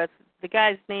video with, the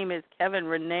guy's name is Kevin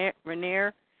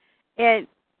Rainier, and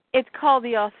it's called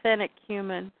The Authentic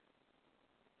Human.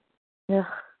 Ugh.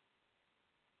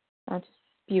 I just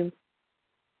spew.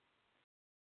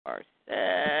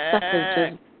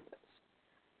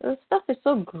 This stuff is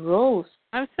so gross.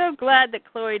 I'm so glad that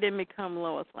Chloe didn't become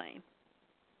Lois Lane.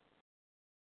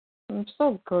 I'm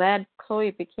so glad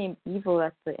Chloe became evil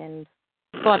at the end.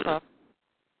 Sort of.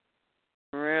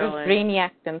 Really? With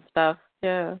Brainiac and stuff.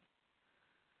 Yeah.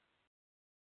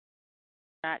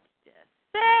 That's just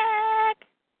sick.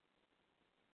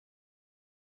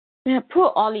 Yeah,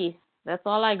 poor Ollie. That's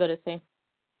all I gotta say.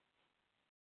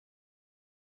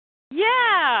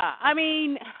 Yeah, I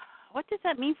mean, what does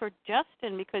that mean for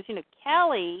Justin? Because,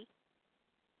 Kelly,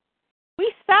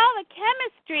 we saw the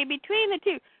chemistry between the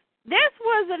two. This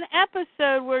was an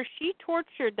episode where she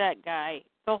tortured that guy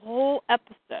the whole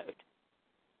episode.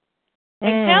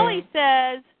 And Kelly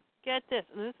says, get this,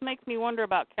 and this makes me wonder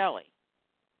about Kelly.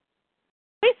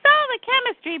 We saw the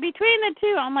chemistry between the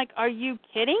two. I'm like, are you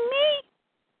kidding me?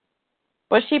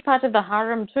 Was she part of the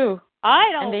harem too?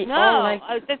 I don't know.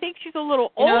 I think she's a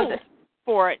little old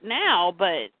for it now,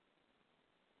 but...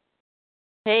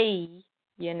 Hey,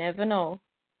 you never know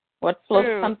what floats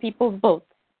some people's boats.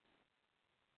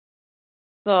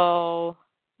 So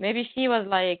maybe she was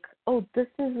like, oh, this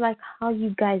is like how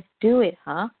you guys do it,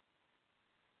 huh?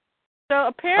 So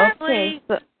apparently... Okay,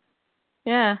 so,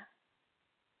 yeah.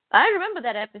 I remember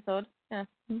that episode. Yeah.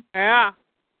 Yeah.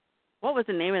 What was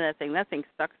the name of that thing? That thing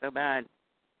sucked so bad.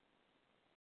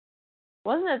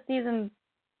 Wasn't it season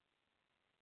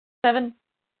 7?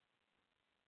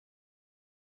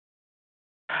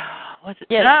 Was it?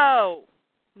 Yes.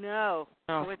 No.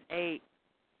 It was 8.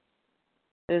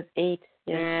 It was 8.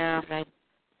 Yes. Yeah. Right.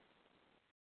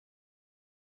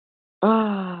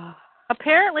 Oh.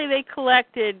 Apparently they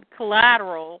collected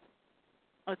collateral.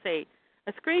 Let's see.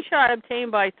 A screenshot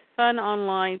obtained by Sun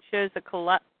Online shows a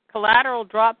collateral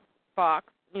Dropbox,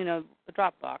 a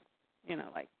Dropbox,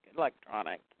 like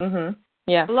electronic. Mm-hmm.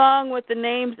 Yeah. Along with the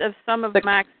names of some of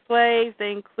Mac's slaves,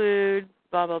 they include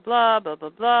blah, blah, blah, blah, blah,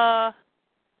 blah.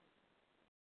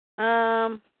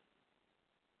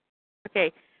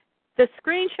 Okay. The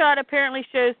screenshot apparently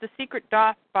shows the secret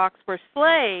Dropbox where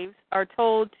slaves are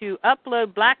told to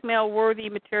upload blackmail-worthy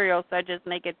material such as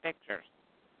naked pictures.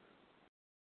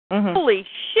 Mm-hmm. Holy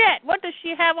shit! What does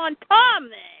she have on Tom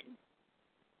then?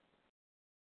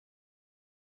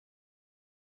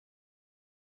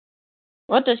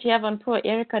 What does she have on poor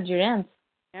Erica Durant?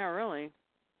 Yeah, really.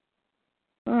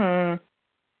 Hmm.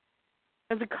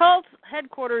 The cult's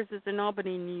headquarters is in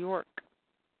Albany, New York.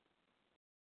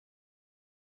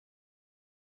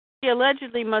 She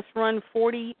allegedly must run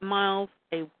 40 miles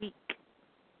a week.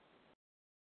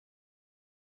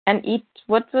 And eat,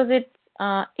 what was it?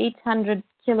 800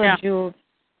 kilojoules.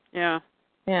 Yeah.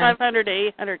 Yeah. 500 to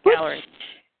 800 calories.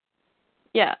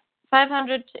 Yeah.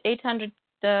 500 to 800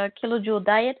 kilojoule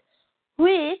diet,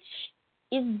 which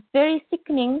is very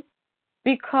sickening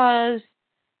because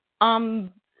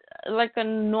like a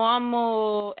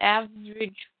normal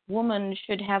average woman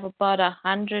should have about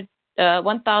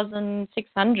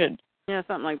 1,600. Yeah,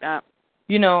 something like that.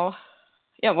 You know,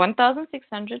 yeah,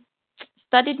 1,600.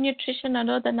 Studied nutrition, I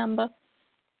know the number.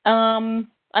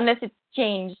 Unless it's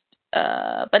changed,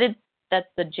 but that's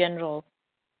the general.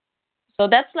 So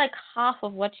that's like half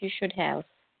of what you should have.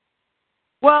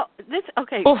 Well,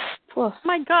 Oof.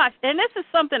 My gosh, and this is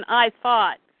something I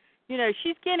thought. You know,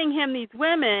 she's getting him these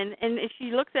women, and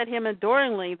she looks at him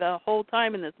adoringly the whole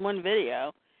time in this one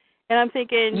video. And I'm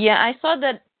thinking... Yeah, I saw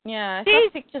that. Yeah, I saw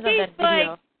pictures of that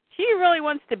video. Like, she really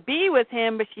wants to be with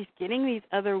him, but she's getting these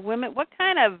other women. What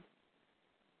kind of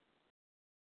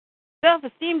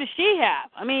self-esteem does she have?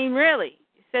 I mean, really.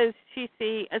 It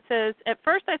says, at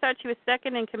first I thought she was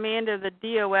second in command of the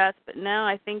DOS, but now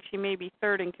I think she may be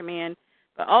third in command.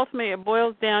 But ultimately it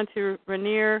boils down to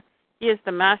Rainier. He is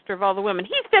the master of all the women.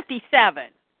 He's 57.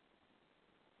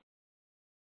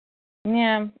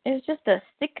 Yeah, it's just a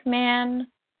sick man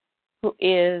who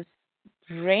is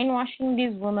brainwashing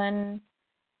these women,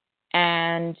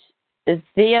 and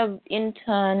they are in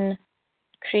turn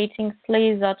creating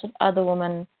slaves out of other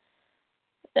women.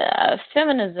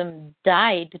 Feminism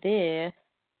died there.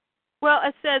 Well,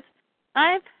 it says,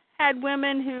 I've had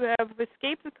women who have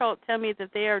escaped the cult tell me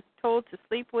that they are told to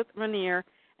sleep with Rainier,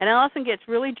 and Allison gets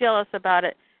really jealous about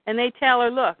it. And they tell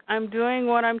her, look, I'm doing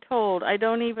what I'm told. I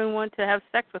don't even want to have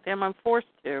sex with him. I'm forced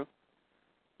to.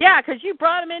 Yeah, because you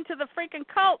brought him into the freaking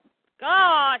cult.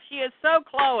 Gosh, she is so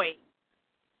Chloe.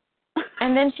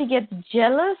 And then she gets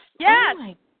jealous? Yes. Oh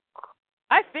my.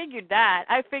 I figured that.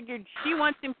 I figured she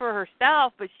wants him for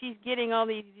herself, but she's getting all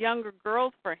these younger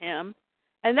girls for him.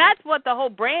 And that's what the whole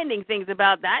branding thing's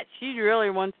about. That she really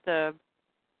wants to...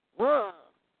 Whoa.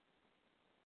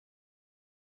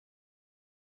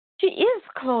 She is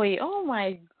Chloe. Oh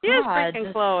my God. She is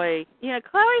freaking Chloe. Yeah,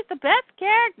 Chloe's the best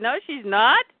character. No, she's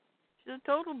not. She's a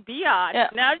total biatch. Yeah.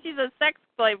 Now she's a sex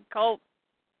slave cult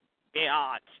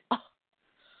biatch.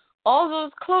 All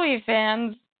those Chloe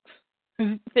fans,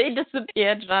 they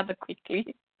disappeared rather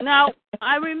quickly. Now,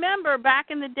 I remember back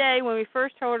in the day when we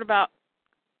first heard about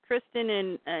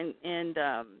Kristen and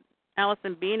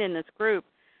Allison being in this group,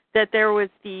 that there was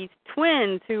these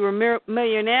twins who were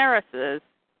millionairesses.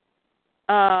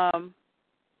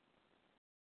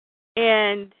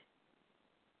 And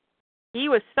he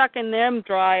was sucking them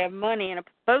dry of money, and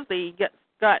supposedly he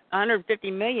got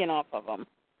 $150 million off of them.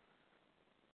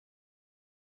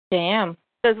 Damn.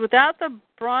 Because without the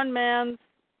Braunmans,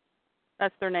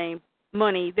 that's their name,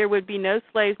 money, there would be no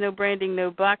slaves, no branding,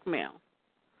 no blackmail.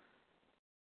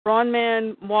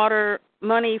 Braunman water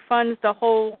money funds the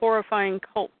whole horrifying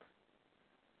cult.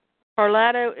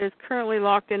 Parlato is currently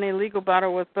locked in a legal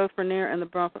battle with both Rainier and the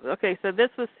Broncos. Okay, so this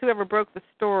was whoever broke the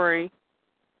story.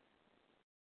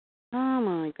 Oh,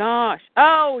 my gosh.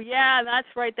 Oh, yeah, that's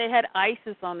right. They had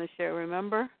ISIS on the show,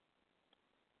 remember?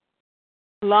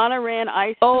 Lana ran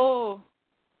ISIS. Oh,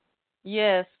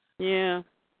 yes. Yeah.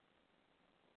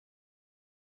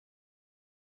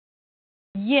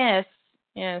 Yes.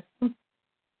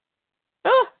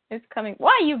 Oh, it's coming.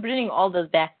 Why are you bringing all this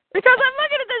back? Because I'm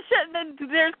looking at this shit, and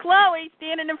there's Chloe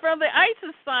standing in front of the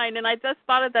ISIS sign, and I just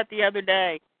spotted that the other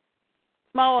day.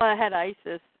 Smalla had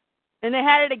ISIS. And they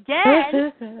had it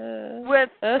again with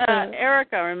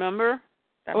Erica, remember?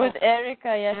 With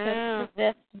Erica, yes. Yeah.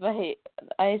 Possessed by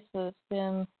ISIS.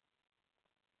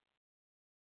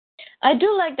 I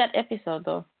do like that episode,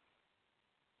 though.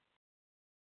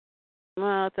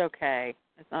 Well, it's okay.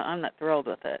 I'm not thrilled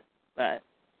with it, but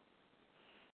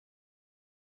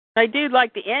I do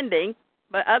like the ending.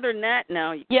 But other than that,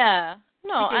 no. Yeah.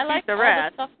 No, I like the all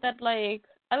rest. the stuff that, like,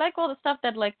 like all the stuff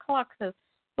that like Clark says.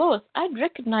 Lois, I'd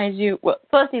recognize you. Well,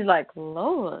 first he's like,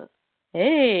 Lois,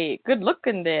 hey, good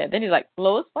looking there. Then he's like,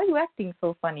 Lois, why are you acting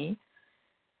so funny?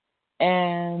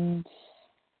 And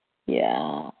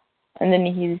yeah, and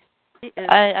then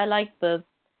I like the.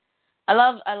 I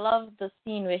love the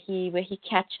scene where he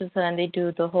catches her and they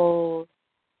do the whole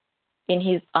in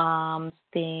his arms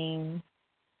thing.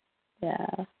 Yeah.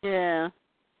 Yeah.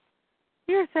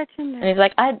 You're such a And nerd. he's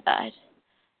like,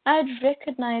 I'd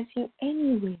recognize you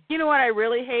anyway. You know what I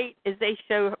really hate is they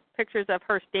show pictures of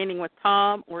her standing with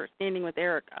Tom or standing with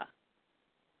Erica.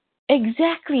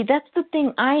 Exactly. That's the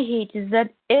thing I hate is that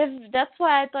that's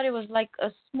why I thought it was like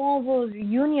a small world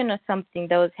reunion or something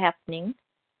that was happening.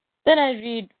 Then I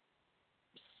read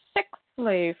sex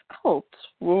slave cult.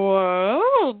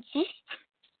 What?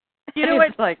 You know what?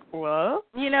 It's like, what?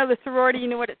 You know the sorority. You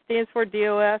know what it stands for?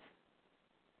 DOS.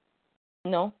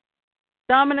 No.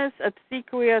 Dominus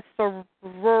Obsequia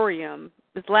Sororium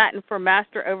is Latin for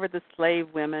master over the slave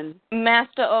women.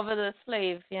 Master over the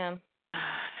slave. Yeah.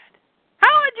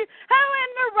 How in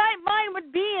their right mind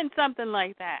would be in something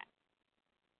like that?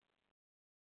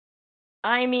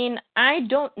 I mean, I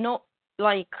don't know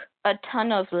like a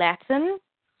ton of Latin,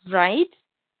 right?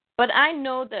 But I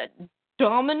know that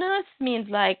dominus means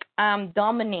like I'm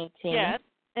dominating. Yes.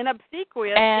 And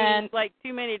obsequious And- means like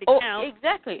too many to Oh, count.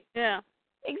 exactly. Yeah.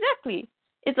 Exactly.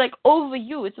 It's like over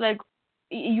you. It's like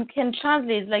you can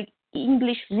translate like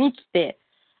English roots there.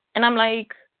 And I'm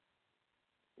like,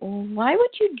 why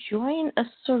would you join a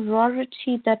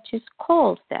sorority that is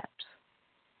called that?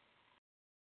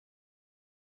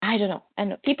 I don't know. I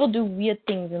know people do weird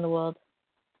things in the world.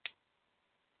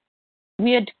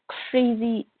 Weird,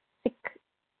 crazy,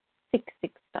 sick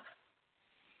stuff.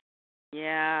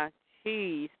 Yeah.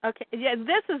 Jeez. Okay. Yeah.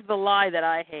 This is the lie that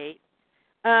I hate.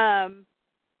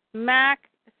 Mac.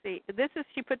 Let's see.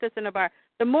 She put this in a bar.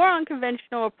 The more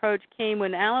unconventional approach came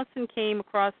when Allison came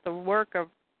across the work of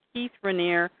Keith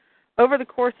Raniere. Over the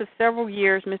course of several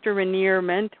years, Mr. Raniere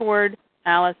mentored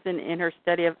Allison in her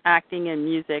study of acting and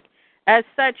music. As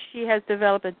such, she has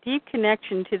developed a deep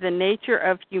connection to the nature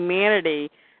of humanity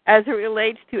as it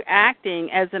relates to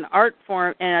acting as an art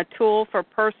form and a tool for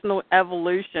personal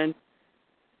evolution.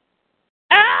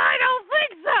 I don't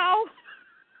think so.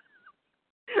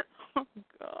 Oh,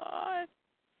 God.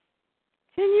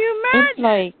 Can you imagine? It's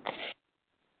like,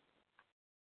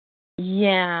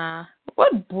 yeah,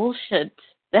 what bullshit.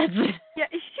 That's Yeah,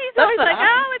 she's always like,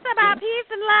 oh, it's about peace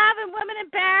and love and women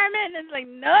empowerment. And it's like,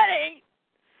 no, it ain't.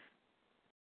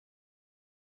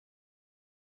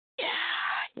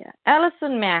 Yeah.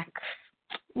 Allison Mack,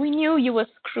 we knew you were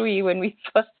screwy when we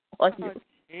first saw you. Oh,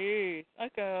 jeez. Oh,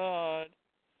 God.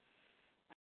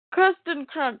 Kirsten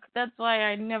Krug, that's why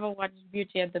I never watched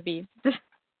Beauty and the Beast.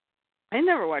 I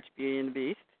never watched Beauty and the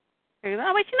Beast.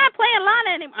 Oh, but she's not playing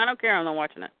Lana anymore. I don't care. I'm not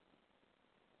watching it.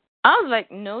 I was like,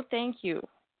 no, thank you.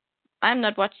 I'm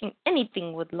not watching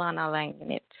anything with Lana Lang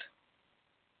in it.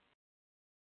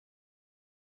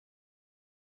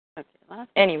 Okay, last.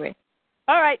 Anyway.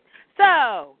 All right.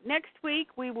 So, next week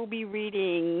we will be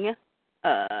reading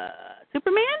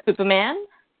Superman?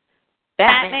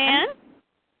 Batman.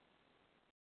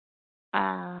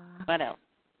 What else?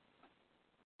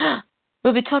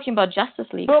 We'll be talking about Justice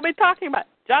League. We'll be talking about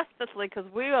Justice League because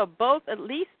we have both at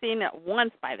least seen it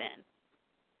once by then.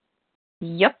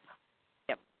 Yep.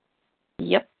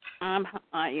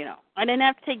 I didn't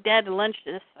have to take Dad to lunch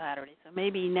this Saturday, so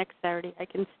maybe next Saturday I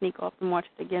can sneak off and watch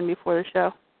it again before the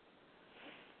show.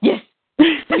 Yes. Do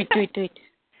it.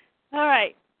 All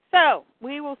right. So,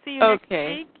 we will see you next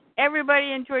week.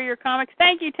 Everybody enjoy your comics.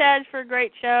 Thank you, Taj, for a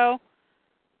great show.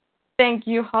 Thank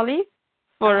you, Holly,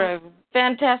 for a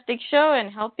fantastic show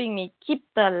and helping me keep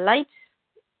the light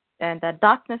and the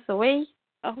darkness away.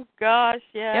 Oh, gosh,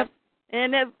 yeah. Yep.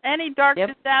 And if any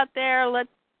darkness out there, let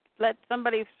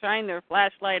somebody shine their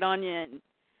flashlight on you and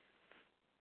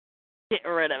get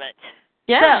rid of it.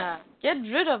 Yeah, get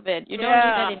rid of it. You don't need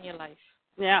that in your life.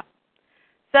 Yeah.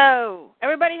 So,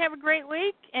 everybody have a great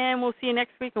week, and we'll see you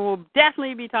next week, and we'll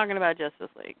definitely be talking about Justice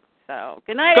League. So,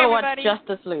 good night, everybody. Go watch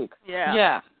Justice League.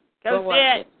 Yeah. Go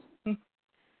watch it.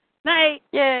 Night.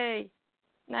 Yay.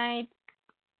 Night.